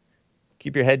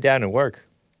 Keep your head down and work.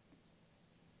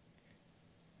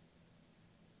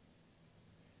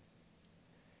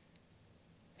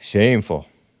 Shameful.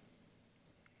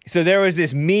 So there was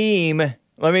this meme.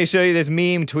 Let me show you this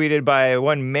meme tweeted by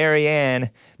one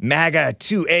Marianne, MAGA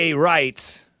 2A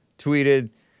Rights, tweeted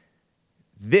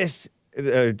this,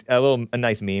 a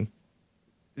nice meme.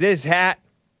 This hat,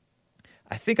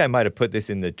 I think I might have put this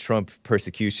in the Trump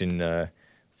persecution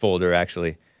folder,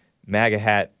 actually. MAGA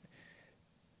hat.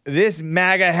 This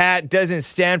MAGA hat doesn't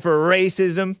stand for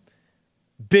racism,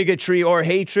 bigotry, or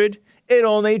hatred. It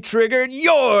only triggered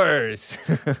yours.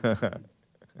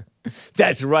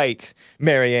 That's right,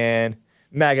 Marianne.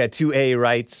 MAGA 2A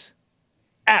Rights.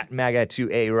 At MAGA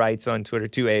 2A Rights on Twitter.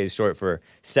 2A is short for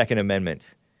Second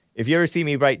Amendment. If you ever see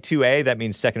me write 2A, that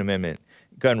means Second Amendment.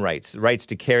 Gun rights. Rights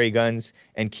to carry guns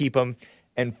and keep them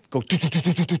and go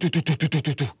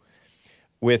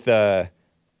with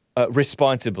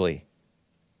responsibly.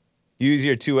 Use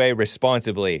your 2A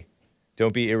responsibly.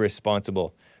 Don't be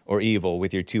irresponsible or evil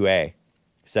with your 2A.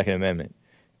 Second Amendment.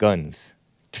 Guns.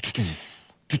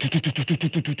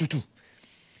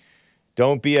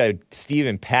 Don't be a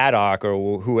Stephen Paddock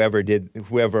or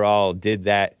whoever all did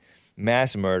that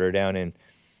mass murder down in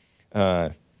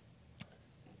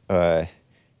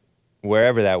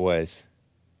wherever that was.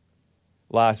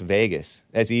 Las Vegas.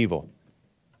 That's evil.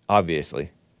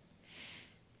 Obviously.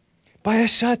 Buy a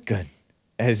shotgun.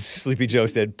 As Sleepy Joe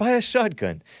said, buy a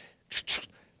shotgun.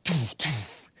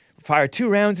 Fire 2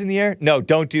 rounds in the air? No,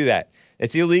 don't do that.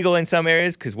 It's illegal in some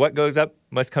areas because what goes up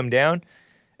must come down.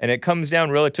 And it comes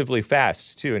down relatively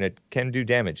fast, too, and it can do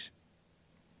damage.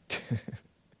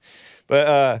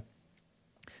 But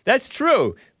that's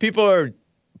true. People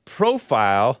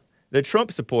profile the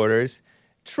Trump supporters.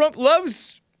 Trump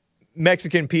loves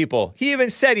Mexican people. He even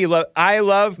said I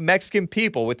love Mexican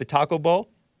people with the taco bowl,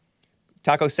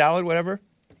 taco salad, whatever.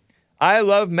 I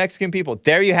love Mexican people.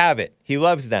 There you have it. He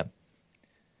loves them.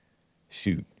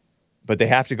 Shoot. But they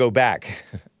have to go back.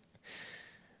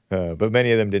 But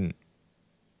many of them didn't.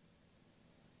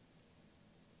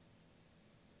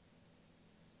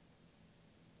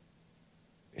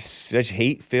 such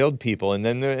hate-filled people, and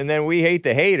then we hate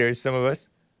the haters, some of us.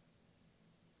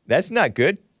 That's not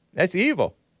good. That's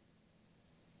evil.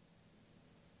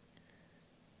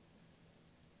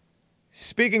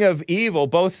 Speaking of evil,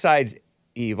 both sides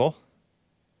evil.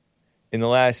 In the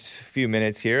last few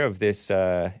minutes here of this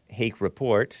Hake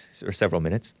report, or several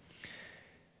minutes,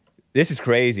 this is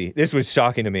crazy. This was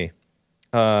shocking to me.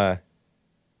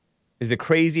 There's a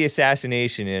crazy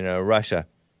assassination in Russia.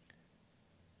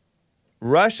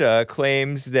 Russia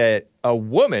claims that a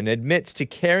woman admits to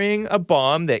carrying a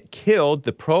bomb that killed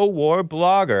the pro-war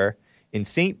blogger in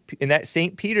that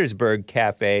St. Petersburg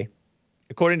cafe,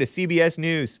 according to CBS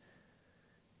News.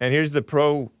 And here's the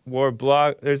pro-war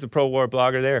blog. There's the pro-war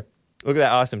blogger there. Look at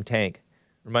that awesome tank.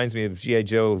 Reminds me of G.I.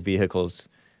 Joe vehicles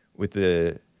with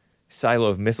the silo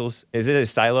of missiles. Is it a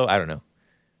silo? I don't know.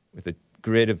 With a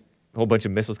grid of a whole bunch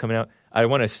of missiles coming out. I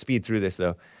want to speed through this,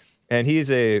 though. And he's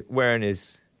wearing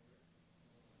his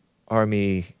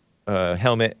army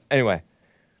helmet. Anyway,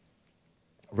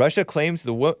 Russia claims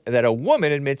that a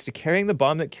woman admits to carrying the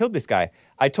bomb that killed this guy.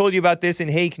 I told you about this in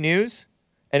Hake News.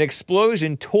 An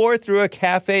explosion tore through a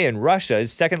cafe in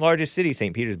Russia's second largest city,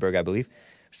 St. Petersburg, I believe,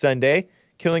 Sunday,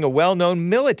 killing a well-known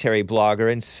military blogger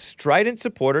and strident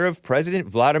supporter of President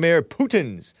Vladimir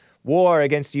Putin's war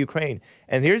against Ukraine.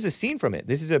 And here's a scene from it.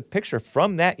 This is a picture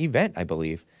from that event, I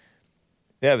believe.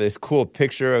 They have this cool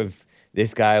picture of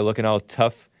this guy looking all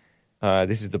tough.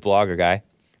 This is the blogger guy.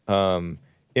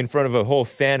 In front of a whole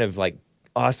fan of, like,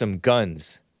 awesome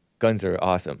guns. Guns are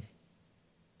awesome.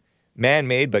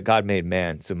 Man-made, but God made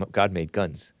man. So God made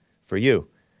guns for you.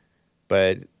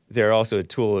 But they're also a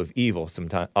tool of evil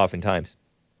oftentimes.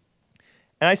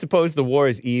 And I suppose the war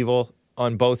is evil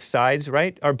on both sides,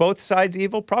 right? Are both sides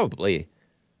evil? Probably.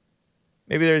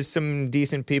 Maybe there's some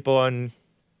decent people on...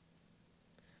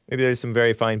 Maybe there's some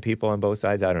very fine people on both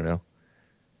sides. I don't know.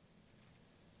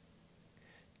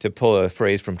 To pull a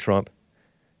phrase from Trump.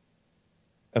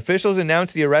 Officials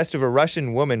announced the arrest of a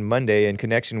Russian woman Monday in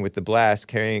connection with the blast,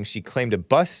 she carried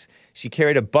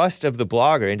a bust of the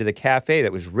blogger into the cafe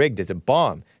that was rigged as a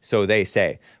bomb, so they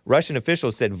say. Russian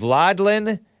officials said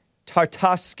Vladlen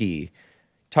Tatarsky,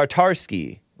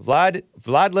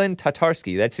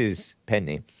 that's his pen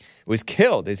name, was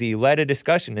killed as he led a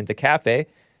discussion at the cafe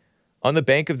on the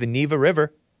bank of the Neva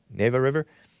River,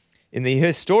 in the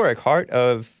historic heart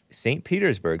of St.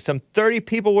 Petersburg. Some 30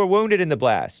 people were wounded in the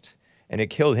blast, and it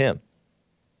killed him.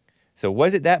 So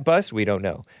was it that bus? We don't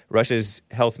know. Russia's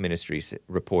health ministry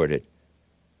reported.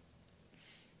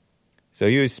 So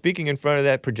he was speaking in front of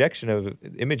that projection of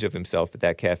image of himself at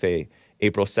that cafe,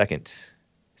 April 2nd,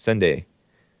 Sunday.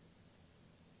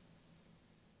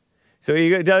 So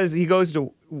he goes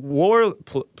to war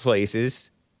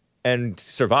places and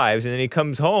survives, and then he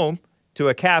comes home to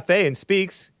a cafe and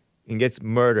speaks and gets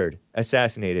murdered,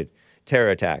 assassinated, terror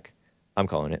attack. I'm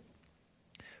calling it.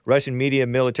 Russian media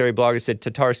military blogger said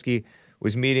Tatarsky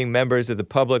was meeting members of the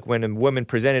public when a woman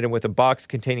presented him with a box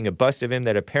containing a bust of him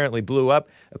that apparently blew up.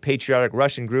 A patriotic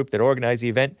Russian group that organized the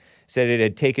event said it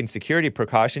had taken security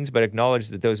precautions, but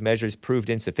acknowledged that those measures proved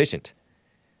insufficient.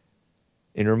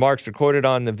 In remarks recorded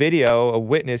on the video, a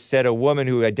witness said a woman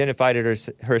who identified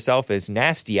herself as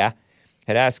Nastia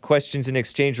had asked questions and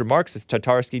exchanged remarks with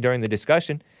Tatarsky during the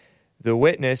discussion. The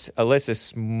witness, Alyssa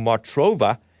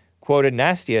Smotrova, quoted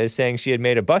Nastia as saying she had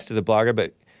made a bust of the blogger,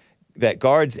 but that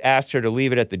guards asked her to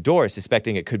leave it at the door,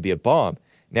 suspecting it could be a bomb.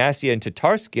 Nastia and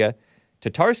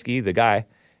Tatarsky, the guy,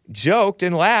 joked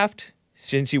and laughed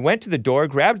since he went to the door,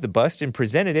 grabbed the bust, and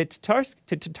presented it to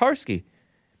Tatarsky.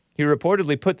 He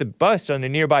reportedly put the bust on a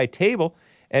nearby table,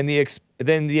 and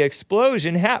then the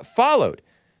explosion followed.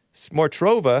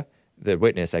 Smotrova, the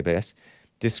witness, I guess,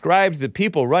 described the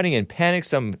people running in panic,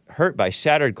 some hurt by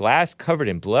shattered glass covered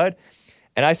in blood.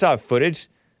 And I saw footage,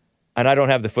 and I don't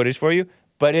have the footage for you,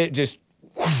 but it just,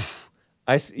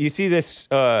 you see this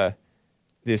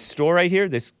this store right here,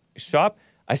 this shop?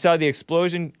 I saw the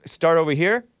explosion start over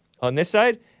here on this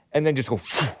side, and then just go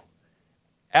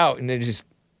out, and it just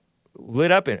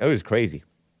lit up, and it was crazy.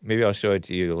 Maybe I'll show it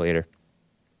to you later.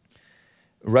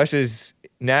 Russia's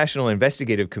National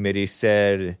Investigative Committee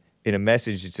said in a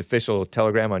message, its official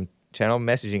Telegram on channel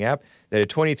messaging app, that a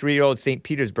 23-year-old St.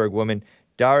 Petersburg woman,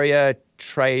 Daria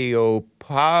Tryopova,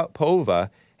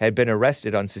 had been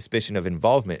arrested on suspicion of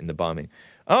involvement in the bombing.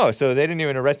 Oh, so they didn't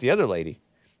even arrest the other lady.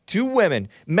 2 women,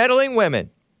 meddling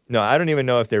women. No, I don't even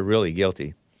know if they're really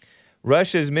guilty.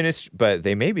 But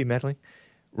they may be meddling.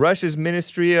 Russia's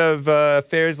Ministry of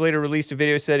Affairs later released a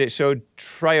video said it showed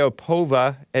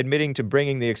Tryopova admitting to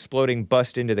bringing the exploding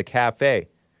bust into the cafe.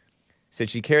 Said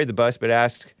she carried the bust, but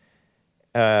asked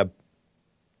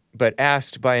but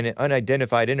asked by an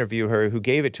unidentified interviewer who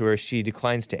gave it to her, she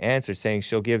declines to answer, saying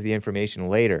she'll give the information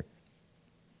later.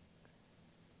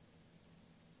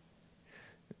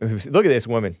 Look at this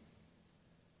woman.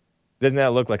 Doesn't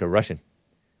that look like a Russian?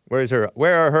 Where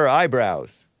are her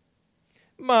eyebrows?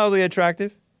 Mildly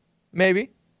attractive.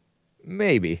 Maybe.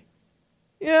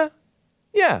 Yeah.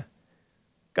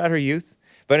 Got her youth.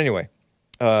 But anyway,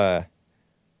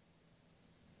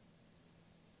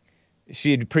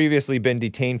 she had previously been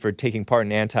detained for taking part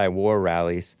in anti-war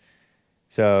rallies.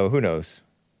 So who knows?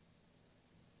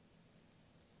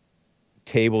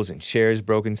 Tables and chairs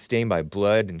broken, stained by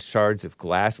blood, and shards of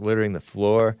glass littering the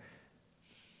floor.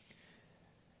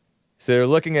 So they're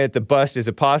looking at the bust as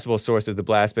a possible source of the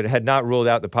blast, but it had not ruled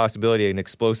out the possibility an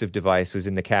explosive device was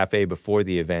in the cafe before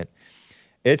the event.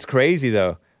 It's crazy,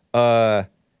 though. And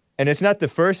it's not the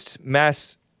first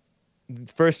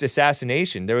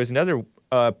assassination. There was another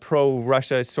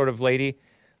pro-Russia sort of lady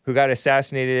who got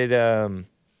assassinated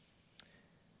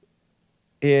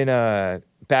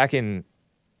back in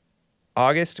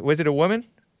August. Was it a woman?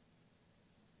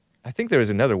 I think there was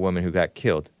another woman who got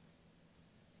killed.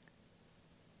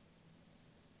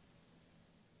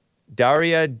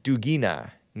 Daria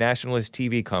Dugina, nationalist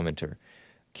TV commenter,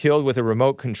 killed with a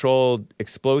remote-controlled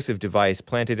explosive device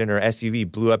planted in her SUV,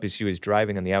 blew up as she was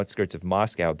driving on the outskirts of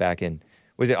Moscow back in,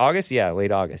 was it August? Yeah,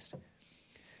 late August.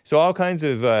 So all kinds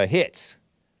of hits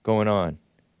going on.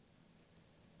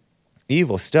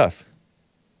 Evil stuff.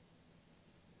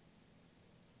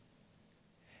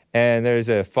 And there's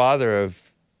a father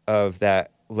of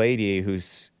that lady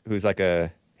who's like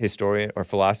a historian or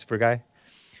philosopher guy,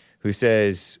 who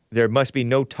says there must be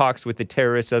no talks with the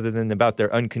terrorists other than about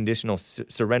their unconditional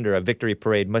surrender. A victory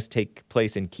parade must take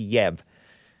place in Kiev.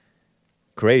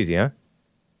 Crazy, huh?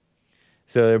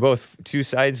 So they're both two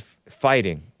sides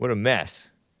fighting. What a mess.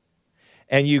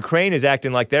 And Ukraine is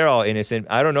acting like they're all innocent.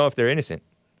 I don't know if they're innocent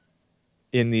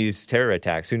in these terror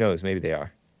attacks. Who knows? Maybe they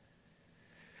are.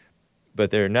 But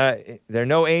they're not. They're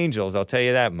no angels, I'll tell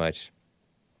you that much.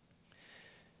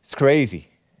 It's crazy.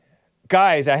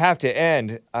 Guys, I have to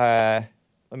end. Let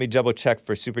me double check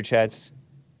for super chats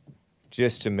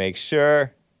just to make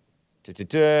sure.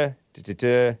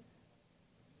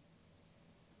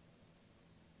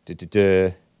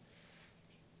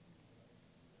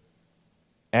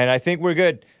 And I think we're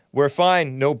good. We're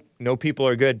fine. No people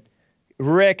are good.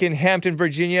 Rick in Hampton,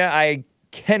 Virginia, I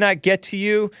cannot get to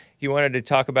you. He wanted to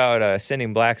talk about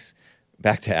sending blacks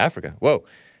back to Africa. Whoa.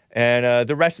 And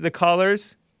the rest of the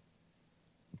callers.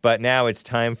 But now it's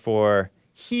time for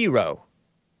Hero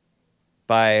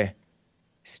by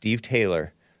Steve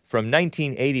Taylor from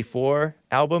 1984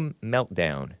 album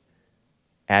Meltdown.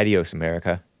 Adios,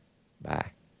 America.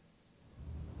 Bye.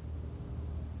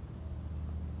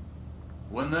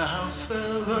 When the house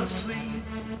fell asleep,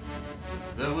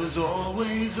 there was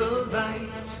always a light,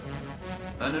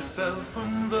 and it fell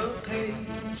from the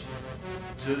page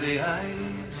to the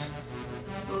eyes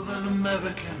of an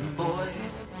American boy.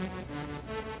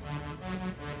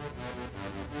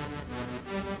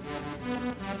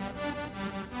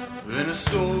 In a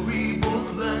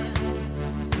storybook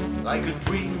land, like a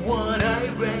dream what I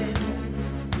read,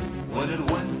 when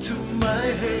it went to my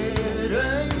head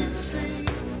I'd say,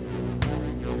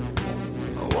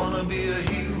 I wanna be a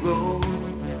hero,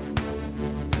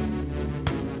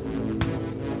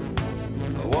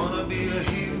 I wanna be a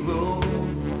hero.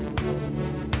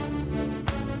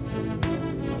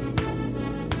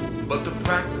 But the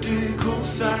practical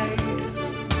side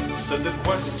said the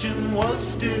question was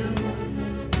still,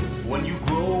 when you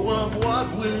grow up, what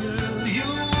will you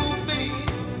be?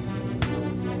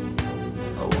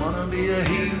 I wanna be a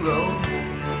hero,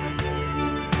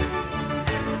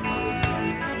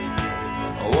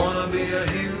 I wanna be a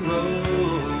hero.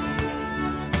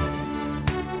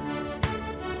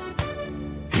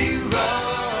 Hero,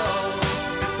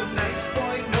 it's a nice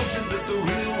boy notion that the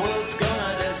real world's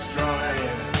gonna destroy.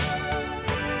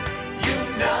 You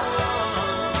know,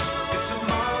 it's a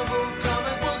Marvel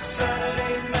comic book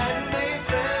Saturday matinee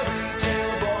fairy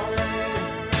tale boy.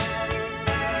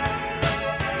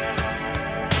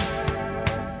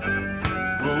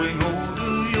 Growing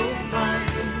older, you'll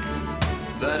find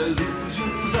that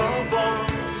illusions are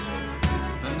bought,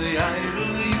 and the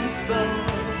idol you thought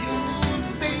you'd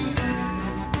be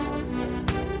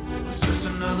was just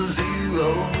another zero.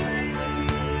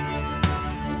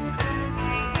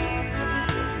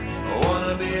 I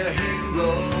wanna be a hero.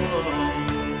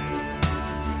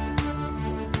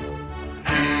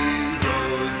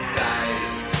 Heroes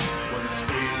died when the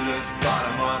squealers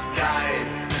bottom off died,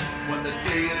 when the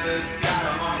dealers got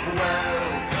 'em off.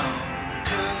 Welcome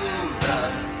to the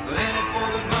in it for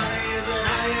the money is an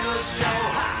idol.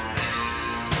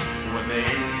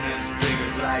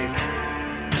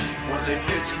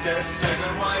 richness, and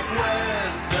the wife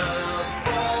wears the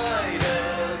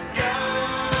bridal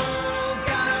gown.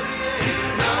 Gotta be a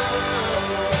hero.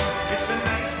 It's a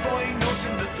nice boy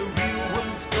notion that the real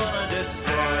world's gonna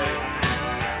destroy.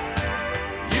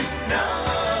 You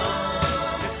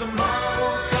know, it's a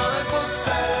Marvel comic book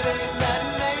Saturday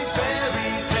matinee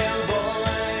fairy tale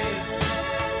boy.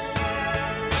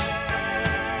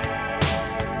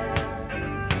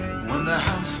 When the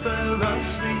house fell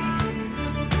asleep,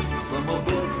 from a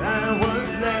book I was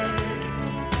led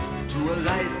to a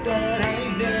light that I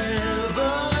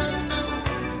never knew.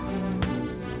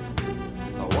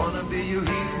 I wanna be your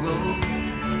hero.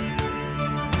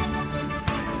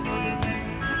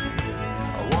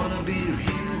 I wanna be your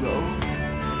hero.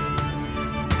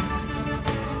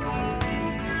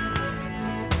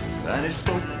 And it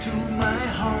spoke to my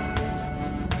heart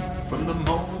from the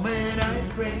moment I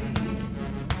prayed.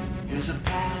 Here's a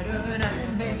pattern I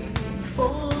made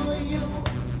for you.